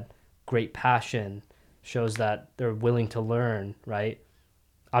you said, great passion, shows that they're willing to learn, right?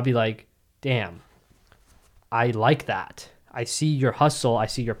 I'll be like, damn, I like that. I see your hustle, I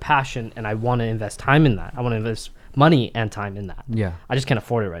see your passion, and I want to invest time in that. I want to invest money and time in that. Yeah. I just can't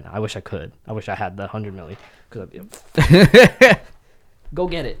afford it right now. I wish I could. I wish I had that 100 million. Because I'd be go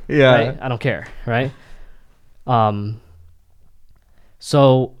get it. Yeah. Right? I don't care. Right.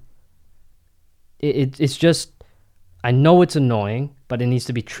 So it's just, I know it's annoying, but it needs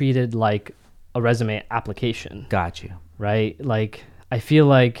to be treated like a resume application. Got you. Right? Like, I feel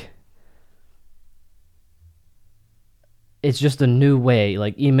like it's just a new way.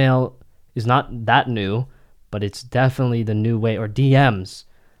 Like, email is not that new, but it's definitely the new way. Or DMs.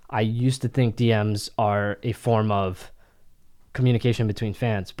 I used to think DMs are a form of communication between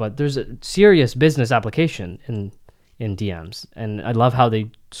fans, but there's a serious business application in DMs. And I love how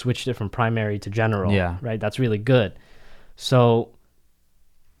they switched it from primary to general. Yeah. Right? That's really good. So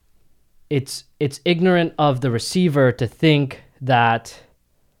it's ignorant of the receiver to think that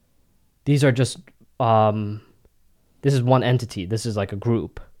these are just this is one entity, this is like a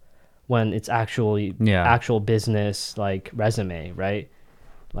group, when it's actually actual business, like resume, right?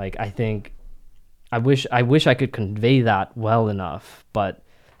 Like, I think I wish I could convey that well enough, but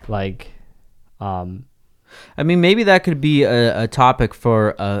like I mean, maybe that could be a topic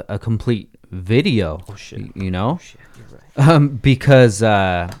for a complete video. Oh shit. You know? Oh shit, you're right. Because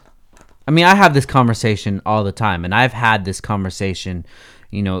I mean, I have this conversation all the time, and I've had this conversation,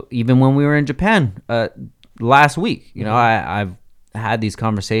 you know, even when we were in Japan last week. You know, I've had these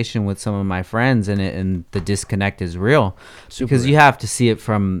conversations with some of my friends, and the disconnect is real. Because you have to see it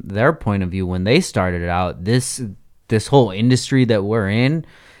from their point of view. When they started out, this whole industry that we're in,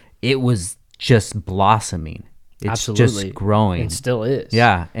 it was just blossoming. It's Absolutely. just growing. It still is.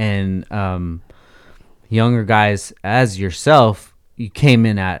 Yeah, and younger guys as yourself, you came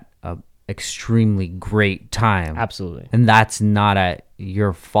in at a extremely great time. Absolutely. And that's not at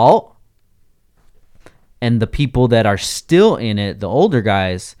your fault. And the people that are still in it, the older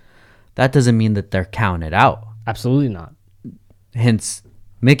guys, that doesn't mean that they're counted out. Absolutely not. Hence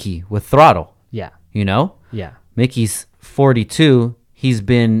Mickey with Throttle. Yeah. You know? Yeah. Mickey's 42. He's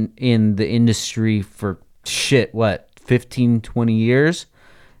been in the industry for 15, 20 years.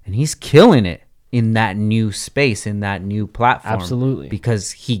 And he's killing it in that new space, in that new platform. Absolutely.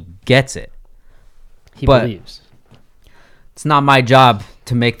 Because he gets it. He But believes. It's not my job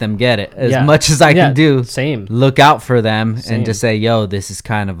to make them get it. As much as I can do, same. Look out for them Same. and just say, yo, this is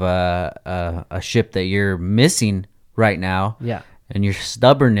kind of a ship that you're missing right now. Yeah. And your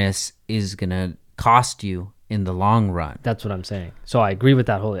stubbornness is going to cost you in the long run. That's what I'm saying. So I agree with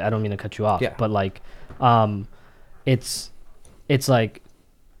that wholly. I don't mean to cut you off. Yeah. But like, it's like,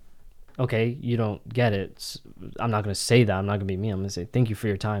 okay, you don't get it. I'm not going to say that. I'm not going to be me. I'm going to say, thank you for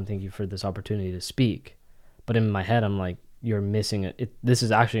your time. Thank you for this opportunity to speak. But in my head, I'm like, you're missing it. This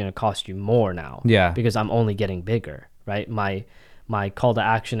is actually going to cost you more now. Yeah. Because I'm only getting bigger, right? My call to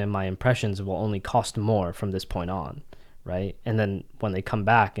action and my impressions will only cost more from this point on, right? And then when they come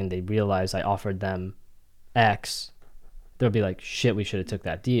back and they realize I offered them X, they'll be like, shit, we should have took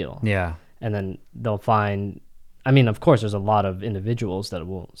that deal. Yeah. And then they'll find, I mean, of course, there's a lot of individuals that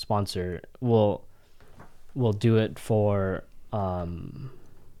will sponsor, will do it for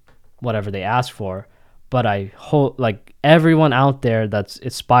whatever they ask for. But I hope, like, everyone out there that's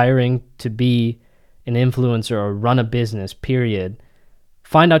aspiring to be an influencer or run a business, period,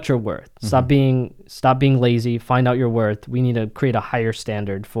 find out your worth. Mm-hmm. Stop being lazy. Find out your worth. We need to create a higher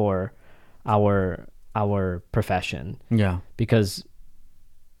standard for our profession. Yeah. Because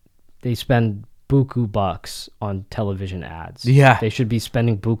they spend buku bucks on television ads. Yeah. They should be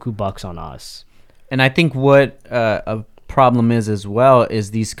spending buku bucks on us. And I think what a problem is as well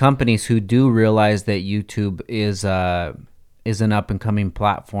is these companies who do realize that YouTube is an up and coming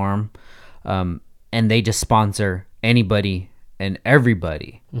platform, and they just sponsor anybody and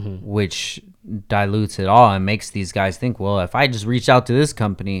everybody, mm-hmm. which dilutes it all and makes these guys think, well, if I just reach out to this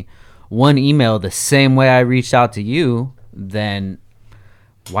company, one email the same way I reached out to you, then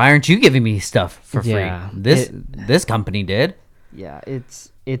why aren't you giving me stuff for free? This company did. Yeah,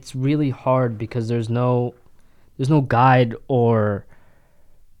 it's really hard because there's no guide or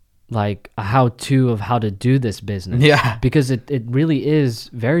like a how-to of how to do this business. Yeah. Because it really is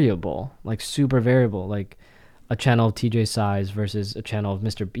variable, like super variable, like a channel of TJ size versus a channel of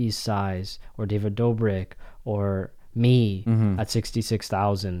Mr. Beast size or David Dobrik or me mm-hmm. at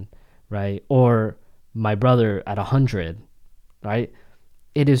 66,000, right? Or my brother at 100, right?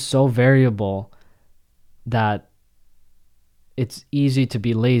 it is so variable that it's easy to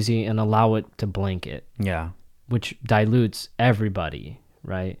be lazy and allow it to blanket, Yeah. which dilutes everybody,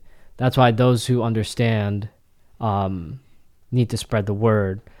 right? That's why those who understand need to spread the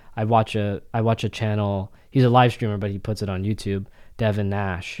word. I watch a channel. He's a live streamer, but he puts it on YouTube. Devin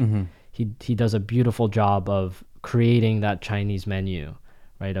Nash. Mm-hmm. He does a beautiful job of creating that Chinese menu,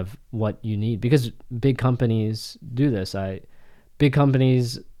 right? Of what you need, because big companies do this. Big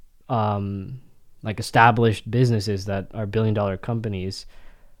companies, like established businesses that are billion-dollar companies,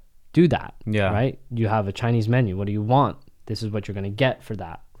 do that. Yeah. Right. You have a Chinese menu. What do you want? This is what you're going to get for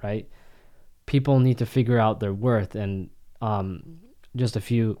that. Right. People need to figure out their worth, and just a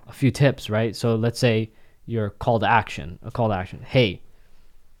few tips. Right. So let's say your a call to action. Hey,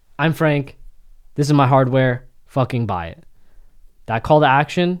 I'm Frank. This is my hardware. Fucking buy it. That call to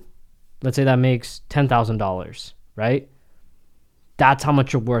action, let's say that makes $10,000, right? That's how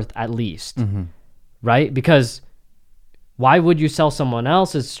much you're worth at least, right? Because why would you sell someone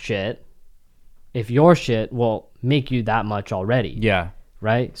else's shit if your shit will make you that much already? Yeah.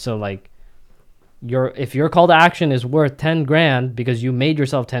 Right? So like if your call to action is worth 10 grand because you made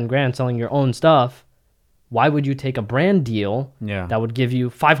yourself 10 grand selling your own stuff, why would you take a brand deal that would give you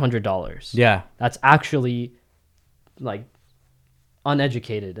 $500? Yeah. That's actually like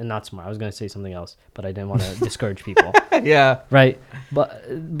uneducated and not smart. I was going to say something else, but I didn't want to discourage people. Yeah. Right.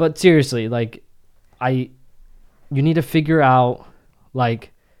 But seriously, like you need to figure out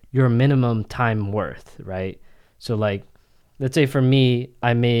like your minimum time worth, right? So like, let's say for me,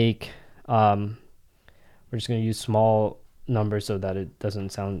 I make, we're just going to use small numbers so that it doesn't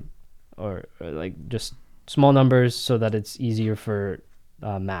sound or like just small numbers so that it's easier for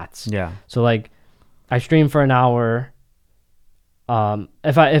maths. Yeah. So like I stream for an hour.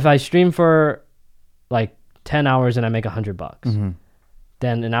 If I stream for like 10 hours and I make $100,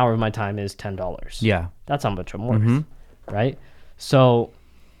 then an hour of my time is $10. Yeah. That's how much I'm worth, right? So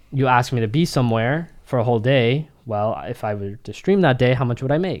you ask me to be somewhere for a whole day. Well, if I were to stream that day, how much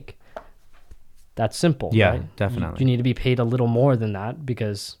would I make? That's simple. Yeah, right? definitely. You need to be paid a little more than that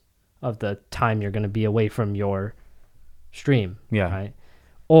because of the time you're going to be away from your stream. Yeah. Right.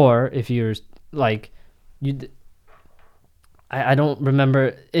 Or if you're like, I don't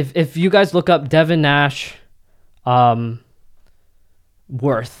remember if you guys look up Devin Nash,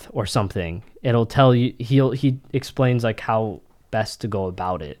 worth or something, it'll tell you, he explains like how best to go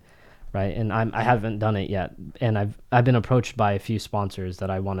about it. Right. And I haven't done it yet. And I've been approached by a few sponsors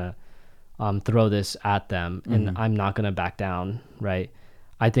that I want to, throw this at them, and I'm not going to back down. Right.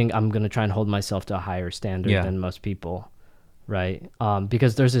 I think I'm going to try and hold myself to a higher standard than most people. Right.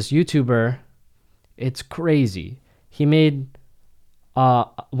 Because there's this YouTuber, it's crazy. He made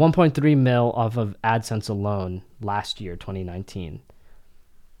 1.3 mil off of AdSense alone last year, 2019.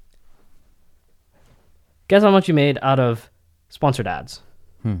 Guess how much you made out of sponsored ads?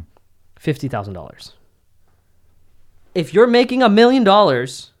 $50,000. If you're making $1 million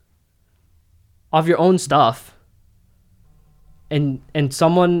off your own stuff, and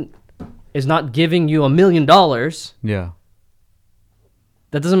someone is not giving you $1 million, Yeah.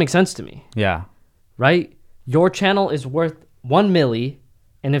 that doesn't make sense to me. Yeah. Right? Your channel is worth $1 million,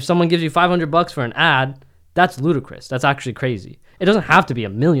 and if someone gives you $500 for an ad, that's ludicrous. That's actually crazy. It doesn't have to be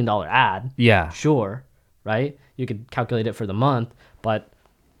 $1 million ad. Yeah. Sure, right? You could calculate it for the month, but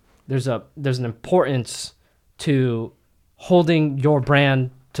there's an importance to holding your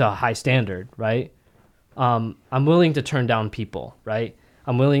brand to a high standard, right? I'm willing to turn down people, right?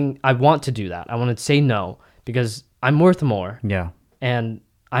 I want to do that. I want to say no because I'm worth more. Yeah. And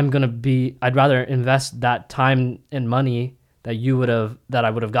I'd rather invest that time and money that I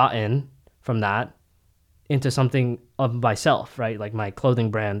would have gotten from that into something of myself, right? Like my clothing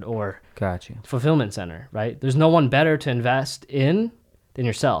brand or Gotcha. fulfillment center, right? There's no one better to invest in than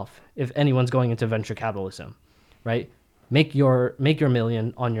yourself if anyone's going into venture capitalism, right? Make your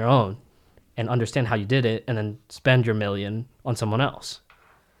million on your own and understand how you did it, and then spend your $1 million on someone else.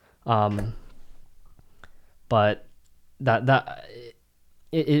 But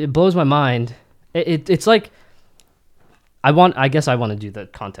it blows my mind. It's like I guess I want to do the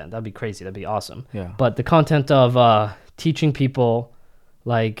content. That'd be crazy. That'd be awesome. Yeah. But the content of teaching people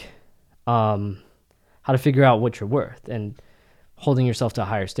like how to figure out what you're worth and holding yourself to a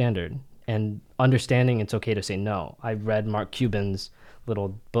higher standard and understanding it's okay to say no. I read Mark Cuban's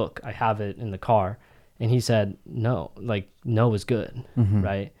little book. I have it in the car, and he said no. Like no is good,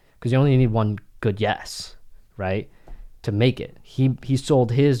 right? Because you only need one good yes, right, to make it. He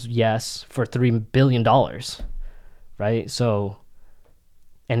sold his yes for $3 billion, right? So,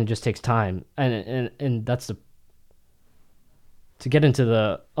 and it just takes time, and that's to get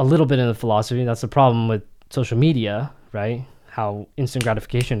into a little bit in the philosophy, that's the problem with social media, right? How instant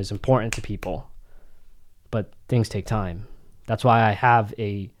gratification is important to people, but things take time. That's why I have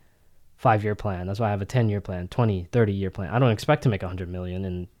a 5-year plan. That's why I have a 10-year plan, 20, 30-year plan. I don't expect to make 100 million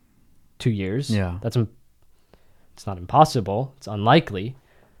in 2 years. Yeah. It's not impossible. It's unlikely,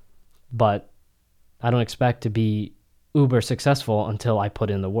 but I don't expect to be uber successful until I put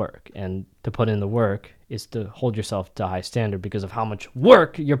in the work. And to put in the work is to hold yourself to a high standard because of how much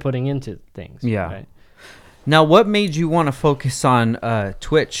work you're putting into things. Yeah. Right? Now, what made you want to focus on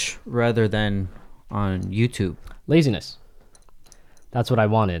Twitch rather than on YouTube? Laziness. That's what I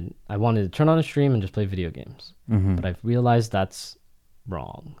wanted. I wanted to turn on a stream and just play video games. Mm-hmm. But I've realized that's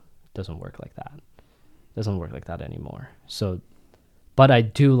wrong. It doesn't work like that. It doesn't work like that anymore. So, but I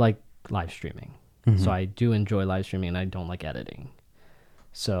do like live streaming. Mm-hmm. So I do enjoy live streaming, and I don't like editing.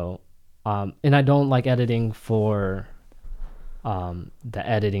 So, and I don't like editing for the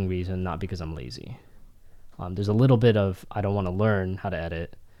editing reason, not because I'm lazy. There's a little bit of I don't want to learn how to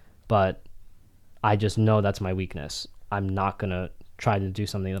edit, but I just know that's my weakness. I'm not going to try to do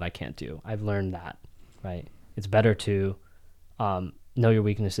something that I can't do. I've learned that, right? It's better to know your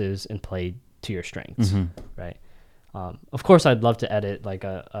weaknesses and play to your strengths, mm-hmm. right? Of course, I'd love to edit like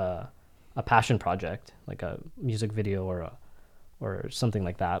a passion project, like a music video or something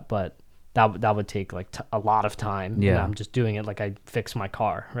like that, but that would take like a lot of time. Yeah. And I'm just doing it like I fix my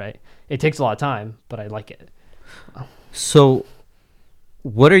car, right? It takes a lot of time, but I like it. So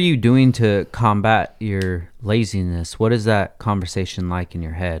what are you doing to combat your laziness? What is that conversation like in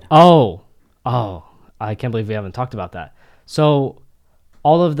your head? Oh, I can't believe we haven't talked about that. So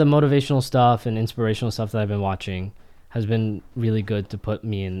all of the motivational stuff and inspirational stuff that I've been watching has been really good to put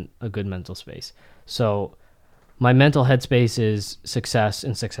me in a good mental space. So my mental headspace is success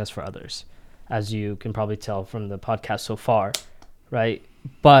and success for others, as you can probably tell from the podcast so far, right?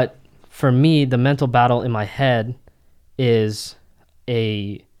 But for me, the mental battle in my head is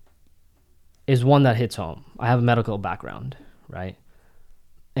one that hits home. I have a medical background, right?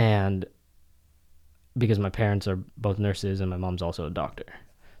 And because my parents are both nurses and my mom's also a doctor.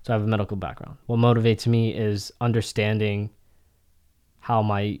 So I have a medical background. What motivates me is understanding how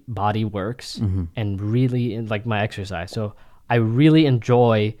my body works mm-hmm. and really like my exercise. So I really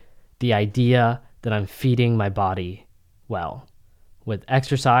enjoy the idea that I'm feeding my body well with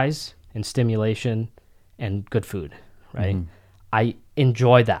exercise and stimulation and good food, right? Mm-hmm. I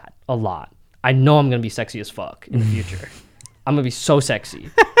enjoy that a lot. I know I'm going to be sexy as fuck in the future. I'm going to be so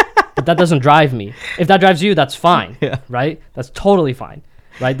sexy. But that doesn't drive me. If that drives you, that's fine, right? That's totally fine,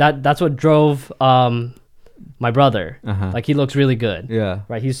 right? That's what drove my brother. Uh-huh. Like, he looks really good,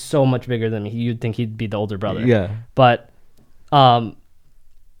 right? He's so much bigger than me. You'd think he'd be the older brother. But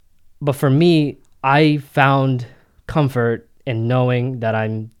for me, I found comfort in knowing that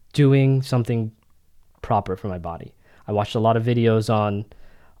I'm doing something proper for my body. I watched a lot of videos on,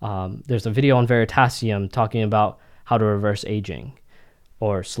 there's a video on Veritasium talking about how to reverse aging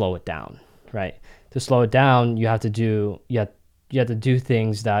or slow it down, right? To slow it down, you have to do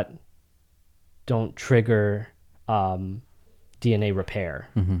things that don't trigger DNA repair,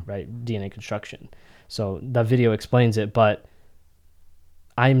 mm-hmm. right? DNA construction. So that video explains it, but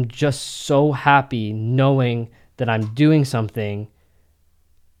I'm just so happy knowing that I'm doing something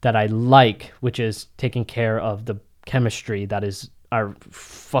that I like, which is taking care of the chemistry that is our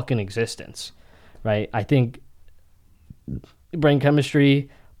fucking existence, right? I think brain chemistry,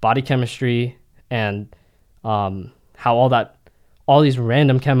 body chemistry, and how all these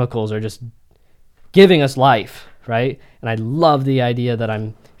random chemicals are just giving us life, right? And I love the idea that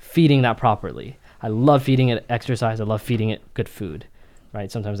I'm feeding that properly. I love feeding it exercise. I love feeding it good food,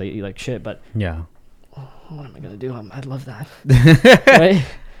 right? Sometimes I eat like shit, but what am I gonna do? I love that, right?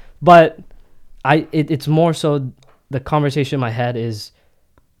 But it's more so the conversation in my head is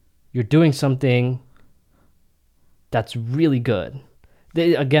you're doing something that's really good.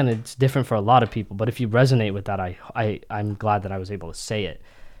 Again, it's different for a lot of people, but if you resonate with that, I'm glad that I was able to say it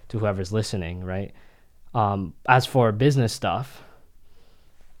to whoever's listening, right? As for business stuff,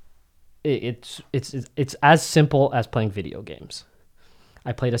 it's as simple as playing video games.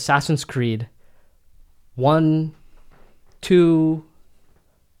 I played Assassin's Creed 1, 2,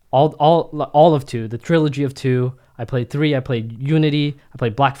 all of 2, the trilogy of 2. I played 3, I played Unity, I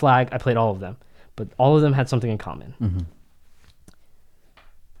played Black Flag, I played all of them. But all of them had something in common. Mm-hmm.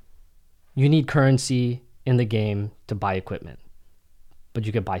 You need currency in the game to buy equipment. But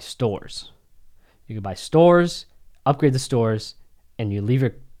you could buy stores. You could buy stores, upgrade the stores, and you leave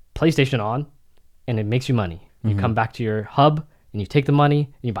your PlayStation on, and it makes you money. Mm-hmm. You come back to your hub, and you take the money,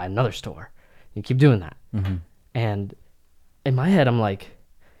 and you buy another store. You keep doing that. Mm-hmm. And in my head, I'm like,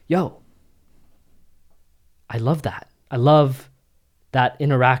 yo, I love that. I love that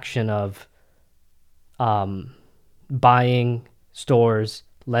interaction of buying stores,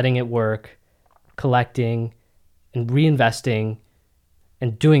 letting it work, collecting, and reinvesting,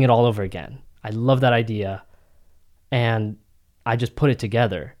 and doing it all over again. I love that idea. And I just put it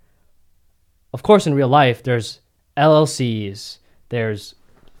together. Of course, in real life, there's LLCs, there's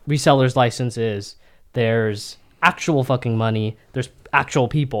resellers' licenses, there's actual fucking money, there's actual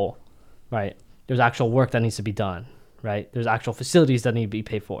people, right? There's actual work that needs to be done, right? There's actual facilities that need to be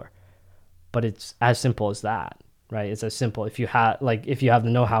paid for. But it's as simple as that, right? It's as simple. If you have the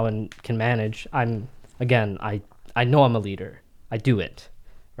know-how and can manage, I know I'm a leader. I do it,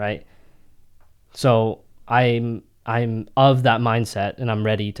 right? So I'm of that mindset, and I'm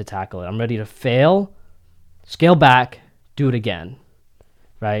ready to tackle it. I'm ready to fail, scale back, do it again,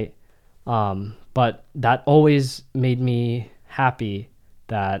 right? But that always made me happy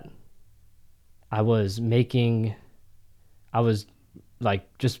that I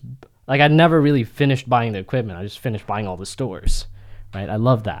never really finished buying the equipment. I just finished buying all the stores, right? I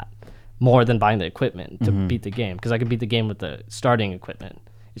love that more than buying the equipment to beat the game, because I could beat the game with the starting equipment.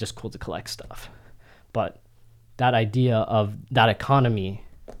 It's just cool to collect stuff. But that idea of that economy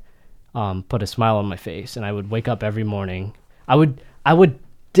put a smile on my face, and I would wake up every morning. I would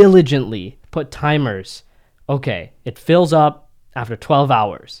diligently put timers. Okay, it fills up after 12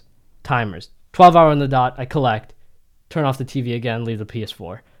 hours. Timers. 12 hour on the dot, I collect, turn off the TV again, leave the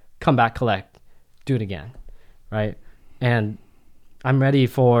PS4, come back, collect, do it again, right? And I'm ready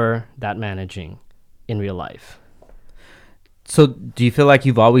for that managing in real life. So do you feel like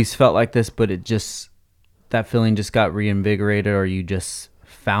you've always felt like this, but that feeling just got reinvigorated, or you just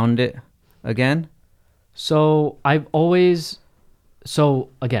found it again? So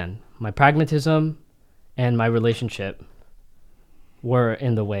again, my pragmatism and my relationship were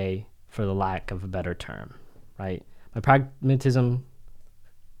in the way, for the lack of a better term, right? My pragmatism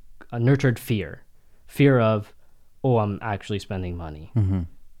nurtured fear of, oh, I'm actually spending money. Mm-hmm.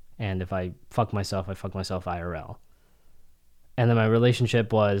 And if I fuck myself, I fuck myself IRL. And then my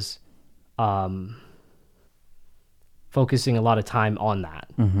relationship was focusing a lot of time on that,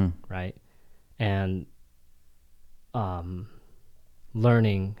 right? And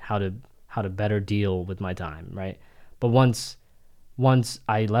learning how to better deal with my time, right? But once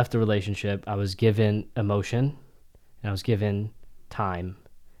I left the relationship, I was given emotion, and I was given time,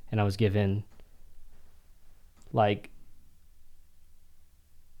 and I was given like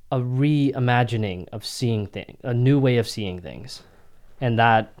a reimagining of seeing things, a new way of seeing things. And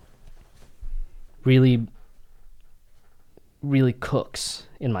that really, really cooks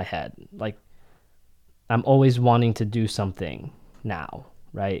in my head. Like, I'm always wanting to do something now,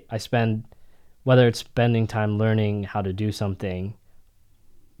 right? Whether it's spending time learning how to do something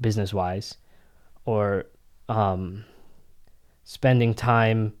business-wise, or spending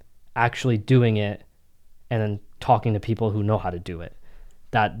time actually doing it and then talking to people who know how to do it.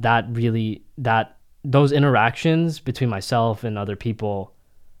 Those interactions between myself and other people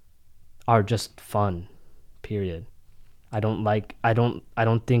are just fun, period. I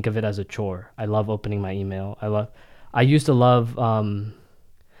don't think of it as a chore. I love opening my email. I used to love,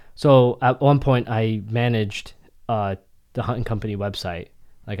 so at one point I managed the Hunt & Company website.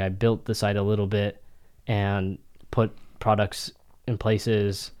 Like, I built the site a little bit and put products in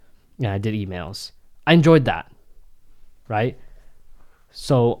places, and I did emails. I enjoyed that, right?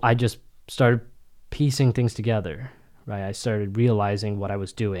 So I just started piecing things together, right? I started realizing what I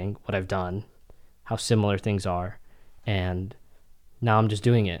was doing, what I've done, how similar things are, and now I'm just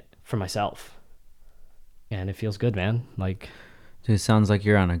doing it for myself. And it feels good, man. Like, dude, it sounds like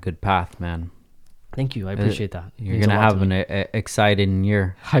you're on a good path, man. Thank you. I appreciate that. You're going to have an exciting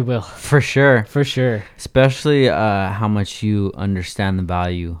year. I will. For sure. For sure. Especially how much you understand the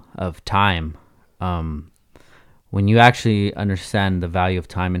value of time. When you actually understand the value of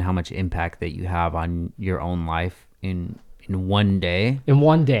time and how much impact that you have on your own life in one day. In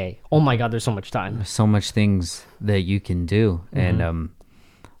one day. Oh my God, there's so much time. There's so much things that you can do. Mm-hmm. And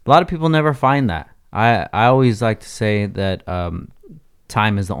a lot of people never find that. I always like to say that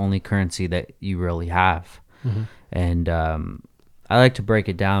time is the only currency that you really have. Mm-hmm. And I like to break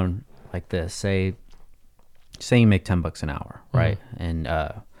it down like this. Say you make $10 an hour, right? Mm-hmm.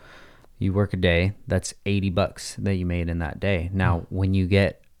 And you work a day, that's $80 that you made in that day. Now, when you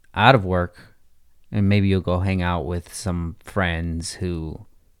get out of work, and maybe you'll go hang out with some friends who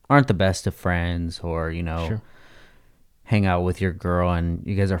aren't the best of friends, or, sure, hang out with your girl and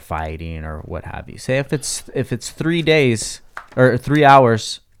you guys are fighting or what have you. Say if it's 3 days or 3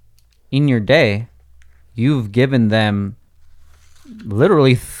 hours in your day, you've given them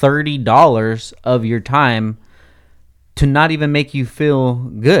literally $30 of your time to not even make you feel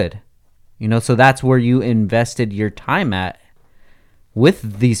good. You know, so that's where you invested your time at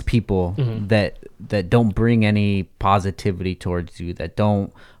with these people that don't bring any positivity towards you, that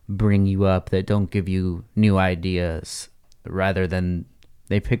don't bring you up, that don't give you new ideas, rather than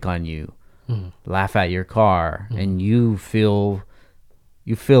they pick on you, laugh at your car, and you feel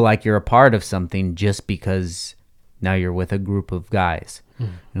like you're a part of something just because now you're with a group of guys. You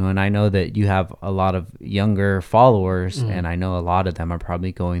know, and I know that you have a lot of younger followers, and I know a lot of them are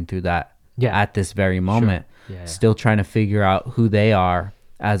probably going through that at this very moment. Sure. Still trying to figure out who they are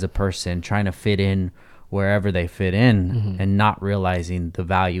as a person, trying to fit in wherever they fit in, and not realizing the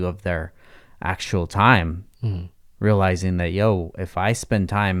value of their actual time. Realizing that, if I spend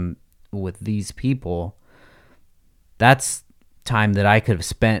time with these people, that's time that I could have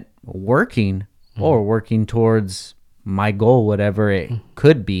spent working or working towards my goal, whatever it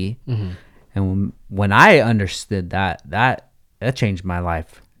could be. And when I understood that changed my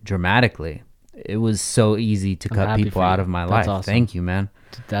life dramatically. It was so easy to cut people out of my life. Awesome. Thank you, man.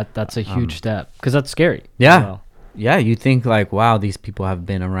 That's a huge step, because that's scary. Yeah. Well. Yeah, you think like, wow, these people have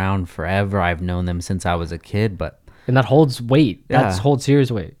been around forever. I've known them since I was a kid, and that holds weight. That holds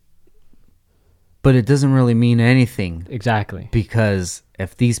serious weight. But it doesn't really mean anything. Exactly. Because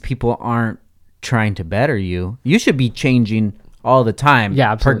if these people aren't trying to better you, you should be changing all the time.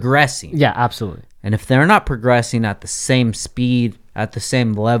 Yeah, absolutely. Progressing. Yeah, absolutely. And if they're not progressing at the same speed, at the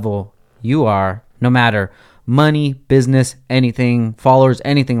same level you are, no matter money, business, anything, followers,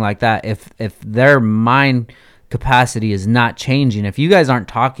 anything like that, if their mind capacity is not changing, if you guys aren't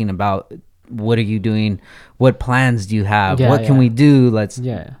talking about what are you doing, what plans do you have, what can we do,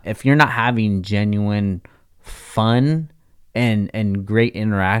 if you're not having genuine fun and great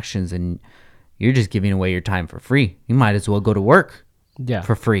interactions, and you're just giving away your time for free, you might as well go to work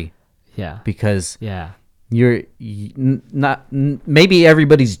for free. Because you're not, maybe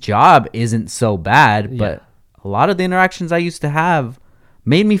everybody's job isn't so bad, but a lot of the interactions I used to have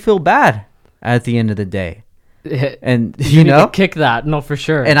made me feel bad at the end of the day. And you know, kick that, no, for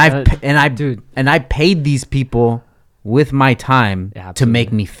sure. And I paid these people with my time to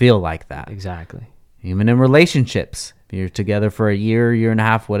make me feel like that. Exactly. Even in relationships, if you're together for a year and a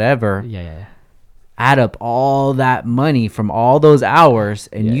half, whatever. Add up all that money from all those hours,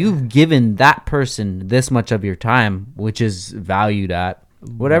 and you've given that person this much of your time, which is valued at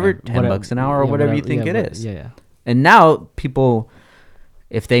whatever, $10 an hour or whatever you think it is. And now people,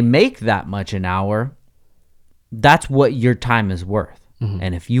 if they make that much an hour, that's what your time is worth.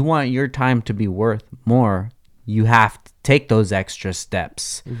 And if you want your time to be worth more, you have to take those extra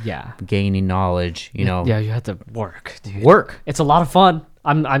steps. Gaining knowledge, you know. You have to work, dude. Work. It's a lot of fun.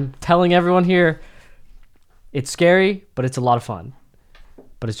 I'm telling everyone here, it's scary, but it's a lot of fun.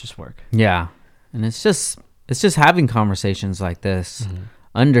 But it's just work. Yeah. And it's just having conversations like this,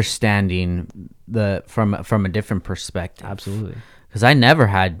 understanding from a different perspective. Absolutely. Because I never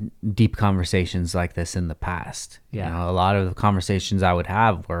had deep conversations like this in the past. You know, a lot of the conversations I would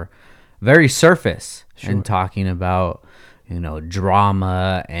have were very surface and talking about, you know,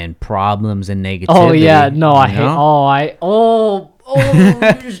 drama and problems and negativity. Oh yeah, no, I hate.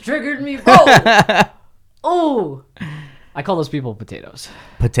 You just triggered me, bro. I call those people potatoes.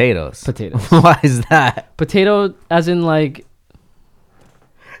 Potatoes. Potatoes. Why is that? Potato, as in like,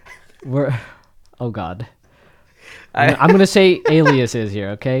 we're. Oh God. I'm gonna say aliases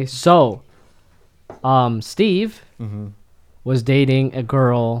here, okay? So, Steve was dating a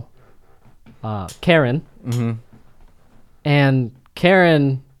girl, Karen, and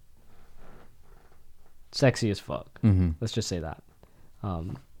Karen, sexy as fuck. Let's just say that.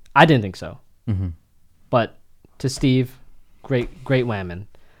 I didn't think so, but to Steve, great woman.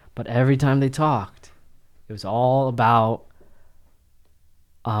 But every time they talked, it was all about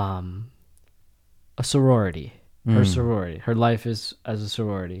a sorority. Her sorority. Her life is as a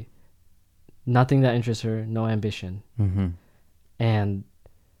sorority. Nothing that interests her, no ambition. And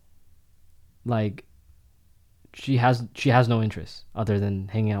like she has no interest other than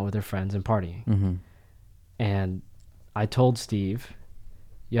hanging out with her friends and partying. And I told Steve,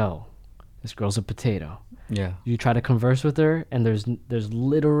 yo, this girl's a potato. Yeah. You try to converse with her and there's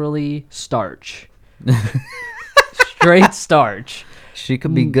literally starch. Straight starch. She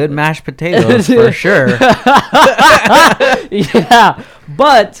could be good mashed potatoes for sure. Yeah,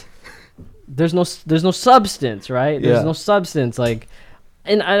 but there's no substance, right? There's no substance, like,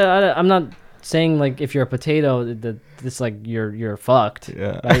 and I'm not saying like if you're a potato that it's like you're fucked.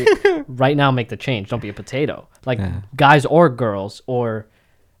 Yeah. Right? Right now, make the change. Don't be a potato. Like guys or girls or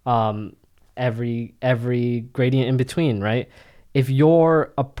every gradient in between, right? if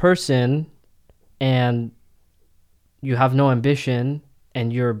you're a person and you have no ambition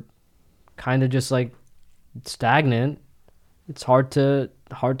and you're kind of just like stagnant, it's hard to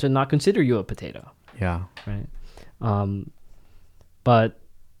not consider you a potato. Yeah. Right. But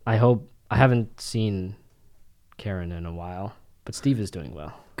I haven't seen Karen in a while, but Steve is doing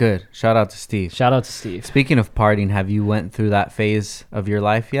well. Good. Shout out to Steve. Shout out to Steve. Speaking of partying, have you went through that phase of your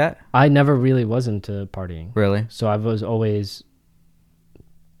life yet? I never really was into partying. Really? So I'm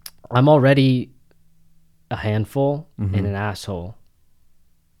already a handful and an asshole,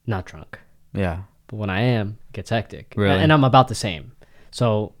 not drunk. Yeah. But when I am, it gets hectic. Really? And I'm about the same.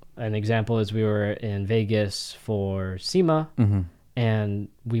 So an example is we were in Vegas for SEMA, and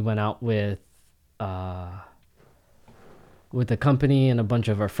we went out with the company and a bunch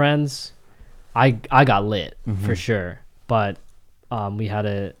of our friends. I got lit for sure, but we had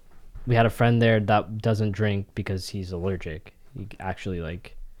a friend there that doesn't drink because he's allergic. He actually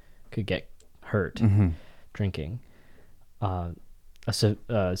like could get hurt drinking a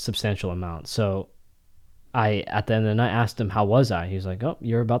substantial amount. So I, at the end of the night, asked him, how was I? He was like, oh,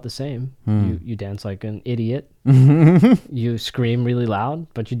 you're about the same. You dance like an idiot. You scream really loud,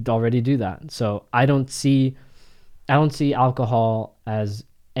 but you already do that. So I don't see alcohol as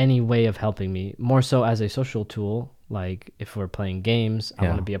any way of helping me, more so as a social tool. Like if we're playing games, I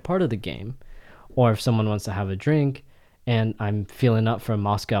want to be a part of the game. Or if someone wants to have a drink and I'm feeling up for a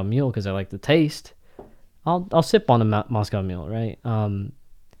Moscow Mule because I like the taste, I'll sip on a Moscow Mule, right?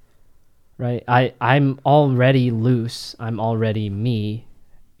 Right. I'm already loose. I'm already me,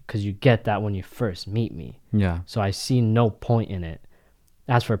 because you get that when you first meet me. Yeah. So I see no point in it.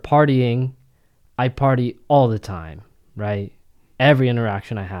 As for partying, I party all the time, right? Every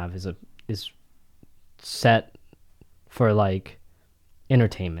interaction I have is set for like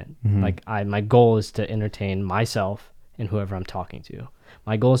entertainment. Like my goal is to entertain myself and whoever I'm talking to.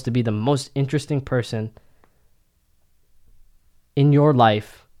 My goal is to be the most interesting person in your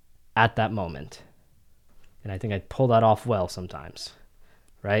life at that moment. And I think I pull that off well sometimes,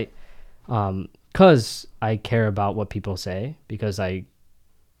 right? Because I care about what people say, because I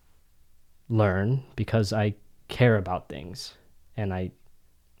learn, because I care about things and I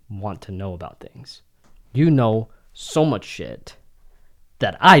want to know about things. You know so much shit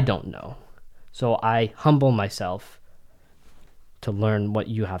that I don't know. So I humble myself to learn what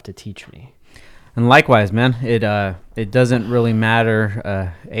you have to teach me. And likewise, man, it doesn't really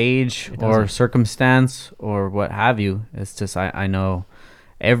matter age or circumstance or what have you. It's just I know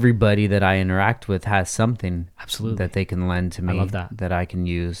everybody that I interact with has something Absolutely that they can lend to me. I love that I can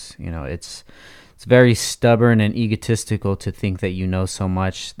use. You know, it's very stubborn and egotistical to think that you know so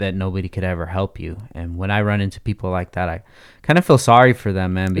much that nobody could ever help you. And when I run into people like that, I kind of feel sorry for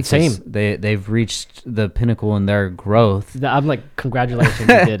them, man, because they've reached the pinnacle in their growth. I'm like, congratulations,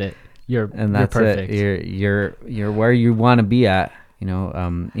 you did it. You're perfect. You're where you want to be at. You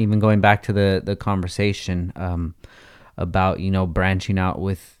know, even going back to the conversation about, you know, branching out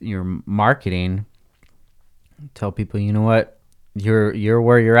with your marketing. Tell people, you know what, you're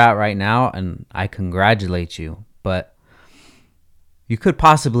where you're at right now, and I congratulate you. But you could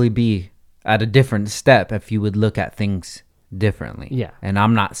possibly be at a different step if you would look at things differently. Yeah. And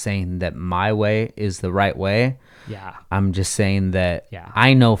I'm not saying that my way is the right way. Yeah. I'm just saying that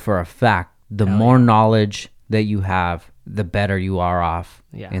I know for a fact the more knowledge that you have, the better you are off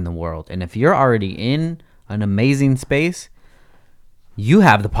in the world. And if you're already in an amazing space, you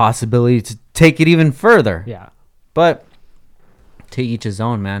have the possibility to take it even further. Yeah. But to each his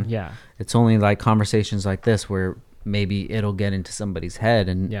own, man. Yeah. It's only like conversations like this where maybe it'll get into somebody's head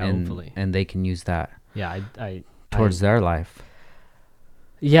and hopefully. And they can use that towards their life.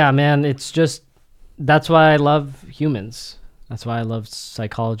 Yeah, man, it's just, that's why I love humans. That's why I love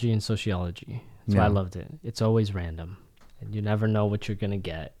psychology and sociology. That's why I loved it. It's always random, and you never know what you're going to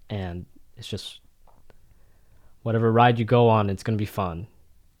get. And it's just, whatever ride you go on, it's going to be fun.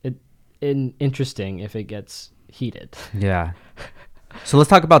 Interesting if it gets heated. Yeah. So let's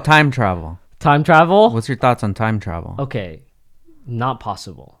talk about time travel. Time travel? What's your thoughts on time travel? Okay. Not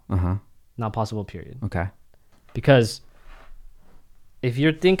possible. Uh-huh. Not possible, period. Okay. Because if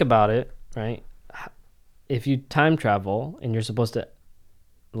you think about it, right? If you time travel and you're supposed to,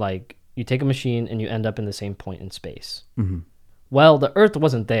 like, you take a machine and you end up in the same point in space. Mm-hmm. Well, the Earth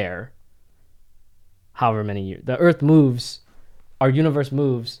wasn't there however many years. The Earth moves, our universe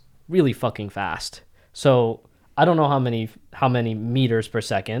moves really fucking fast. So I don't know how many meters per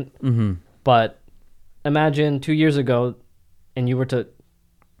second, but imagine 2 years ago and you were to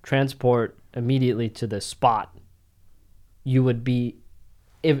transport immediately to the spot, you would be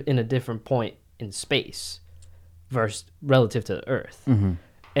in a different point in space. relative to the Earth. Mm-hmm.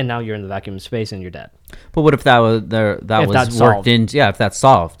 And now you're in the vacuum of space and you're dead. But what if that was there? That If was that's worked solved. in. Yeah, if that's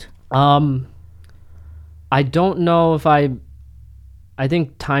solved. I don't know if I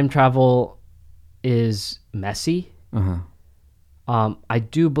think time travel is messy. I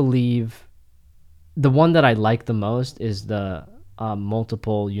do believe the one that I like the most is the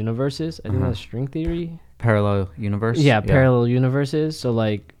multiple universes. I think that's string theory. Parallel universe. Yeah, parallel universes. So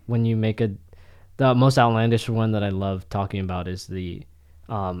like when you make the most outlandish one that I love talking about is the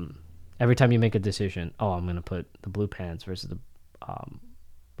every time you make a decision, I'm gonna put the blue pants versus the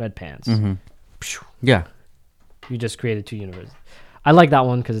red pants. Yeah. You just created two universes. I like that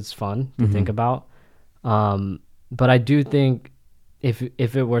one because it's fun to think about. But I do think if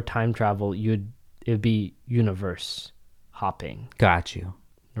it were time travel, it'd be universe hopping. Got you.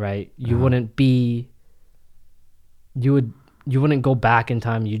 Right? You wouldn't be. You wouldn't go back in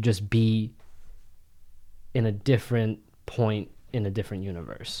time. You'd just be in a different point in a different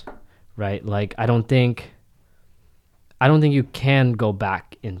universe, right? Like I don't think you can go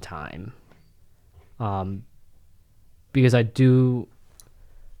back in time, because I do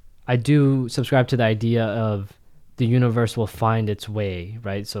subscribe to the idea of the universe will find its way,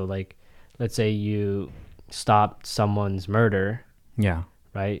 right? So like, let's say you stopped someone's murder, Yeah.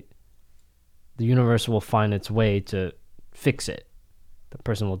 right? The universe will find its way to fix it. The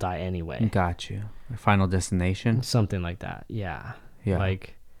person will die anyway. Got you. Final destination. Something like that. Yeah. Yeah.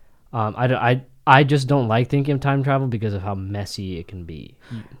 Like, I just don't like thinking of time travel because of how messy it can be.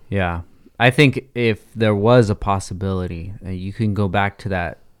 Yeah. I think if there was a possibility, you can go back to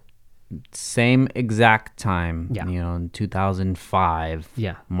that same exact time, Yeah. in 2005,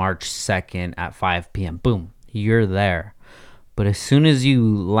 Yeah. March 2nd at 5 p.m. Boom, you're there. But as soon as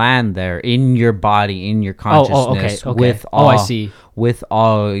you land there in your body, in your consciousness, okay. with I see. with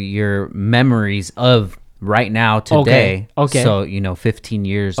all your memories of right now, today, Okay. so 15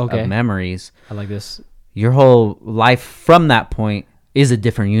 years Okay. of memories, I like this. your whole life from that point is a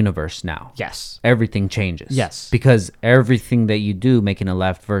different universe now. Yes. Everything changes. Yes. Because everything that you do, making a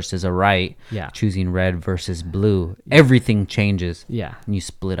left versus a right, Yeah. choosing red versus blue, everything changes. Yeah. And you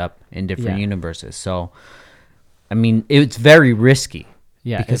split up in different Yeah. universes. So, I mean, it's very risky.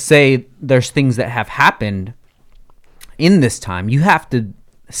 Yeah. Because say there's things that have happened in this time, you have to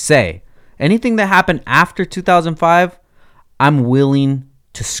say anything that happened after 2005, I'm willing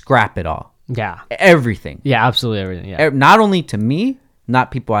to scrap it all. Yeah. Everything. Yeah. Absolutely everything. Yeah. Not only to me,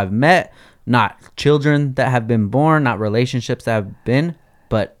 not people I've met, not children that have been born, not relationships that have been,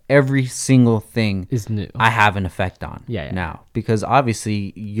 but every single thing Is new. I have an effect on Yeah. now. Because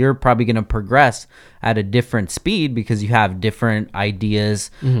obviously you're probably going to progress at a different speed because you have different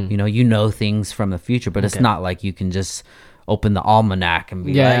ideas, you know things from the future, but it's not like you can just open the almanac and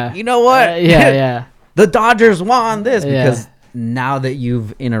be like, you know what? Yeah. The Dodgers won this Yeah. because now that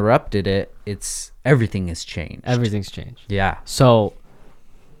you've interrupted it, everything has changed. Everything's changed. Yeah. So,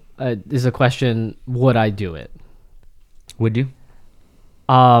 is a question: would I do it? Would you?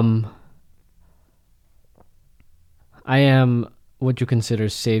 I am what you consider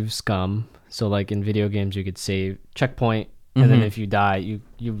save scum. So, like in video games, you could save checkpoint, and then if you die, you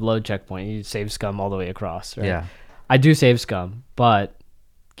load checkpoint, you save scum all the way across. Right? Yeah. I do save scum, but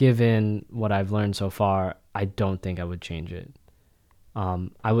given what I've learned so far, I don't think I would change it.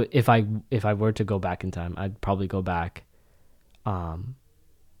 I would if I were to go back in time, I'd probably go back,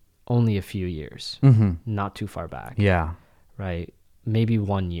 only a few years, not too far back. Yeah. Right. Maybe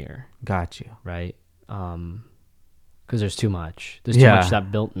 1 year. Got you. Right. Because there's too much. There's too much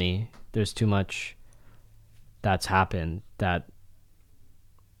that built me. There's too much that's happened that,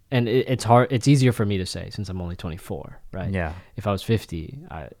 and it's hard. It's easier for me to say since I'm only 24. Right. Yeah. If I was 50,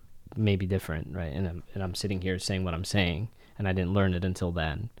 I may be different. Right. And I'm sitting here saying what I'm saying, and I didn't learn it until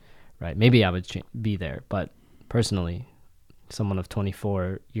then. Right. Maybe I would be there, but personally, someone of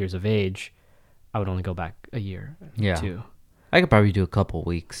 24 years of age, I would only go back a year. Yeah. 2. I could probably do a couple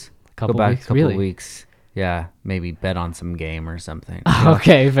weeks. Couple go back weeks? a couple Really? weeks. Yeah, maybe bet on some game or something.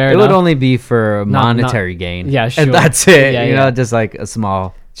 Okay, fair It enough. would only be for Not- monetary gain. yeah, sure. And that's it. Yeah, you know, yeah. just like a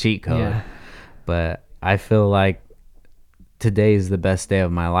small cheat code. Yeah. But I feel like today is the best day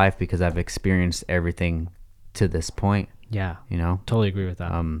of my life because I've experienced everything to this point, Yeah, you know? totally agree with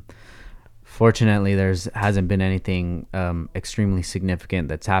that. Fortunately, hasn't been anything extremely significant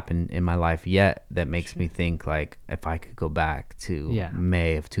that's happened in my life yet that makes me think like if I could go back to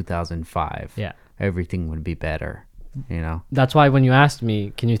May of 2005, Yeah. everything would be better, you know? That's why when you asked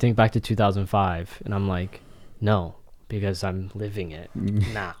me, can you think back to 2005? And I'm like, no, because I'm living it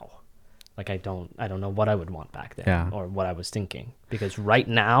now. Like I don't know what I would want back then or what I was thinking. Because right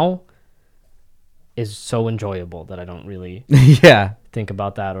now, is so enjoyable that I don't really Yeah. think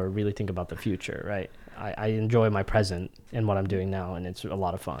about that or really think about the future, right? I enjoy my present and what I'm doing now, and it's a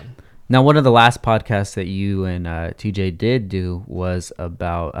lot of fun. Now, one of the last podcasts that you and TJ did do was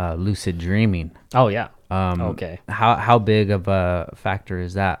about lucid dreaming. Oh, yeah. Um, Okay. How big of a factor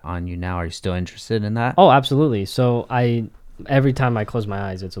is that on you now? Are you still interested in that? Oh, absolutely. So every time I close my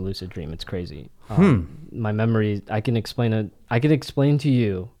eyes, it's a lucid dream. It's crazy. My memory, I can explain to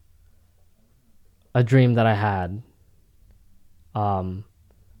you a dream that I had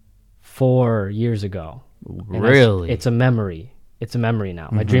 4 years ago. And Really? it's a memory. It's a memory now.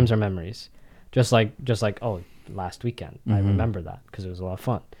 My dreams are memories. Just like oh, last weekend. I remember that because it was a lot of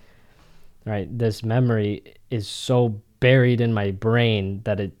fun. Right? This memory is so buried in my brain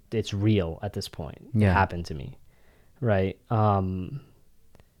that it's real at this point. Yeah. It happened to me. Right?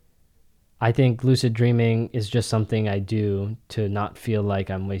 I think lucid dreaming is just something I do to not feel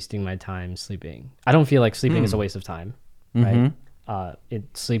like I'm wasting my time sleeping. I don't feel like sleeping is a waste of time, right?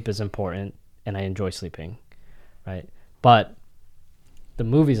 Sleep is important, and I enjoy sleeping, right? But the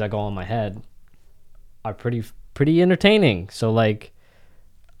movies that go on my head are pretty entertaining. So like,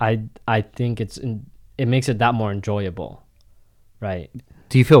 I think it makes it that more enjoyable, right?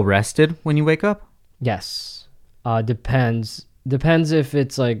 Do you feel rested when you wake up? Yes. Depends if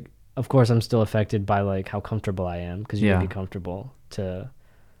it's like, of course I'm still affected by like how comfortable I am, because you Yeah. need to be comfortable to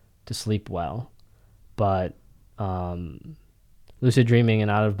sleep well. But lucid dreaming and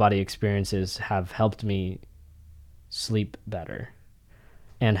out of body experiences have helped me sleep better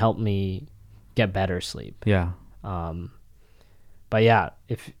and help me get better sleep. Yeah. But yeah,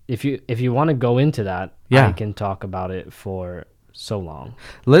 if you want to go into that, Yeah. I can talk about it for so long.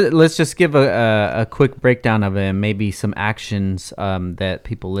 Let's just give a quick breakdown of it and maybe some actions that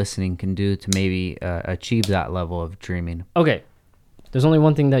people listening can do to maybe achieve that level of dreaming. Okay, there's only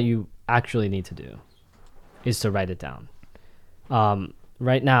one thing that you actually need to do, is to write it down.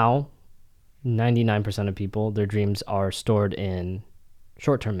 Right now, 99% of people, their dreams are stored in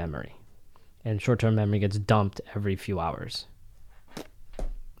short-term memory, and short-term memory gets dumped every few hours.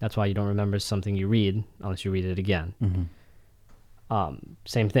 That's why you don't remember something you read unless you read it again.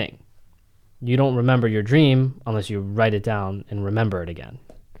 Same thing. You don't remember your dream unless you write it down and remember it again.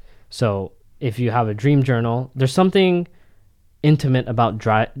 So if you have a dream journal, there's something intimate about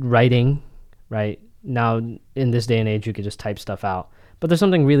writing, right? Now, in this day and age, you could just type stuff out. But there's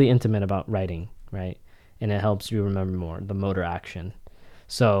something really intimate about writing, right? And it helps you remember more, the motor action.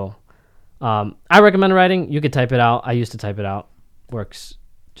 So I recommend writing. You could type it out. I used to type it out. Works.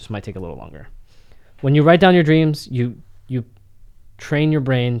 Just might take a little longer. When you write down your dreams, you train your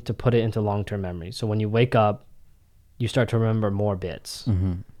brain to put it into long-term memory. So when you wake up, you start to remember more bits.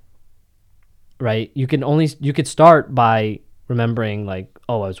 Right? You could start by remembering like,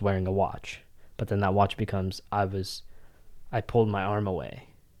 oh, I was wearing a watch, but then that watch becomes I pulled my arm away,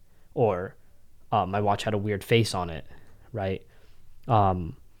 or my watch had a weird face on it, right?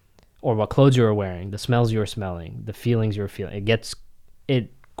 Or what clothes you were wearing, the smells you were smelling, the feelings you were feeling.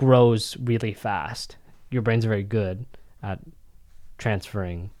 It grows really fast. Your brain's very good at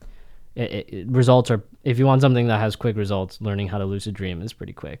transferring. Results are, if you want something that has quick results, learning how to lucid dream is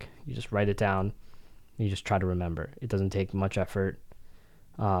pretty quick. You just write it down. You just try to remember. It doesn't take much effort.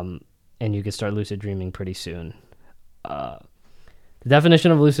 And you can start lucid dreaming pretty soon. The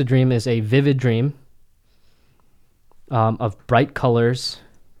definition of lucid dream is a vivid dream of bright colors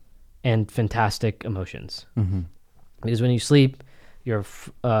and fantastic emotions. Because when you sleep, your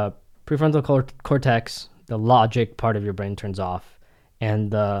prefrontal cortex, the logic part of your brain, turns off,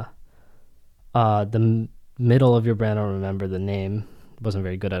 and the middle of your brain, I don't remember the name, wasn't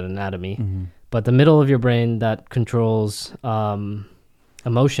very good at anatomy, but the middle of your brain that controls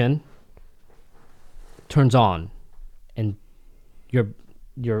emotion turns on, and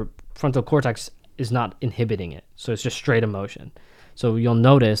your frontal cortex is not inhibiting it, so it's just straight emotion. So you'll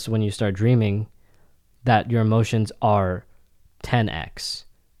notice when you start dreaming that your emotions are 10x: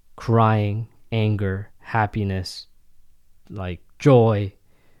 crying, anger, happiness, like joy,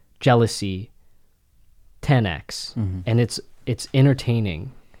 jealousy, 10x. And it's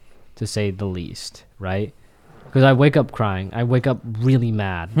entertaining, to say the least, right? Because I wake up crying, I wake up really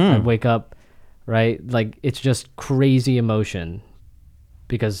mad, I wake up, right, like it's just crazy emotion,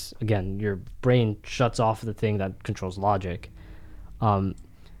 because again, your brain shuts off the thing that controls logic.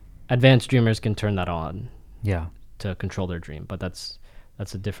 Advanced dreamers can turn that on, Yeah. to control their dream, but that's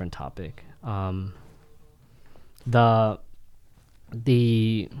a different topic.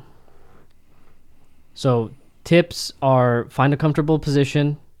 So tips are: find a comfortable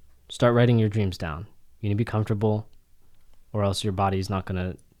position, start writing your dreams down. You need to be comfortable, or else your body's not going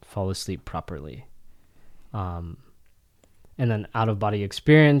to fall asleep properly. And then out of body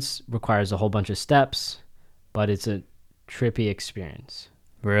experience requires a whole bunch of steps, but it's a trippy experience.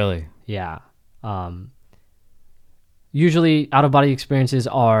 Really? Yeah. Usually out of body experiences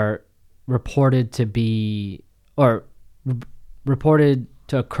are reported to be, or reported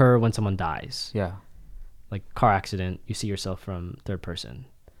to occur when someone dies. Yeah. Like car accident, you see yourself from third person.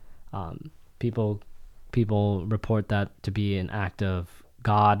 People report that to be an act of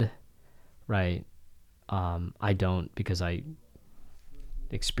God, right? I don't, because I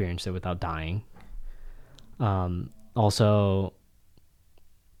experienced it without dying. Also,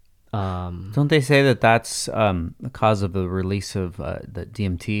 don't they say that that's the cause of the release of the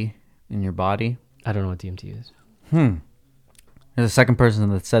DMT in your body? I don't know what DMT is. There's a second person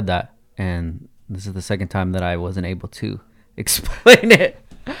that said that, and this is the second time that I wasn't able to explain it.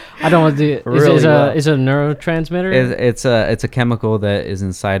 I don't want to. Is it a neurotransmitter? It's a chemical that is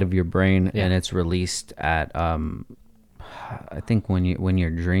inside of your brain, and it's released at I think when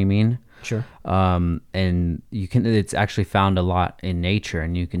you're dreaming. Sure. And you can. It's actually found a lot in nature,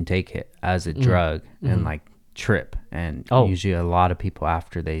 and you can take it as a drug and like trip. And usually, a lot of people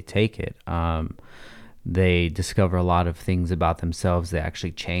after they take it, they discover a lot of things about themselves. They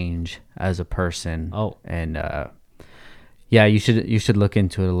actually change as a person. And yeah, you should look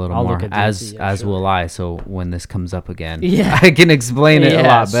into it a little more, as will I. So when this comes up again, I can explain it a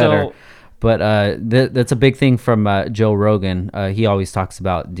lot better. But that's a big thing from Joe Rogan. He always talks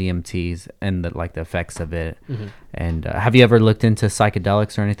about DMTs and the effects of it. And have you ever looked into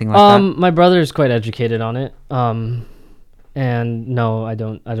psychedelics or anything like that? My brother is quite educated on it. And no, I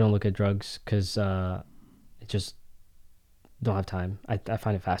don't look at drugs because it just don't have time. I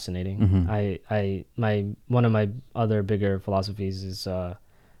find it fascinating. One of my other bigger philosophies is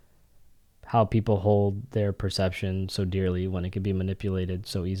how people hold their perception so dearly when it can be manipulated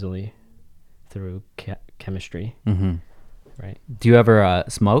so easily through chemistry. Right. Do you ever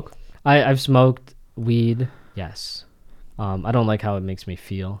smoke? I've smoked weed. Yes. I don't like how it makes me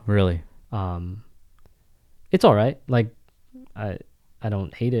feel. Really? It's all right. Like I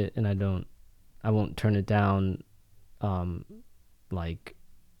don't hate it, and I won't turn it down like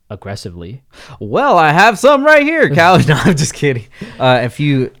aggressively. Well, I have some right here, Cal. No, I'm just kidding. If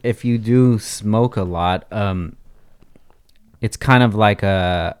you do smoke a lot, it's kind of like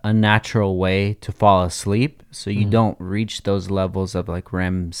a unnatural way to fall asleep, so you don't reach those levels of like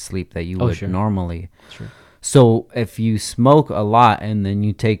REM sleep that you would normally. Sure. So if you smoke a lot and then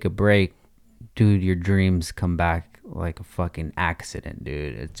you take a break, dude, your dreams come back like a fucking accident,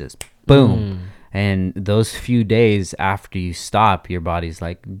 dude. It's just boom. And those few days after you stop, your body's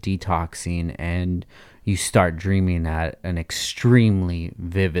like detoxing, and you start dreaming at an extremely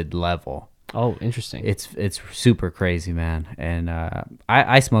vivid level. Oh, interesting. It's super crazy, man. And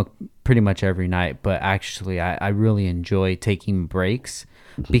I smoke pretty much every night, but actually I really enjoy taking breaks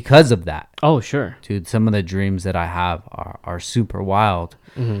because of that. Oh, sure. Dude, some of the dreams that I have are super wild.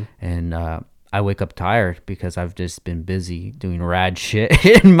 And I wake up tired because I've just been busy doing rad shit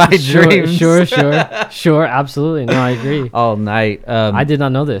in my dreams. Sure, absolutely. No, I agree. All night. I did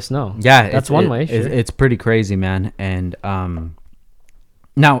not know this. No. Yeah, that's one way. Sure. It's pretty crazy, man. And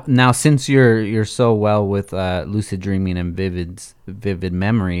now since you're so well with lucid dreaming and vivid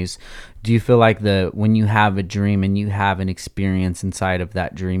memories, do you feel like when you have a dream and you have an experience inside of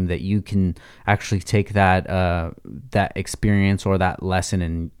that dream that you can actually take that experience or that lesson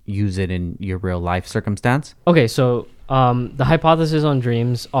and use it in your real life circumstance? Okay, so the hypothesis on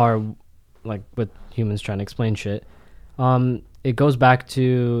dreams are like with humans trying to explain shit. It goes back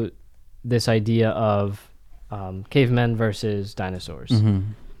to this idea of cavemen versus dinosaurs.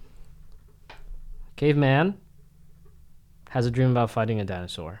 Caveman has a dream about fighting a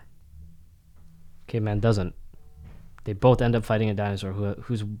dinosaur. Caveman doesn't. They both end up fighting a dinosaur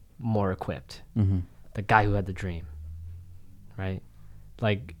who's more equipped. The guy who had the dream, right?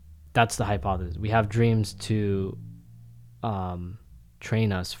 Like, that's the hypothesis. We have dreams to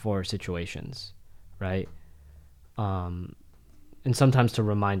train us for situations, right? And sometimes to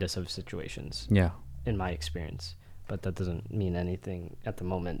remind us of situations. Yeah. In my experience, but that doesn't mean anything at the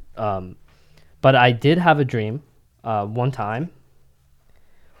moment. But I did have a dream one time.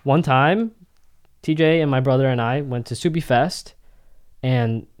 TJ and my brother and I went to Subi Fest,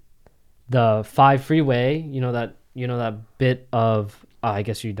 and the 5 freeway, you know that bit of I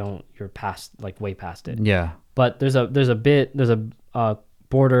guess you don't, you're past, like way past it. Yeah. But there's a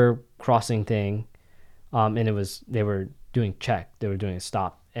border crossing thing, and they were doing a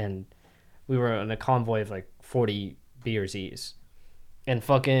stop, and we were in a convoy of like 40 BRZs, and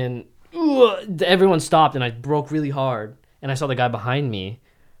fucking everyone stopped, and I broke really hard, and I saw the guy behind me.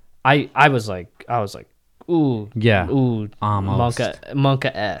 I was like ooh, Yeah. ooh, Almost.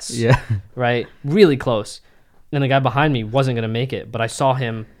 Monka S. Yeah. Right, really close. And the guy behind me wasn't gonna make it, but I saw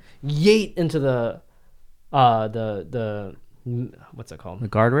him yeet into the what's it called? The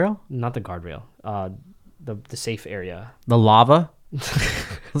guardrail? Not the guardrail. The safe area. The lava?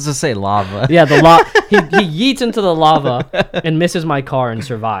 Let's just say lava. Yeah, he yeets into the lava and misses my car and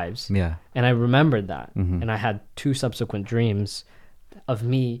survives. Yeah. And I remembered that. And I had 2 subsequent dreams of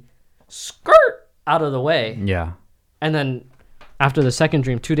me skirt out of the way. Yeah. And then after the second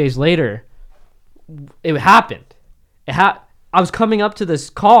dream, 2 days later, it happened. I was coming up to this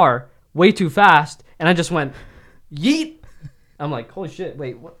car way too fast, and I just went, yeet. I'm like, holy shit,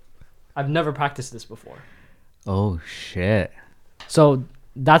 wait, what? I've never practiced this before. Oh, shit. So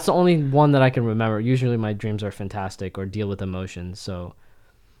that's the only one that I can remember. Usually my dreams are fantastic or deal with emotions. So,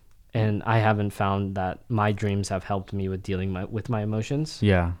 and I haven't found that my dreams have helped me with dealing with my emotions.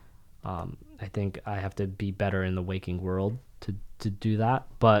 Yeah. I think I have to be better in the waking world to do that.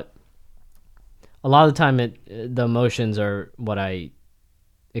 But a lot of the time, the emotions are what I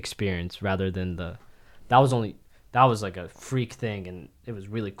experience rather than that was like a freak thing and it was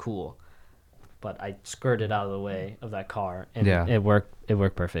really cool. But I skirted out of the way of that car and it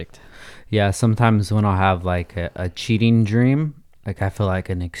worked perfect. Yeah, sometimes when I'll have like a cheating dream, like I feel like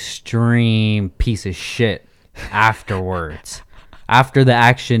an extreme piece of shit afterwards, after the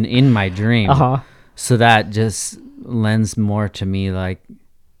action in my dream. So that just lends more to me like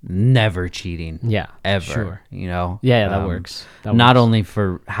never cheating. Yeah, ever. Sure. You know. Yeah, that works. Not only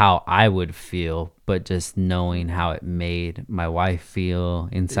for how I would feel, but just knowing how it made my wife feel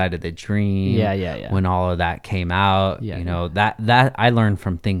inside of the dream. Yeah. When all of that came out, Yeah, you know, that I learned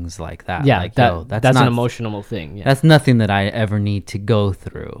from things like that. Yeah, like, that's an emotional thing. Yeah. That's nothing that I ever need to go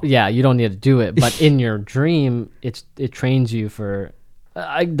through. Yeah, you don't need to do it, but in your dream, it trains you for.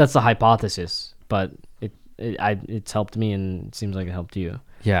 That's the hypothesis, but it's helped me, and it seems like it helped you.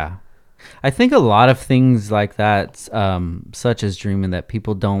 Yeah. I think a lot of things like that, such as dreaming, that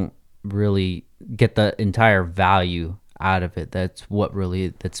people don't really get the entire value out of it. That's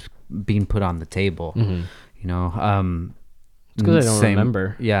being put on the table. Mm-hmm. You know, it's because I don't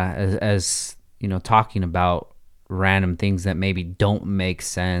remember. Yeah, as you know, talking about random things that maybe don't make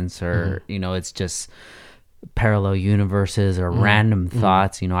sense, or you know, it's just parallel universes or random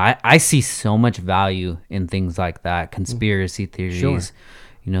thoughts. You know, I see so much value in things like that, conspiracy theories. Sure.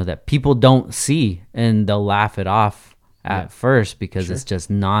 You know, that people don't see, and they'll laugh it off at first because it's just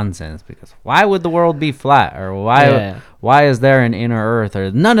nonsense. Because why would the world be flat, or why is there an inner earth,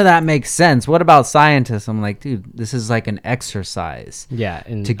 or none of that makes sense? What about scientists? I'm like, dude, this is like an exercise. Yeah,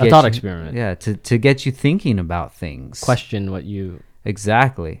 and a thought experiment. Yeah, to get you thinking about things. Question what you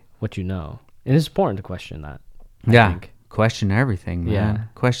know, and it's important to question that. I think. Question everything, man. Yeah.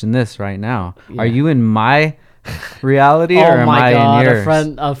 Question this right now. Yeah. Are you in my reality or am I in yours?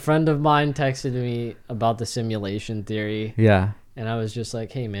 A friend of mine texted me about the simulation theory. Yeah. And I was just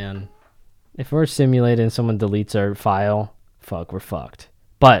like, hey man, if we're simulating and someone deletes our file, we're fucked.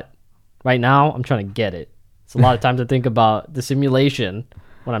 But right now I'm trying to get it. It's a lot of time to think about the simulation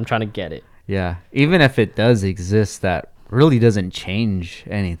when I'm trying to get it. Yeah. Even if it does exist, that really doesn't change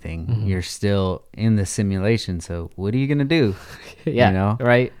anything. You're still in the simulation. So what are you going to do? Yeah. You know?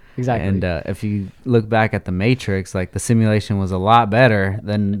 Right. Exactly. And if you look back at the Matrix, like the simulation was a lot better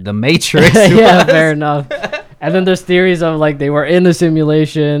than the Matrix. Yeah, fair enough. And then there's theories of like they were in the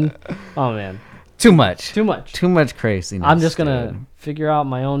simulation. Oh man, too much craziness. I'm just gonna figure out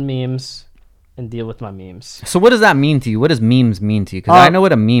my own memes and deal with my memes. So what does that mean to you? What does memes mean to you? Because I know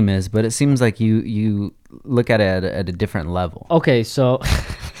what a meme is, but it seems like you look at it at a different level. Okay, so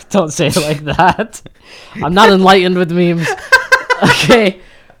don't say it like that. I'm not enlightened with memes. Okay.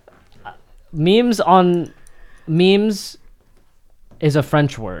 Memes is a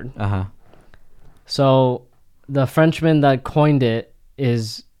French word. So the Frenchman that coined it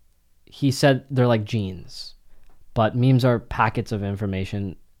he said they're like genes, but memes are packets of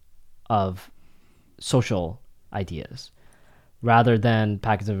information of social ideas rather than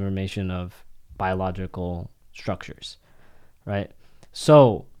packets of information of biological structures, right?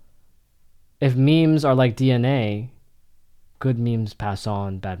 So if memes are like DNA, good memes pass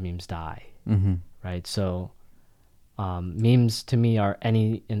on, bad memes die. Right? So memes to me are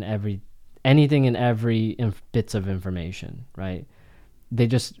anything and every bits of information, right? They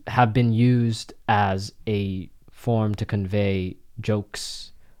just have been used as a form to convey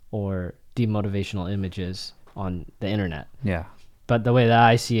jokes or demotivational images on the internet. Yeah. But the way that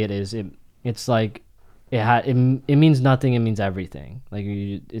I see it is it's like it means nothing, it means everything. Like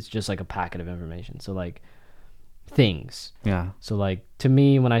it's just like a packet of information. So like things. Yeah. So like to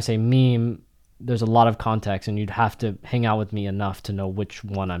me when I say meme, there's a lot of context, and you'd have to hang out with me enough to know which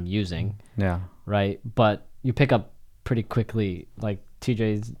one I'm using. Yeah. Right. But you pick up pretty quickly, like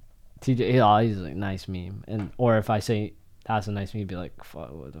TJ, oh, he's like, nice meme. Or if I say that's a nice meme, you'd be like,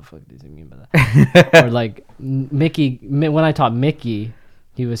 fuck, what the fuck does he mean by that? Or like Mickey, when I taught Mickey,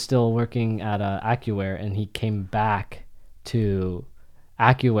 he was still working at AccuWare, and he came back to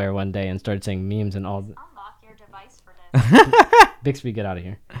AccuWare one day and started saying memes and all. Unlock your device for this. Bixby, get out of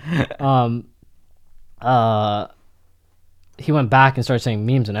here. He went back and started saying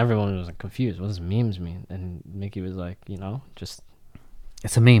memes, and everyone was like confused. What does memes mean? And Mickey was like, just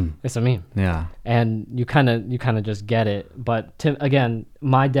It's a meme. it's a meme. Yeah. And you kind of just get it. But again,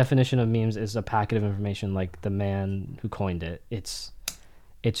 my definition of memes is a packet of information, like the man who coined it. It's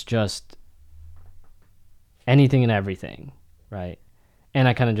just anything and everything, right? And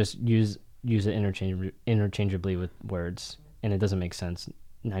I kind of just use it interchangeably with words, and it doesn't make sense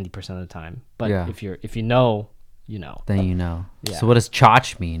 90% of the time. But Yeah. if you know, you know. Then you know. Yeah. So what does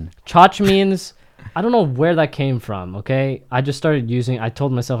chotch mean? Chotch means, I don't know where that came from, okay? I just started using, I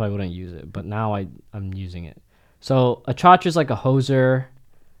told myself I wouldn't use it, but now I'm using it. So a chotch is like a hoser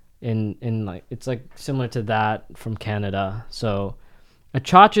in like, it's like similar to that from Canada. So a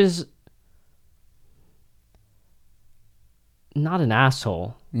chotch is not an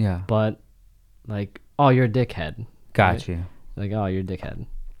asshole, Yeah. but like, oh, you're a dickhead. Got right? you. Like, oh, you're a dickhead,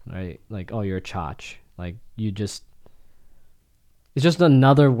 right? Like, oh, you're a chotch. Like, it's just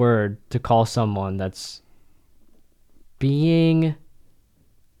another word to call someone that's being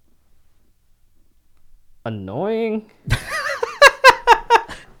annoying.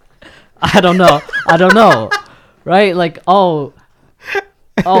 I don't know. Right? Like, oh,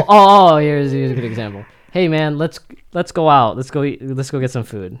 here's a good example. Hey man, let's go out. Let's go eat. Let's go get some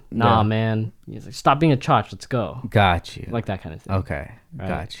food. Nah, Yeah. man. He's like, stop being a chotch. Let's go. Got you. Like that kind of thing. Okay. Right.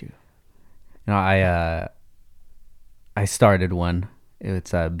 Got you. I started one.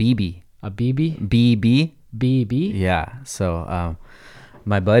 It's a BB. A BB? BB. BB? Yeah. So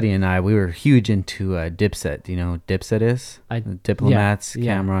my buddy and I, we were huge into Dipset. Do you know who Dipset is? Diplomats,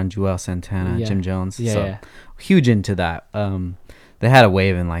 yeah. Cameron, Joel Santana, Yeah. Jim Jones. Yeah, So yeah. huge into that. They had a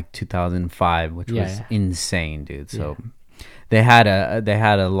wave in like 2005, which Yeah, was yeah. insane, dude. So they had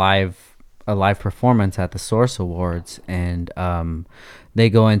a live performance at the Source Awards, and they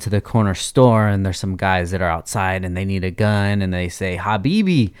go into the corner store, and there's some guys that are outside, and they need a gun, and they say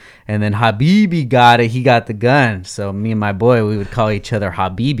Habibi, and then Habibi got it. He got the gun. So me and my boy, we would call each other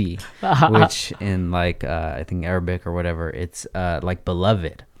Habibi, which in like I think Arabic or whatever, it's like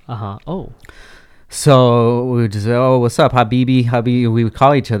beloved. Oh. So we would just say, oh, what's up, Habibi, Habibi. We would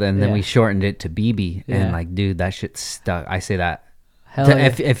call each other, and then Yeah. we shortened it to BB. Yeah. And like, dude, that shit stuck. I say that. Hell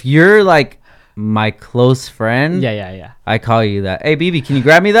yeah. If you're like my close friend, Yeah. I call you that. Hey, BB, can you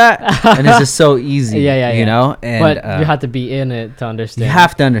grab me that? And it's just so easy. Yeah. You know? And But you have to be in it to understand. you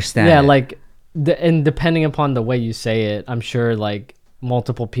have to understand. Yeah, it. like, and depending upon the way you say it, I'm sure like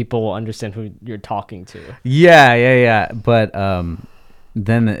multiple people will understand who you're talking to. Yeah. But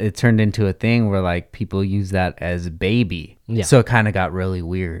then it turned into a thing where like people use that as baby. Yeah. So it kind of got really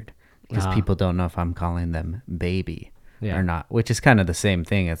weird because Ah. people don't know if I'm calling them baby Yeah. or not, which is kind of the same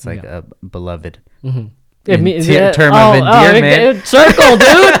thing. It's like a beloved. Term of endearment. Circle,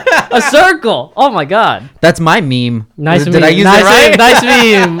 dude. A circle. Oh my god. That's my meme. Nice Did meme. I use nice it right? Nice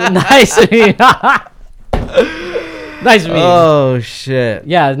meme. Nice meme. Nice meme. Oh shit.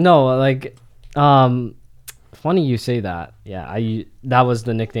 Yeah, no, like, funny you say that. Yeah, that was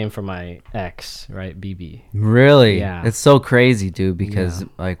the nickname for my ex, right? BB. Really? Yeah. It's so crazy, dude, because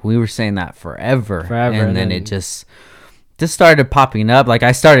like we were saying that forever. And then it just started popping up. Like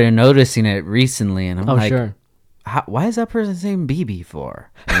I started noticing it recently, and I'm like, sure. Why is that person saying BB for?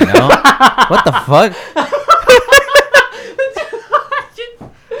 You know? What the fuck?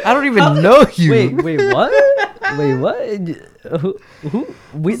 I don't even know you. Wait, what? Wait, what?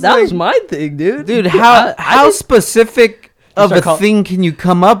 That was my thing, dude. Dude, how specific of start a thing can you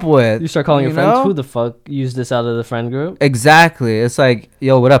come up with? You start calling your friends, know? who the fuck used this out of the friend group? Exactly. It's like,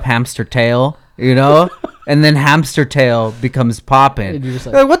 yo, what up, hamster tail? You know? And then hamster tail becomes popping. And you're just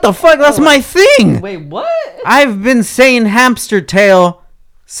like, Like, what the fuck? That's my thing. Wait, what? I've been saying hamster tail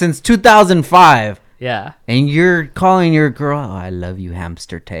since 2005. Yeah. And you're calling your girl, oh, I love you,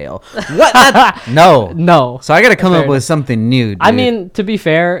 hamster tail. What? No. No. So I got to come Fair up with something new, dude. I mean, to be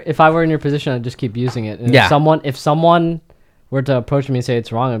fair, if I were in your position, I'd just keep using it. And Yeah. if someone were to approach me and say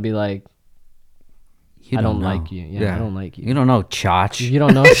it's wrong, I'd be like, You I don't know. like you. Yeah, I don't like you. You don't know, chotch. You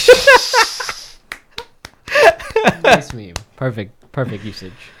don't know. Nice meme. Perfect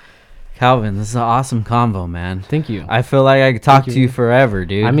usage. Calvin, this is an awesome convo, man. Thank you. I feel like I could talk to you you. forever,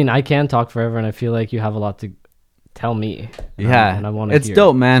 dude. I mean, I can talk forever, and I feel like you have a lot to tell me. Yeah, and I want to. it's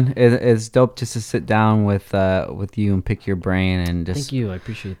dope, man. It's dope just to sit down with you and pick your brain and just Thank you. I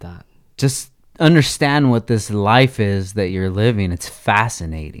appreciate that. just understand what this life is that you're living. It's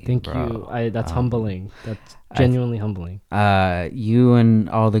fascinating. Thank bro. you. That's humbling. That's genuinely humbling. You and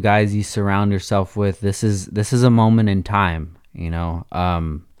all the guys you surround yourself with. This is a moment in time. You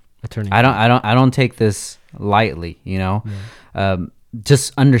know. Attorney. I don't take this lightly. You know.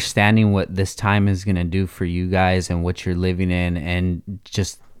 Just understanding what this time is going to do for you guys and what you're living in, and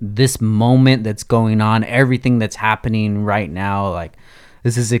just this moment that's going on, everything that's happening right now, like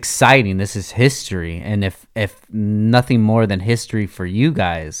this is exciting. This is history. And if nothing more than history for you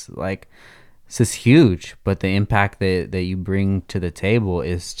guys, like this is huge, but the impact that you bring to the table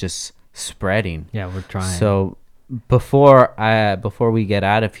is just spreading. Yeah, we're trying. So before we get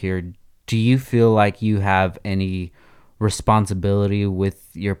out of here, do you feel like you have any responsibility with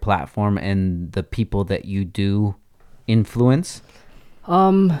your platform and the people that you do influence?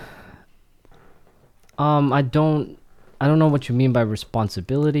 I don't know what you mean by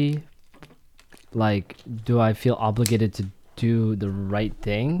responsibility. Like, do I feel obligated to do the right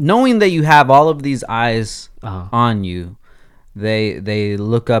thing? Knowing that you have all of these eyes Uh-huh. on you, they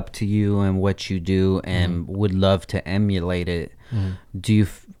look up to you and what you do and would love to emulate it. Do you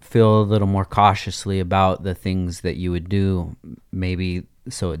feel a little more cautiously about the things that you would do, maybe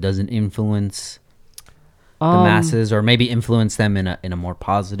so it doesn't influence the masses, or maybe influence them in a more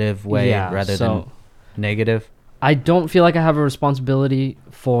positive way rather than negative? I don't feel like I have a responsibility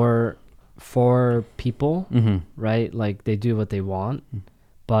for people, right? Like, they do what they want,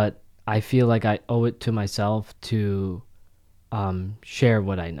 but I feel like I owe it to myself to share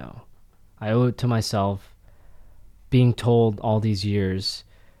what I know. I owe it to myself, being told all these years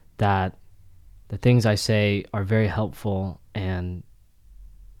that the things I say are very helpful and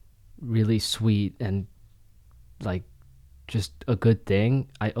really sweet and like just a good thing.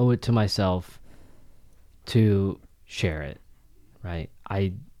 I owe it to myself to share it, right?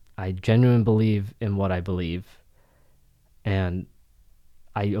 I genuinely believe in what I believe, and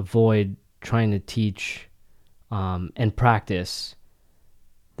I avoid trying to teach and practice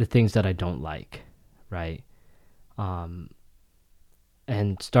the things that I don't like, right?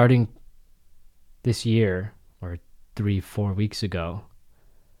 And starting this year, or 3-4 weeks ago,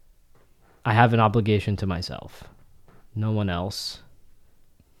 I have an obligation to myself, no one else.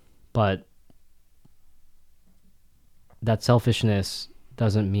 But that selfishness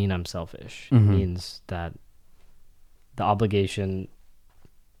doesn't mean I'm selfish. It means that the obligation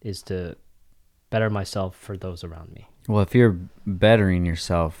is to better myself for those around me. Well, if you're bettering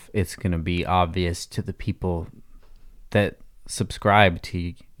yourself, it's going to be obvious to the people that subscribe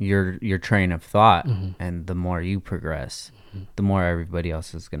to your train of thought, and the more you progress, the more everybody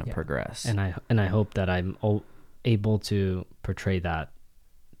else is going to progress. And I hope that I'm able to portray that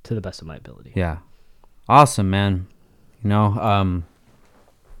to the best of my ability. Yeah. Awesome, man. You know,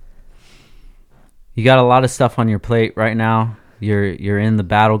 you got a lot of stuff on your plate right now. You're in the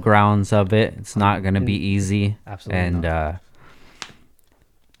battlegrounds of it. It's not going to be easy. Absolutely and not.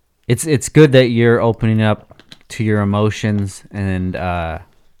 It's good that you're opening up to your emotions, and I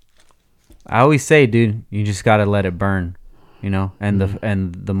always say, dude, you just got to let it burn, you know? And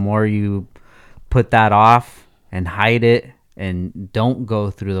the more you put that off and hide it and don't go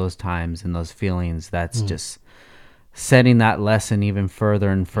through those times and those feelings, that's just setting that lesson even further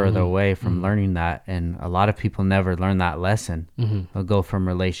and further away from learning that. And a lot of people never learn that lesson. They'll go from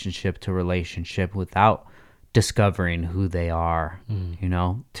relationship to relationship without discovering who they are. You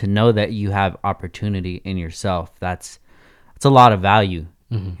know, to know that you have opportunity in yourself, that's a lot of value.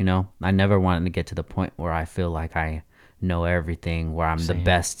 You know, I never wanted to get to the point where I feel like I know everything, where I'm the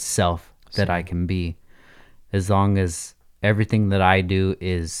best self that I can be. As long as everything that I do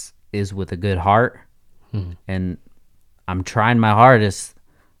is with a good heart, and I'm trying my hardest,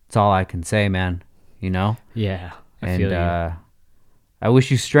 that's all I can say, man. You know? Yeah. I And feel you. I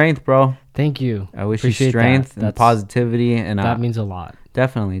wish you strength, bro. Thank you. I wish Appreciate you strength that. and positivity, and That means a lot.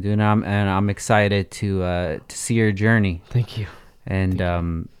 definitely, dude. I'm excited to see your journey. Thank you.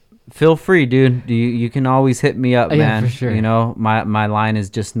 And feel free, dude. You can always hit me up, Yeah, man. for sure. You know, my line is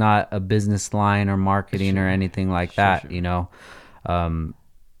just not a business line or marketing or anything like that. Sure. You know,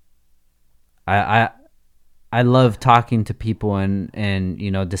 I love talking to people and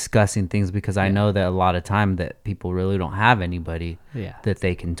you know, discussing things, because I know that a lot of time that people really don't have anybody that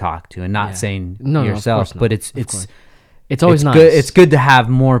they can talk to, and not saying No, of yourself, course not. but Of course. it's It's always nice. good. It's good to have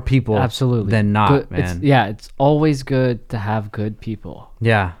more people Absolutely than not, good. man. It's always good to have good people.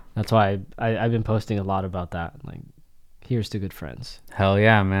 Yeah, That's why I've been posting a lot about that. Like, here's to good friends. Hell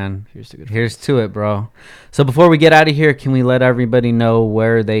yeah, man. Here's to good Here's to it, bro. So before we get out of here, can we let everybody know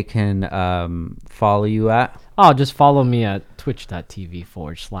where they can follow you at? Oh, just follow me at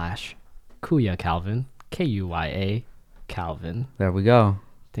twitch.tv/Kuya Calvin. Kuya Calvin. There we go.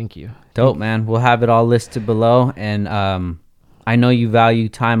 Thank you. Dope, man. We'll have it all listed below. And I know you value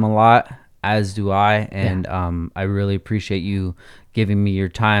time a lot, as do I. And I really appreciate you giving me your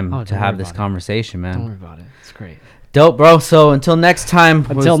time to have this conversation, man. Don't worry about it. It's great. Dope, bro. So until next time.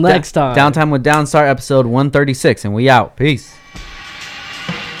 Until next time. Downtime with Downstar, episode 136. And we out. Peace.